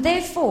 And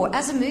therefore,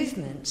 as a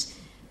movement,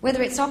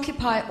 whether it's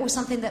Occupy or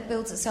something that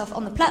builds itself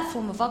on the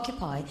platform of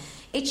Occupy,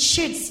 it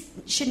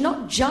should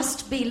not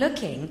just be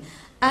looking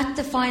at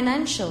the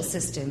financial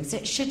systems.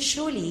 It should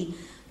surely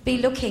be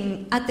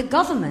looking at the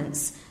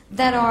governments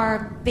that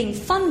are being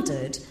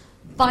funded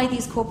by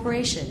these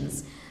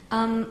corporations.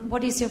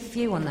 What is your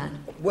view on that?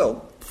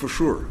 Well, for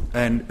sure.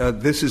 And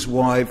this is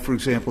why, for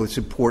example, it's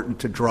important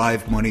to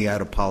drive money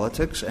out of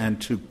politics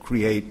and to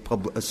create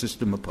a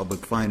system of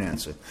public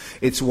financing.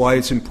 It's why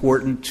it's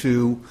important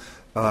to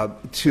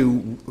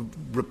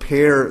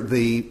repair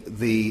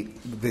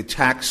the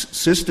tax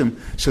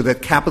system so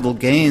that capital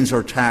gains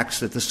are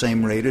taxed at the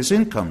same rate as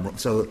income.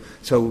 So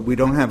we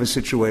don't have a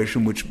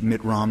situation which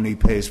Mitt Romney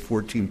pays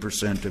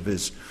 14%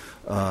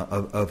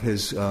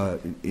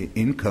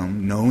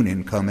 income, known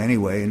income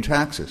anyway, in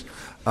taxes.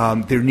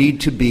 There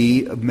need to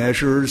be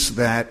measures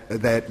that,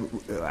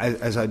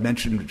 as I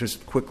mentioned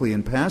just quickly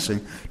in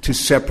passing, to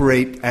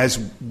separate, as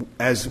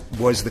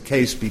was the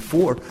case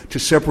before, to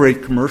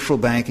separate commercial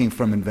banking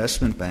from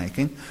investment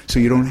banking, so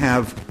you don't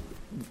have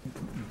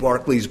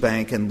Barclays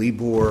Bank and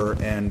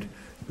Libor and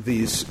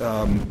these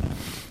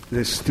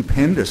this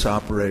stupendous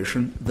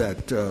operation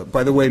that,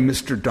 by the way,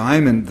 Mr.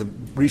 Diamond, the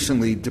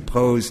recently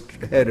deposed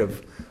head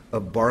of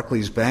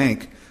Barclays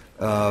Bank,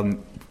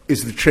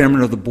 is the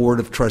chairman of the board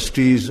of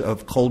trustees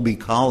of Colby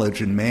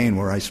College in Maine,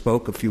 where I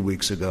spoke a few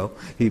weeks ago.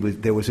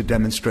 There was a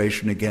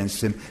demonstration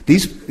against him.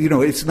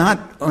 It's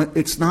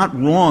not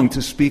wrong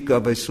to speak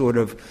of a sort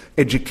of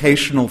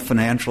educational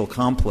financial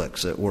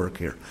complex at work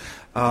here.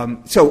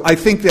 So I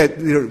think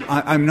that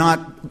I'm not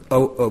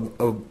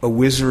a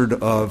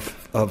wizard of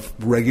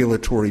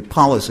regulatory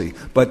policy,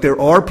 but there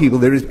are people.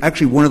 There is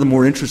actually one of the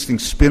more interesting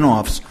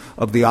spin-offs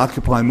of the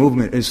Occupy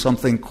movement is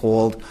something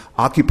called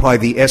Occupy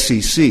the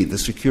SEC, the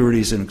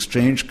Securities and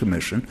Exchange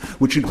Commission,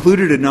 which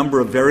included a number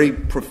of very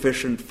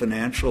proficient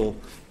financial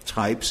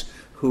types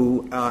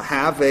who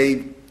have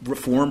a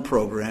reform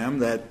program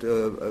that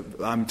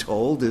I'm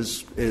told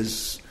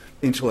is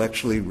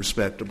intellectually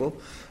respectable.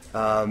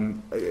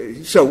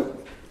 So,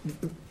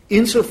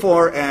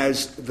 insofar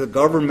as the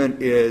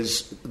government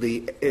is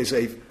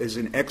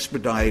an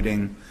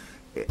expediting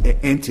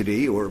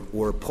entity,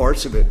 or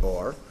parts of it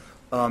are,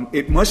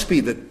 it must be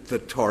the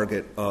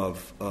target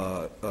of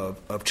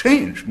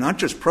change, not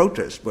just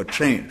protest, but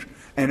change.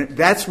 And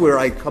that's where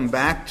I come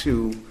back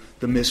to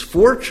the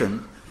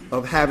misfortune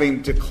of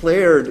having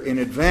declared in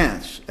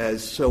advance,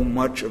 as so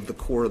much of the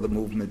core of the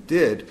movement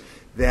did,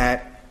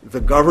 that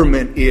the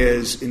government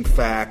is, in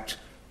fact,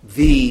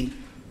 the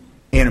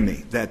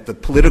enemy, that the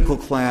political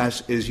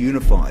class is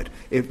unified.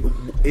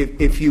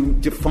 If you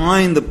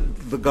define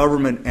the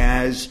government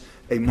as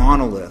a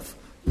monolith,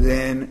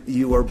 then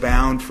you are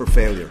bound for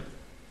failure.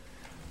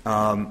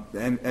 And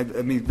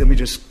let me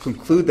just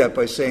conclude that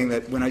by saying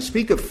that when I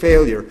speak of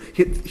failure,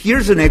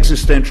 here's an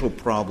existential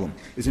problem,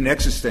 is an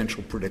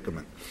existential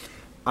predicament.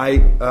 A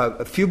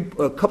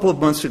couple of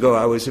months ago,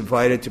 I was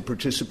invited to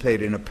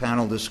participate in a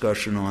panel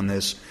discussion on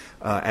this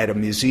at a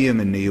museum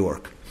in New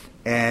York.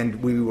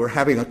 And we were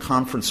having a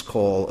conference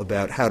call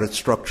about how to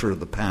structure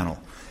the panel.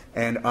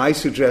 And I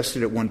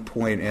suggested at one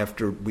point,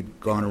 after we'd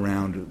gone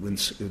around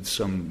with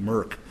some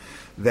murk,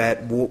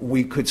 that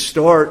we could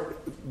start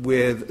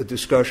with a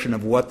discussion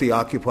of what the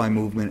Occupy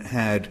movement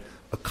had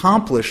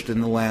accomplished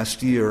in the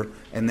last year,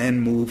 and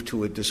then move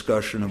to a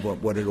discussion of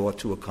what it ought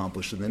to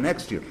accomplish in the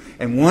next year.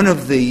 And one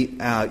of the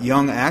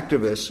young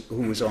activists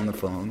who was on the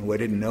phone, who I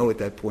didn't know at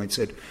that point,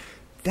 said,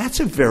 "That's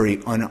a very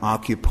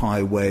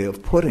un-Occupy way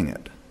of putting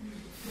it."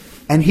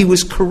 And he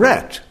was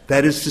correct.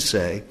 That is to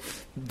say,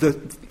 the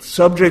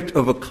subject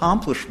of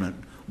accomplishment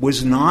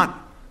was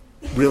not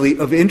really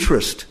of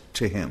interest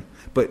to him.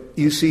 But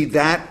you see,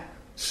 that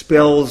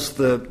spells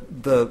the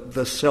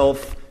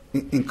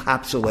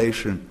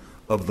self-encapsulation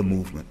of the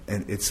movement.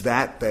 And it's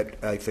that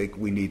I think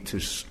we need to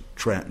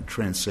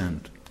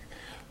transcend.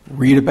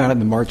 Read about it in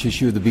the March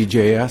issue of the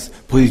BJS.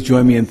 Please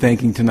join me in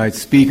thanking tonight's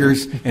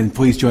speakers, and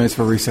please join us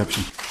for a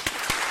reception.